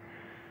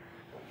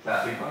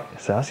Sassy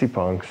punks. sassy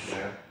punks.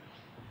 Yeah.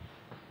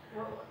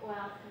 What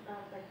else?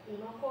 Like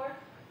emo core?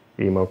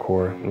 Emo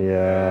core, Yeah,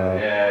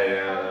 yeah.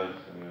 yeah.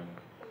 Something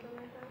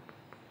like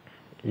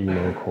that?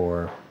 Emo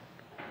core.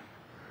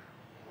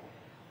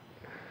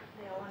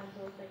 They all wanted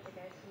to look like the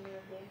guys from the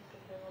reviews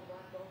because they were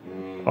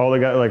black bowl. Oh, they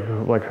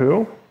got like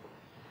who?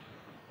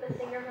 The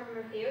singer from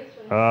Reviews.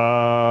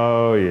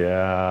 Oh,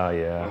 yeah, And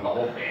yeah. the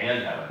whole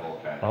band had a bowl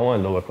cut. I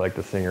wanted to look like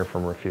the singer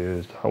from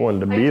Refused. I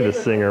wanted to I be did the look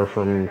like singer the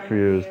from singer from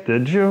Refused.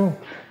 Refused. Did you?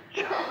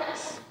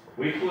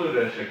 We flew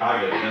to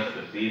Chicago just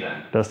to see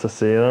them. Just to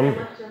see I them?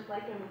 looked just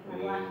like him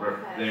with my black bowl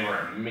cut. They were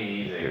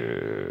amazing.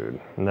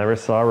 Dude, never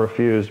saw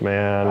Refused,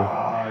 man.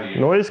 Ah, you-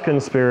 Noise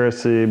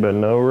Conspiracy, but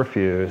no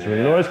Refused. I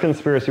mean, Noise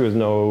Conspiracy was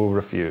no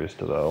Refused,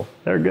 though.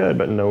 They're good,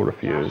 but no Josh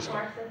Refused.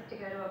 forced us to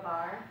go to a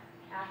bar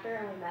after,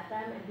 and we met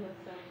them, and he was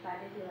so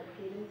excited he like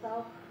peed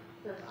himself.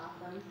 It was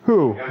awesome.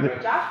 Who?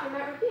 Josh from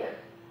that Reviews.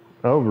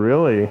 Oh,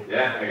 really?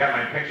 Yeah, I got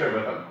my picture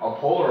with them. A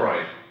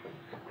Polaroid.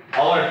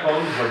 All our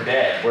phones were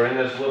dead. We're in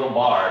this little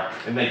bar,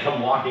 and they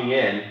come walking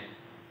in,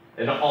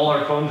 and all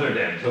our phones are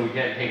dead, so we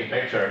can't take a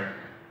picture.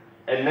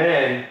 And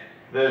then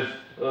this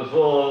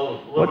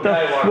little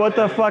guy walks What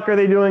the in. fuck are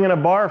they doing in a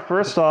bar,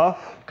 first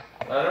off?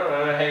 I don't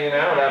know, hanging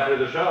out after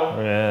the show.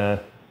 Yeah,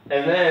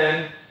 And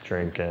then,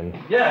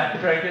 drinking. yeah,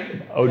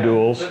 drinking.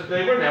 O'Douls. Yeah, but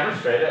they were never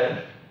straight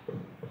edge.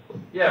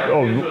 Yeah,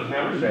 Oh, Refused was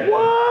never straight edge.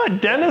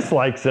 What? Dennis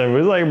likes him. He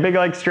was like a big,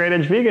 like, straight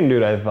edge vegan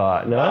dude, I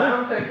thought. I No?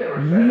 don't think they were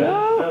straight edge.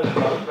 No. No,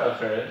 they talked about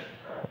straight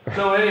edge.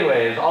 So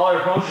anyways, all our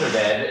phones are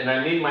dead, and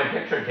I need my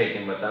picture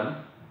taken with them.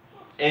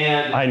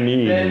 And I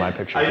need then my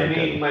picture I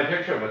taken. need my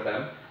picture with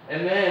them.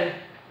 And then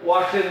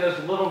walks in this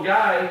little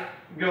guy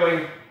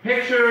going,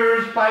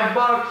 pictures,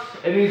 $5,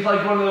 and he's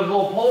like one of those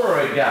little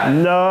Polaroid guys.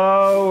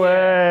 No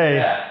way.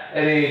 Yeah,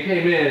 and he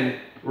came in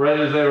right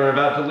as they were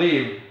about to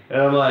leave,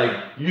 and I'm like,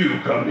 you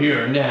come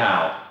here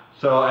now.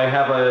 So I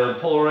have a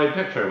Polaroid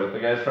picture with the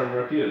guys from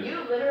Refused. You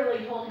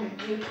literally told him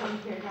you come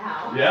here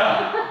now.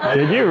 Yeah.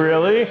 Did you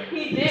really?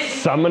 He did.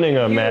 Summoning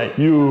him, man.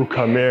 You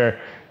come here.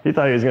 He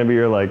thought he was gonna be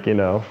your, like, you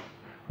know,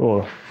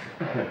 little.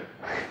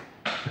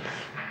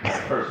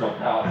 Personal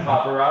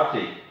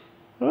paparazzi.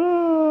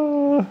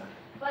 Ah.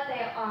 But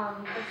they,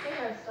 the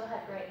singer still had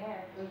great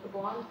hair. It was the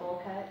blonde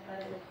bowl cut, but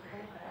it was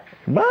bowl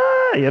cut.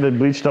 Bah! You had it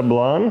bleached up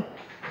blonde?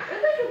 It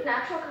was like his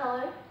natural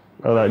color.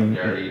 Oh, that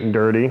Dirty.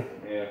 dirty.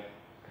 Yeah.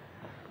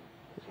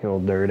 You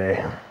old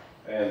dirty.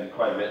 And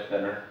quite a bit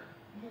thinner.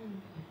 He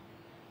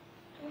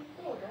was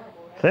still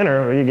adorable, right?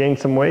 Thinner? You gained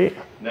some weight?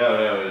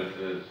 No,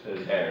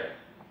 his hair.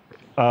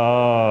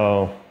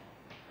 Oh.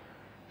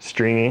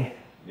 Stringy?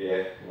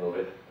 Yeah, a little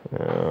bit.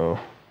 Oh.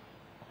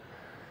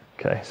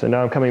 Okay, so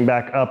now I'm coming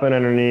back up and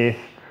underneath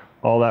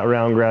all that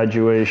round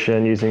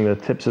graduation using the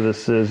tips of the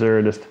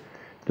scissor, just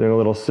doing a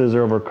little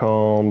scissor over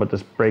comb, but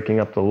just breaking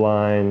up the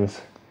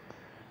lines,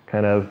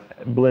 kind of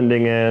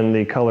blending in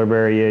the color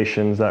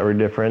variations that were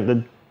different.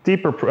 The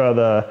deeper,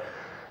 the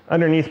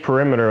underneath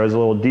perimeter was a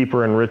little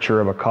deeper and richer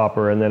of a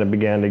copper, and then it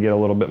began to get a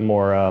little bit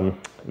more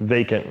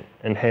vacant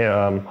and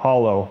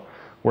hollow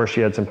where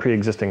she had some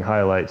pre-existing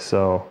highlights.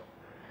 So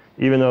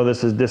even though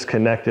this is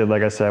disconnected,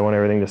 like I said, I want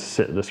everything to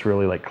sit this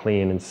really like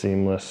clean and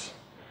seamless.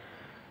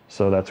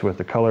 So that's with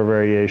the color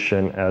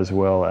variation as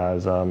well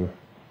as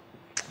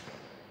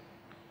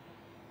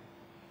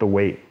the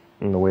weight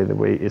and the way the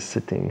weight is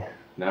sitting.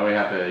 Now we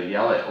have to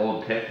yell at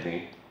old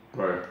Tiffany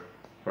for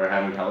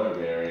having color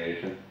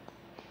variation.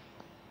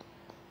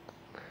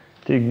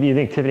 Do you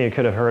think Tiffany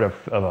could have heard of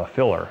a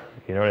filler?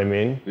 You know what I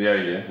mean? Yeah,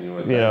 you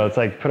would. You know, it's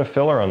like put a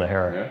filler on the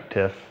hair, Yeah.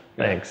 Tiff.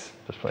 Yeah. Thanks.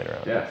 Just playing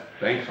around. Yeah,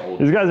 thanks, old.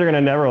 These guys are gonna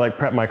never like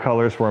prep my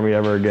colors for me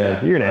ever again.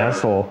 Yeah, You're an never.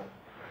 asshole.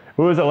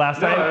 Who was it last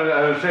No, time?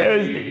 I was saying It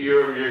was-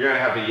 you're gonna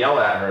have to yell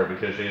at her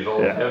because she's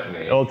old Yeah,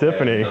 Tiffany. old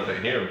Tiffany. And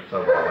doesn't hear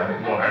so well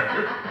anymore.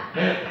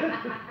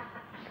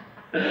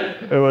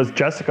 It was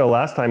Jessica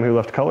last time who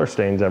left color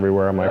stains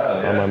everywhere on my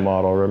Oh, yeah. on my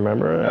model.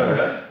 Remember? Oh,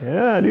 really?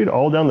 Yeah, dude,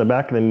 all down the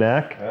back of the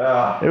neck.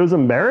 Ah, It was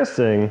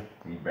embarrassing.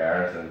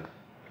 embarrassing.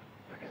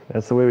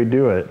 That's the way we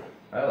do it.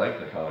 I like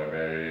the color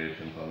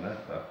variations on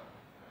that stuff.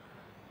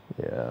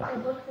 Yeah.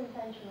 It looks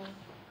intentional.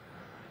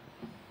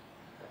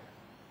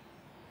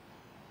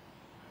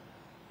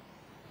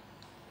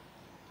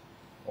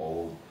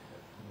 Old.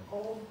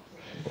 Old.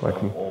 Like,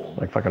 So old.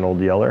 like fucking old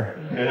Yeller.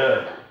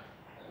 Yeah.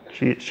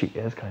 She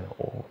is kind of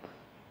old.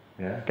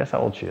 Yeah. Guess how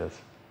old she is.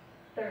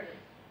 30.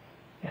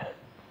 Yeah.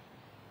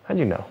 How'd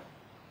you know?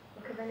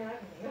 Because I know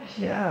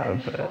everything. Yeah,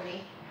 She but- told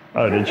me.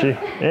 Oh, did she?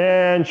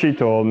 And she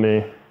told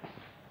me.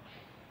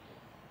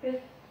 Because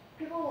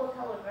people will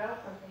tell a girl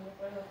something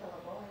before they'll tell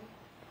a boy.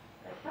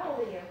 Like, how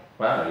old are you?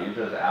 Wow, you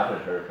just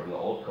outed her from the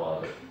old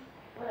closet.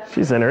 Whatever.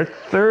 She's in her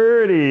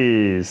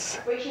 30s.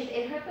 Wait, she's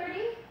in her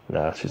 30s?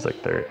 No, she's like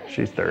 30.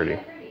 She's 30.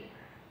 Pretty.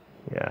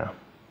 Yeah.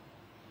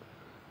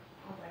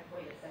 I was like,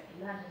 wait a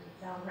second, that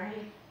doesn't sound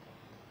right.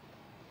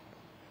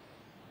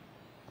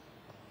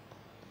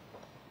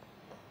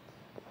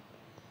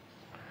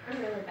 I'm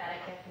really bad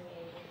at guessing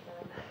ages, so.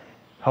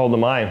 How old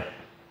am I?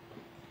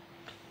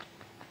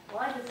 Well,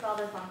 I just saw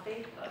this on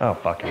Facebook. Oh,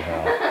 fucking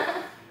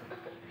hell.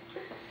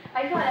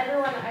 I thought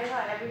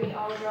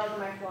all the girls in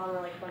my salon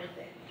were like 26.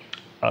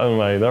 Oh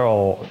my, they're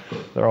all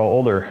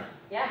older.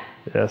 Yeah.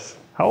 Yes.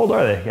 How old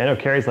are they? I know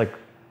Carrie's like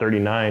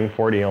 39,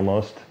 40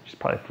 almost. She's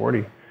probably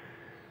 40.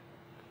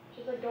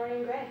 She's like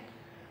Dorian Gray,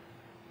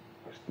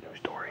 Who's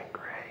Dorian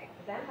Gray?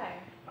 the vampire.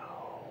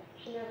 Oh,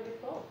 She never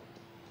gets old.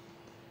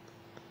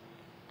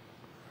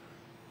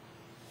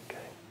 okay.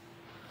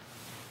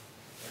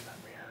 Where's that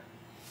mirror?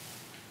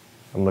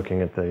 I'm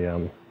looking at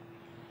the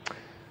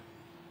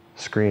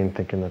screen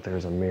thinking that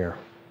there's a mirror.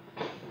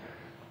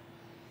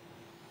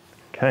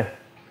 Okay.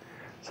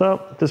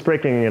 So just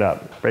breaking it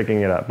up.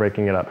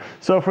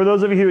 So for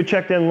those of you who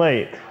checked in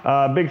late,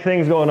 big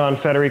things going on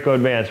Federico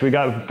Advanced. We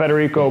got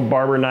Federico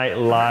Barber Night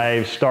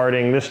Live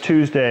starting this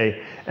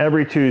Tuesday,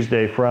 every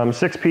Tuesday from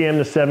 6 p.m.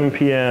 to 7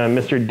 p.m.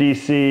 Mr.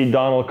 DC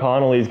Donald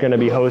Connolly is going to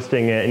be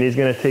hosting it, and he's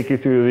going to take you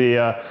through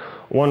the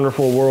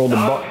wonderful world of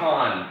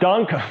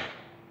DonCon.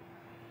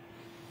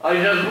 I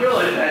just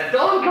realized that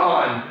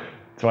DonCon.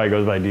 That's why he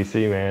goes by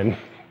DC, man.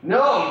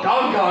 No,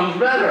 DonCon's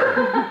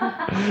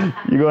better.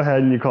 You go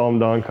ahead and you call him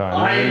DonCon.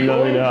 I'm Let me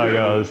going know how it to.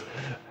 goes.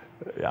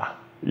 Yeah,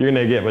 you're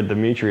gonna get what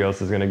Demetrios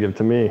is gonna give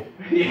to me.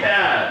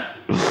 Yeah.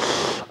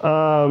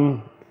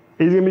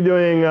 He's gonna be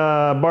doing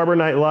Barber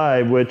Night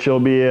Live, which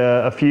will be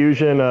a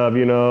fusion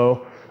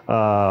of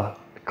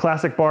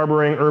classic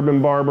barbering,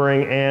 urban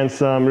barbering, and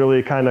some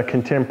really kind of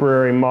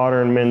contemporary,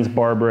 modern men's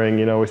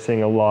barbering. We're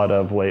seeing a lot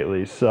of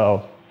lately.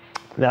 So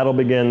that'll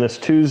begin this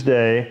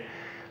Tuesday.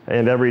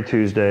 And every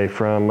Tuesday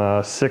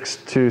from 6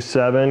 to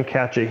 7,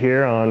 catch it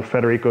here on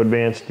Federico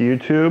Advanced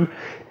YouTube,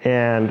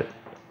 and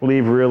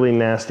leave really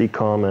nasty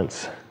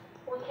comments.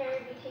 Will Carrie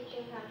be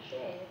teaching how to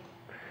shave?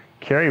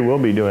 Carrie will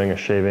be doing a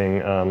shaving,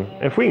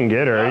 if we can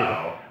get her.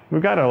 Wow.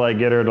 We've got to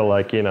get her to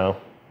Give her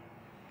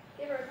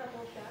a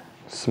couple of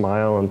shots.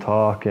 smile and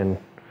talk and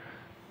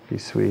be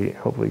sweet.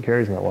 Hopefully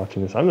Carrie's not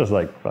watching this. I'm just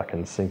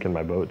fucking sinking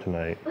my boat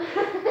tonight.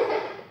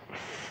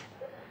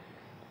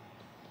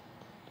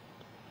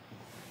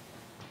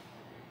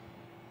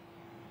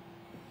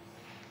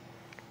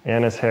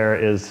 Anna's hair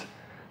is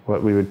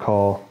what we would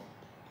call,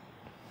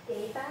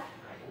 Stay back?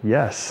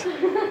 yes,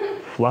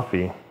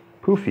 fluffy,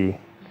 poofy.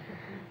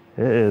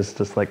 It is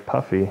just like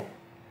puffy.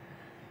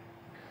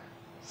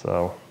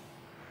 So,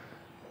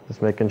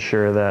 just making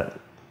sure that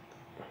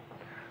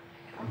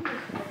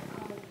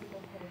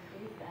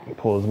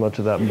pull as much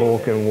of that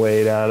bulk and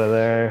weight out of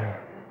there.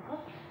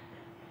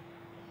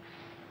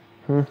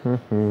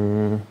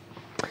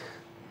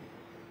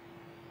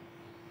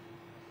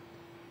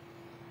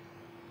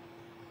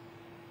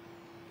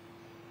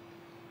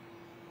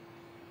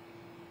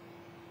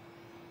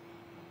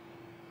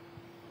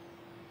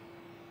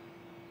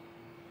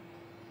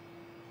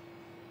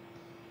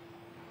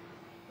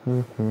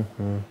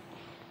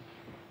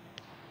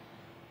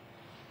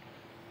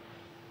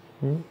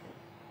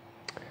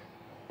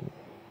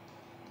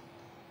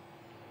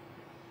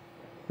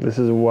 This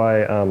is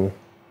why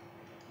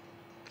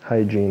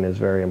hygiene is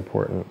very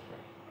important.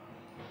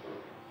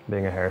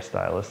 Being a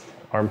hairstylist,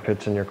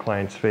 armpits in your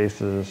clients'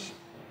 faces.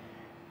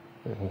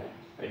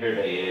 I hear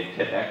they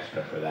tip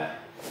extra for that.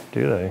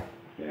 Do they?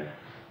 Yeah.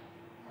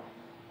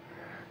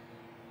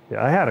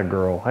 Yeah, I had a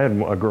girl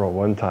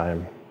one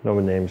time. No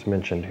names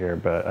mentioned here,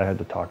 but I had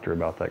to talk to her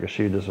about that because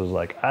she just was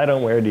like, I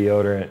don't wear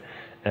deodorant.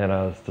 And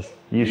I was just,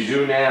 You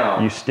do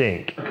now. You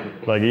stink.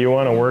 You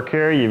want to work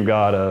here, you've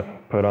got to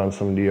put on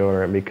some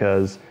deodorant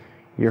because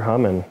you're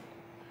humming.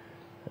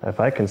 If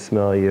I can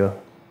smell you, I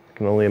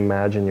can only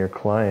imagine your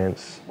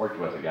clients. Worked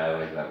with a guy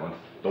like that once.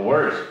 The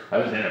worst, I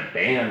was in a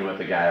band with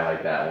a guy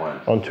like that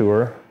once. On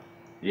tour?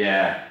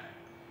 Yeah.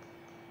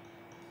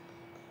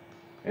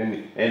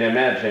 And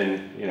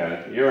imagine,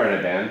 you're in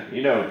a band,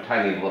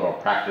 tiny little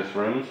practice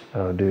rooms.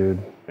 Oh, dude.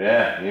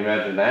 Yeah, can you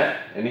imagine that?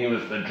 And he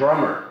was the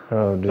drummer.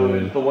 Oh, dude. So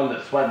he was the one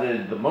that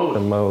sweated the most. The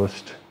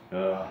most.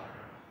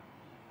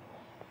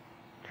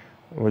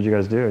 What'd you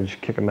guys do? Did you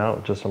kick him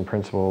out just on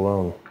principle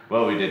alone?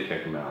 Well, we did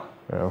kick him out.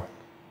 No.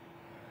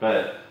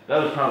 But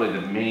that was probably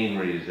the main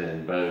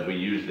reason, but we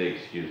used the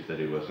excuse that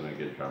he wasn't a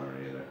good drummer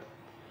either.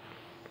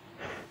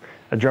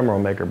 A drummer will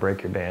make or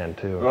break your band,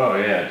 too. Oh,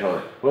 yeah,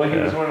 totally. Well, he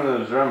was one of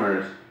those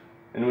drummers,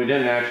 and we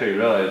didn't actually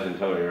realize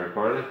until we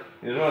recorded.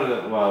 He was one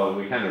of the, well,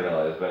 we kind of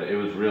realized, but it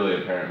was really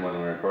apparent when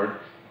we recorded.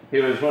 He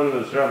was one of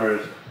those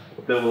drummers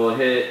that will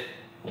hit,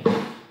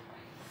 if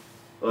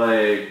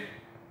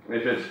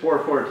it's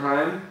 4/4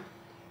 time,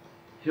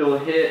 he'll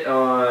hit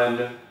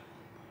the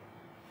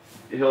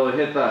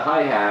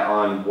hi-hat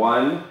on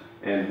 1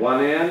 and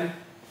 1 and,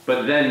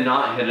 but then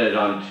not hit it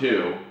on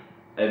 2,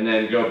 and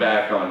then go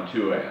back on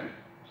 2 and.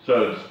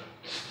 So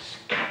it's,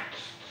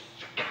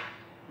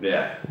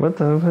 yeah. What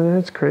the?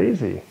 That's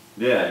crazy.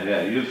 Yeah,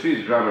 yeah. You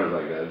see drummers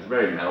like that. It's a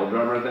very metal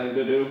drummer thing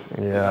to do.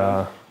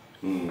 Yeah.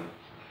 Mm.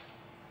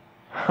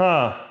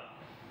 Huh.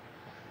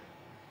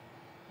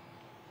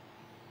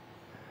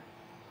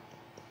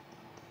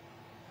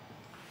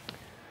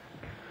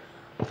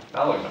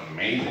 That looks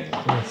amazing.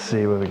 Let's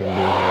see what we can do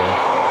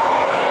here.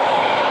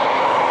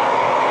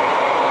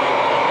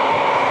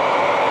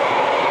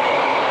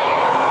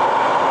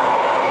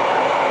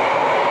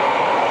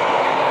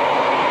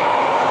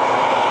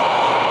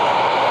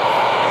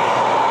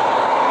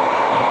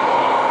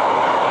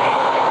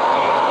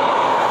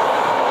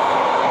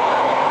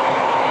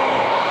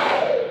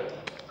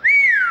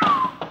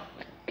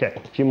 Okay,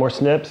 a few more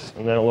snips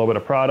and then a little bit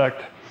of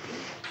product,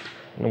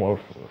 and then we'll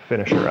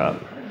finish her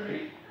up.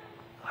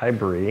 Hi,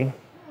 Bree.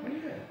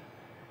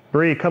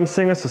 Bree, come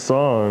sing us a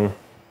song.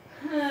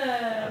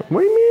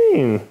 What do you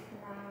mean?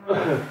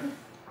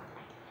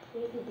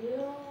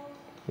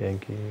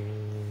 Yankee.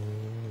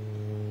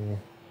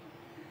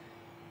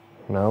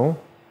 No?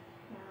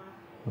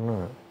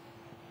 No.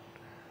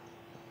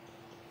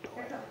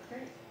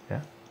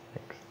 Yeah,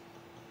 thanks.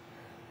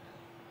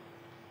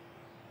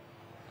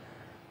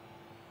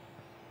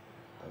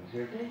 How's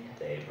your day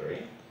today,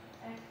 Bree?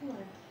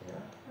 Excellent. Yeah.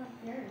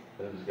 How's yours?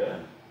 It was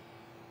good.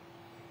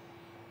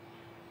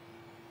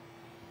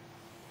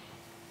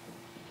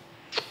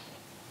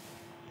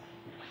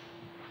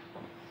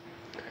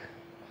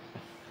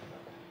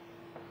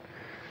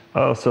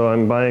 Oh, so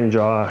I'm buying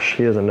Josh,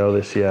 he doesn't know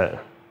this yet,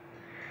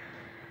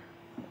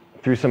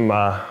 through some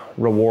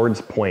rewards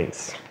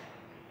points.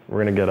 We're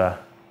gonna get a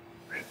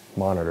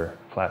monitor,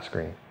 flat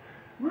screen.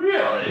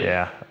 Really?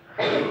 Yeah.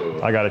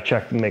 I gotta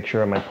check to make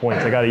sure of my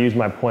points. I gotta use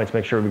my points,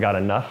 make sure we got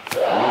enough.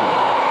 Again,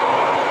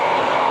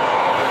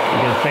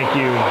 thank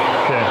you to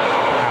Cal.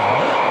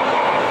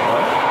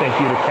 Thank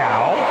you to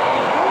Cal.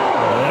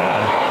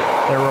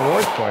 Yeah, they're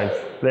rewards points.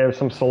 They have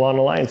some Salon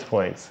Alliance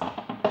points.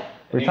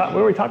 What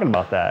were we talking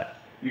about that?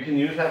 You can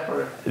use that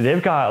for...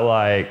 They've got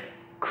like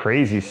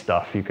crazy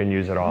stuff you can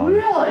use it on.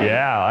 Really?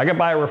 Yeah, I could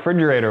buy a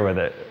refrigerator with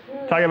it.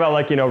 Talking about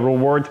like, you know,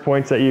 rewards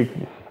points that you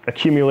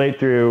accumulate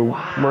through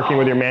working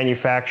with your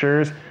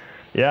manufacturers.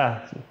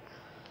 Yeah,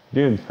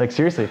 dude, like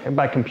seriously, I can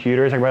buy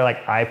computers, I can buy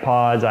like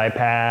iPods,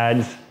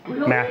 iPads,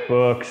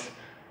 MacBooks,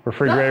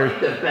 refrigerators.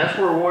 That's like the best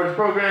rewards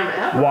program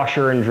ever.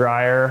 Washer and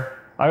dryer.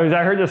 I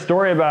heard the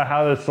story about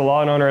how the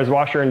salon owner, his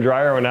washer and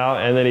dryer went out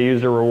and then he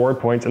used their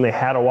reward points and they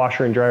had a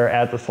washer and dryer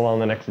at the salon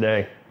the next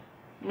day.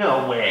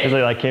 No way. Because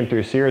they like came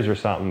through Sears or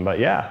something, but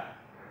yeah.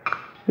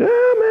 Yeah,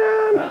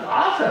 man. That's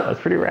awesome. That's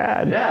pretty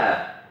rad.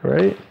 Yeah.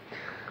 Right?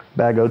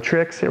 Bag of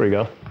tricks, here we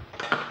go.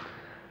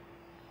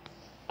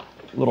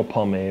 Little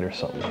pomade or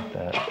something like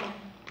that.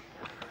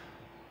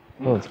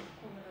 Oh, it's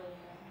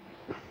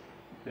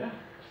Yeah.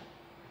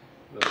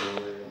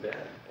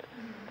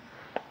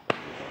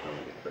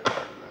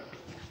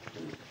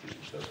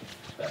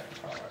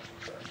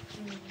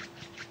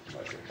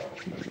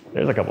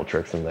 There's a couple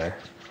tricks in there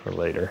for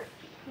later.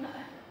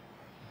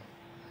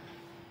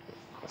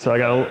 So I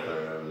got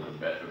There was a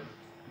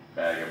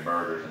bag of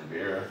burgers and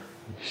beer.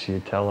 You're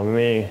telling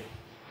me.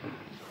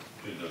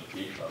 You just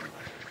keep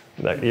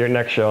them. Your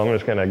next show, I'm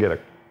just gonna get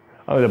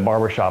I'm at the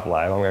barbershop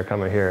live. I'm gonna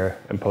come in here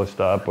and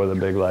post up with a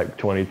big like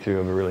 22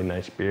 of a really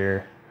nice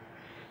beer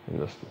and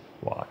just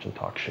watch and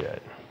talk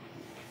shit.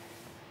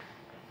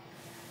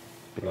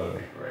 That'd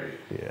be great.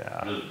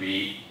 Yeah. Just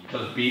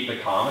beat the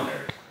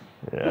commoners.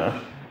 Yeah.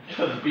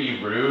 Just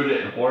be rude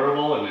and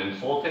horrible and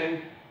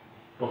insulting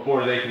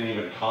before they can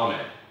even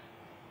comment.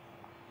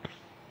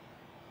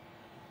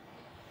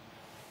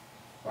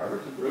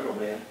 Barbers are brutal,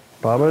 man.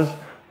 Babas,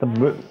 the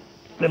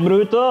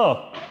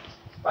bruto.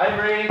 Bye,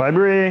 Bree. Bye,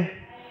 Bree.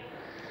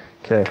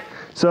 Okay,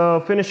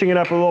 so finishing it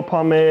up with a little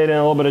pomade and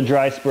a little bit of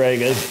dry spray,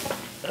 guys.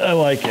 I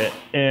like it.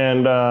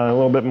 And a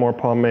little bit more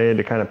pomade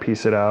to kind of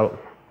piece it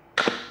out.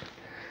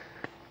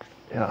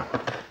 Yeah.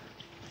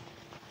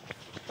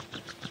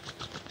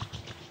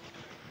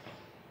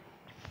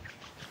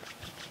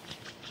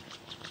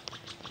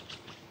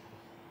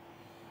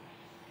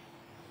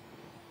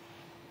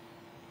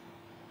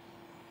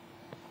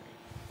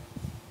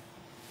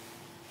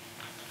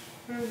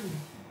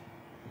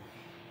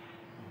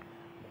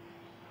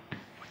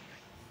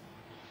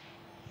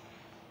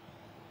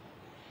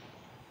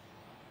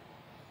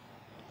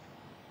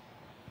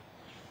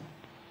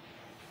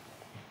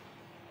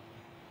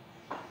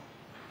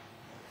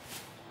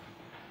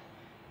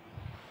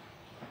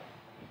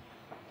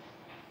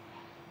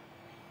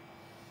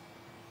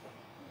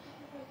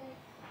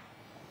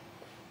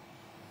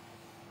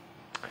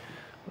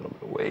 A little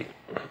bit of weight.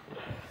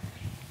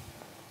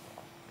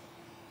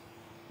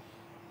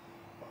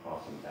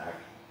 Awesome back.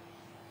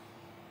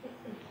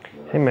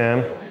 Hey, man.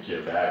 I like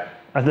your back.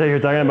 I thought you were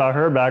talking about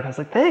her back. I was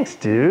like, thanks,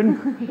 dude.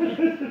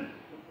 I'm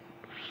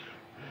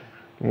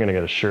gonna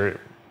get a shirt.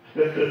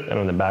 And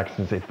on the back it's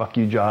gonna say, fuck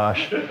you,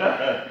 Josh. You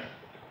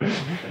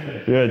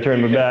gotta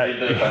turn my back.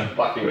 I'm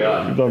fucking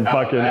up. I'm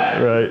fucking,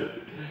 right.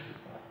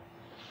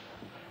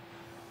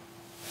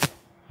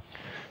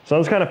 So I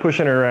was kind of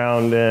pushing her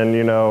around and,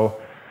 you know,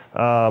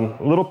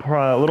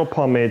 little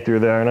pomade through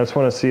there, and I just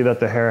want to see that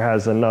the hair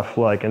has enough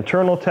like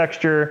internal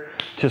texture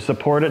to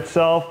support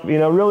itself. You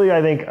know, really,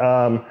 I think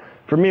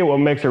for me, what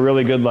makes a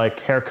really good like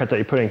haircut that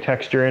you're putting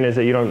texture in is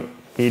that you don't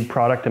need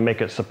product to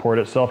make it support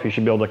itself. You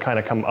should be able to kind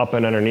of come up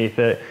and underneath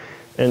it,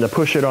 and to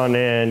push it on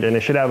end, and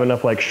it should have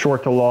enough like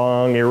short to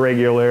long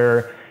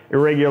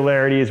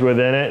irregularities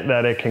within it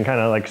that it can kind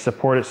of like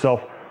support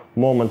itself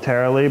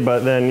momentarily.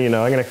 But then, you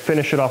know, I'm gonna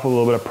finish it off with a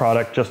little bit of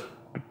product just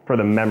for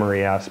the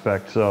memory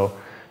aspect. So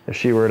if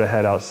she were to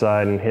head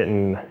outside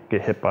and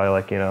get hit by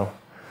like, you know,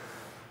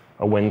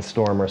 a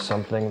windstorm or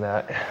something,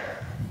 that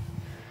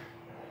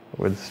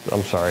would,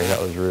 I'm sorry,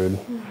 that was rude.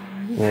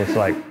 And it's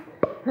like,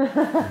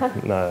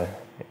 no, I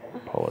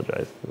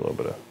apologize, a little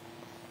bit of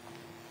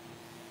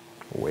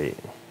weight.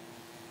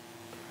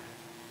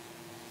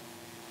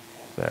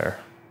 There.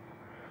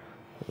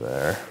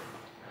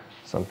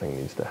 Something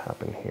needs to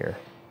happen here.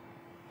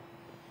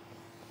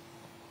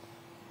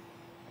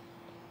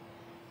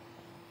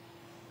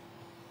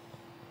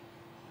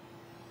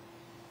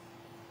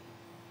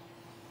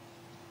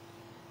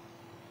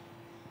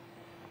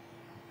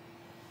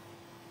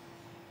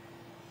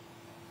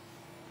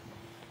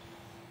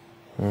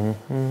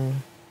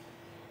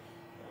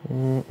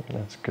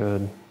 That's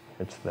good.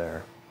 It's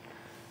there.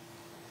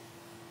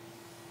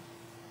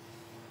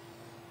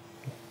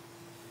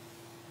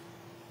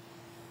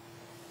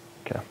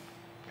 Okay.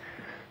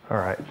 All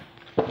right.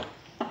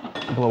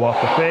 Blow off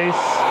the face.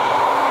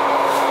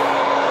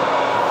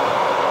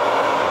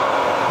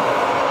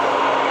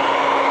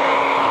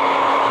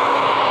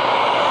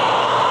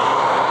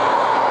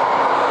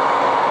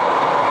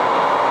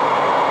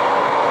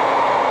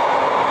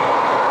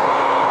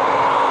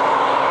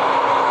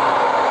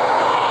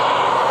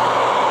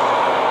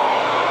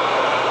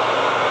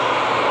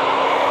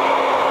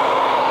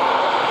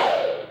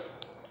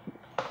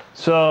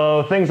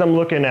 So things I'm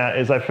looking at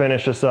as I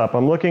finish this up,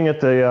 I'm looking at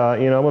the,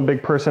 you know, I'm a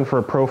big person for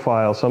a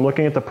profile, so I'm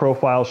looking at the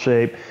profile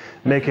shape,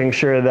 making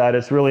sure that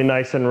it's really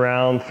nice and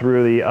round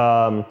through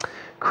the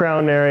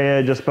crown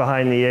area, just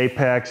behind the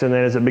apex, and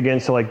then as it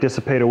begins to like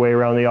dissipate away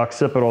around the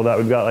occipital, that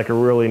we've got like a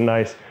really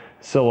nice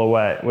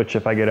silhouette, which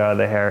if I get out of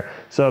the hair.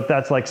 So if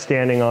that's like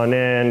standing on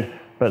end,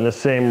 but in the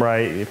same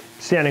right,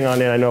 standing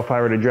on end, I know if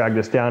I were to drag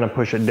this down and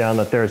push it down,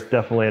 that there's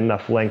definitely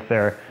enough length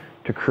there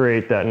to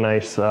create that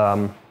nice,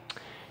 you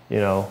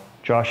know,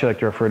 Josh, you like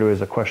to refer to it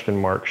as a question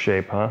mark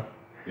shape, huh?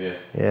 Yeah.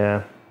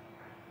 Yeah.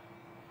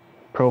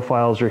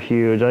 Profiles are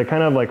huge. I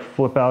kind of like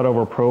flip out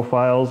over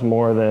profiles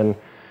more than,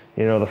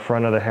 you know, the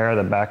front of the hair,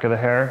 the back of the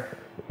hair,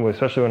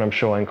 especially when I'm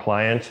showing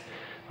clients,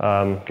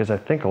 because I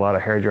think a lot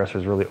of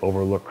hairdressers really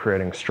overlook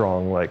creating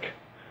strong like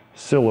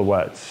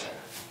silhouettes.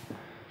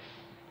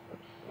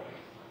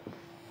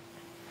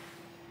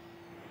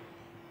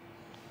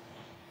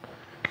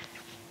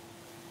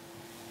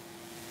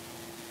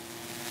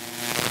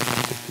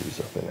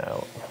 Up and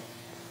out.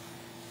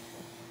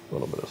 A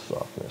little bit of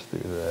softness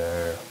through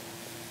there.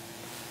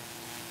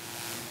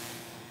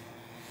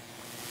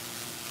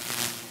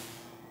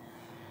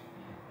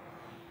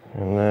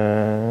 And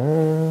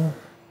then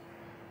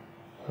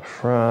the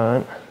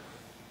front.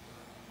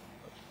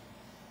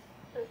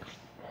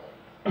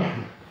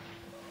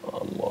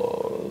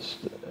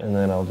 Almost. And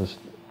then I'll just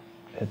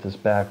hit this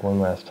back one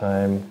last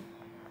time.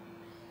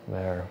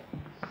 There.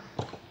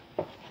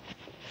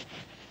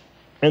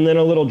 And then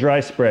a little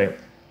dry spray.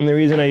 And the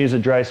reason I use a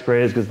dry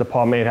spray is because the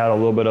pomade had a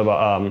little bit of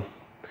an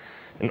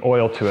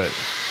oil to it.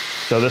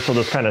 So this will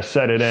just kind of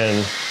set it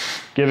in,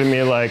 giving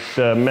me like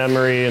the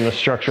memory and the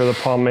structure of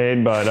the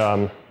pomade, but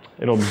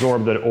it'll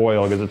absorb the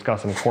oil because it's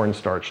got some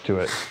cornstarch to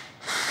it.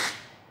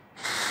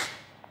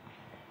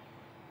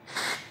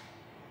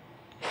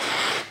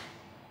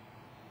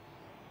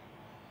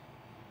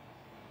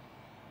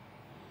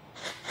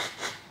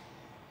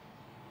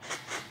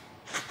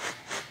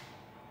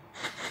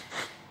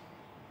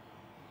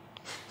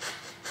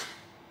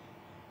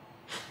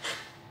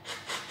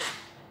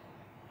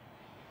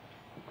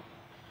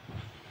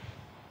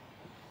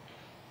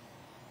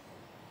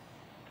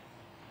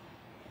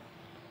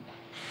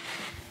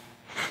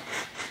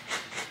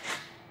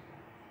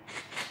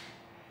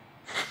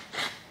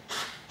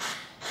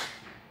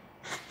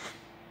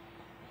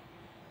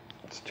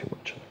 Too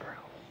much on the ground.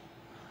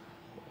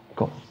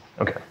 Cool.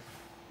 Okay.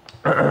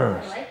 I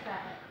like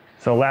that.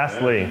 So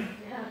lastly, Yeah,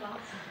 that's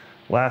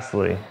awesome.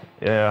 lastly,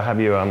 have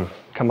you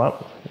come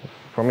up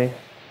for me?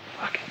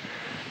 Fuck.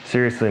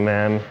 Seriously,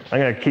 man, I'm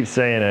gonna keep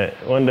saying it.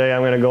 One day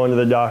I'm gonna go into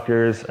the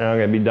doctors and I'm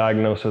gonna be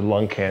diagnosed with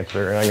lung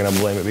cancer, and I'm gonna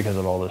blame it because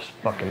of all this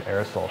fucking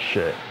aerosol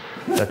shit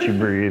that you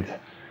breathe.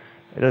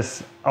 I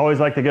just always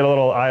like to get a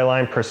little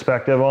eyeline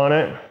perspective on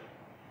it.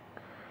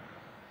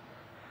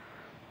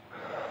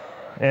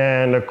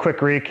 And a quick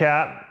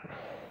recap.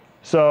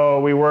 So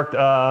we worked,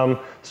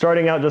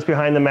 starting out just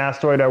behind the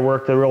mastoid, I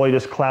worked a really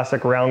just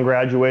classic round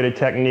graduated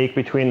technique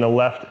between the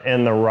left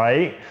and the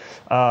right.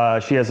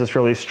 She has this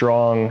really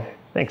strong,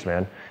 thanks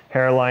man,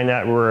 hairline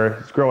that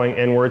was growing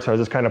inward, so I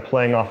was just kind of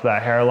playing off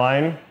that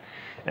hairline.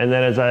 And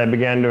then as I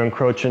began to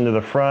encroach into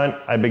the front,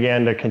 I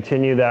began to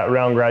continue that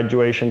round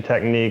graduation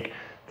technique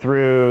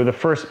through the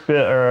first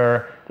bit,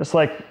 or just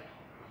like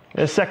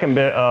the second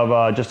bit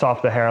of just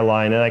off the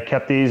hairline, and I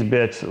kept these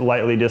bits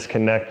lightly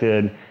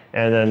disconnected,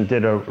 and then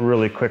did a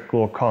really quick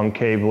little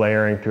concave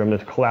layering through them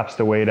to collapse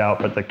the weight out,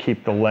 but to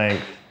keep the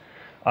length.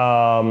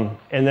 And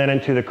then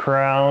into the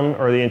crown,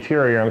 or the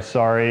interior, I'm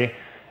sorry,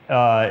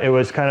 it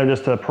was kind of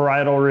just a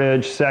parietal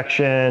ridge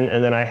section,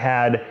 and then I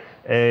had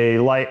a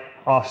light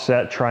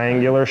offset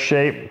triangular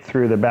shape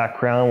through the back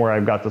crown where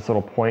I've got this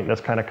little point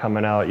that's kind of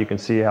coming out. You can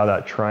see how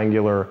that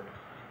triangular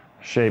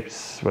shape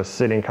was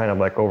sitting kind of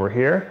like over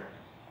here.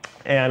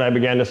 And I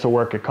began just to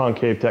work a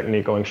concave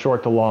technique, going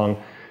short to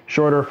long,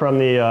 shorter from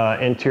the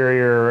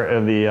interior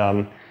of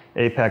the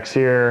apex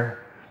here,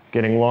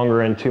 getting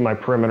longer into my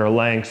perimeter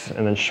lengths,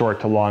 and then short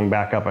to long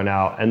back up and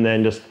out. And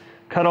then just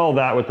cut all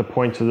that with the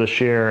points of the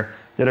shear,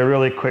 did a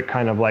really quick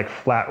kind of like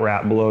flat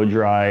wrap blow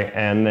dry,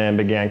 and then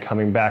began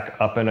coming back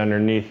up and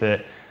underneath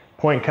it,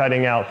 point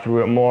cutting out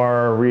through it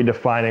more,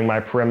 redefining my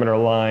perimeter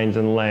lines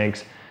and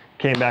lengths,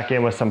 came back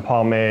in with some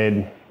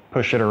pomade,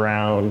 push it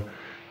around.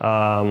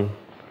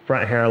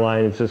 Front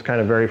hairline is just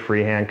kind of very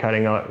freehand,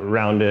 cutting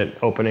around it,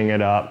 opening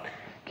it up,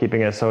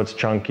 keeping it so it's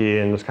chunky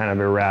and just kind of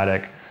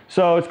erratic.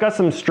 So it's got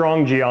some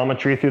strong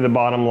geometry through the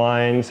bottom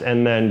lines,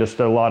 and then just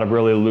a lot of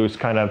really loose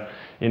kind of,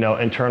 you know,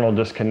 internal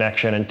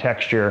disconnection and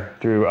texture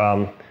through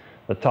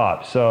the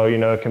top. So, you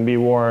know, it can be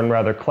worn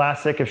rather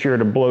classic. If she were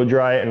to blow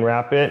dry it and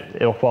wrap it,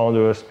 it'll fall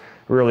into a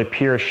really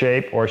pure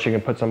shape, or she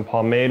can put some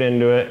pomade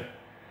into it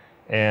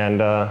and,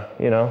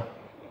 you know,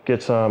 get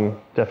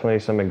definitely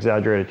some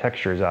exaggerated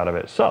textures out of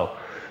it. So,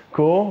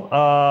 cool.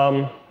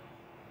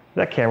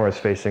 That camera is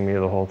facing me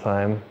the whole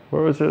time.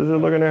 Where was it? Is it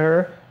looking at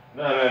her?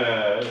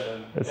 No.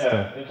 It's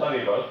on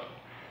you both.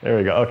 There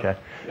we go. Okay.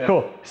 Yeah.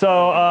 Cool.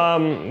 So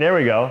there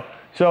we go.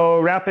 So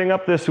wrapping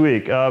up this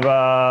week of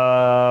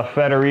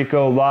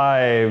Federico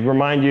Live.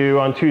 Remind you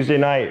on Tuesday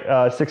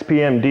night, 6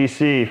 p.m.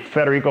 DC,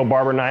 Federico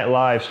Barber Night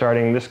Live,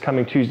 starting this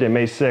coming Tuesday,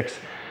 May 6th,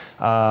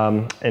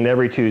 and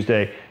every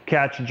Tuesday.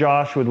 Catch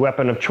Josh with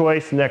Weapon of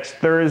Choice next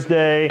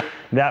Thursday.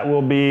 That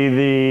will be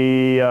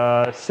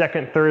the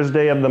second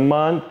Thursday of the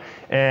month,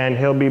 and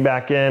he'll be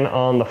back in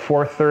on the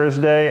fourth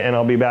Thursday, and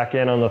I'll be back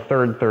in on the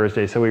third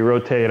Thursday. So we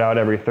rotate out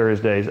every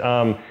Thursdays.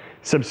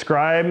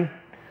 Subscribe,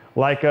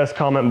 like us,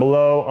 comment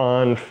below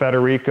on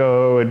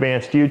Federico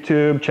Advanced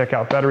YouTube. Check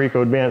out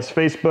Federico Advanced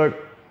Facebook.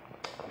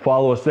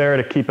 Follow us there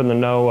to keep in the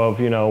know of,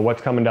 you know,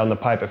 what's coming down the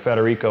pipe at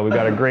Federico. We've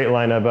got a great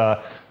line of,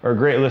 or a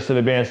great list of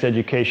advanced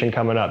education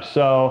coming up.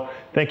 So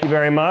thank you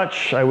very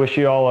much. I wish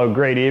you all a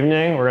great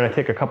evening. We're gonna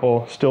take a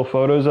couple still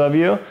photos of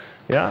you.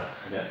 Yeah.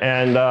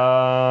 And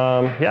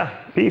yeah,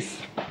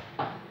 peace.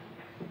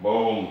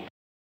 Boom.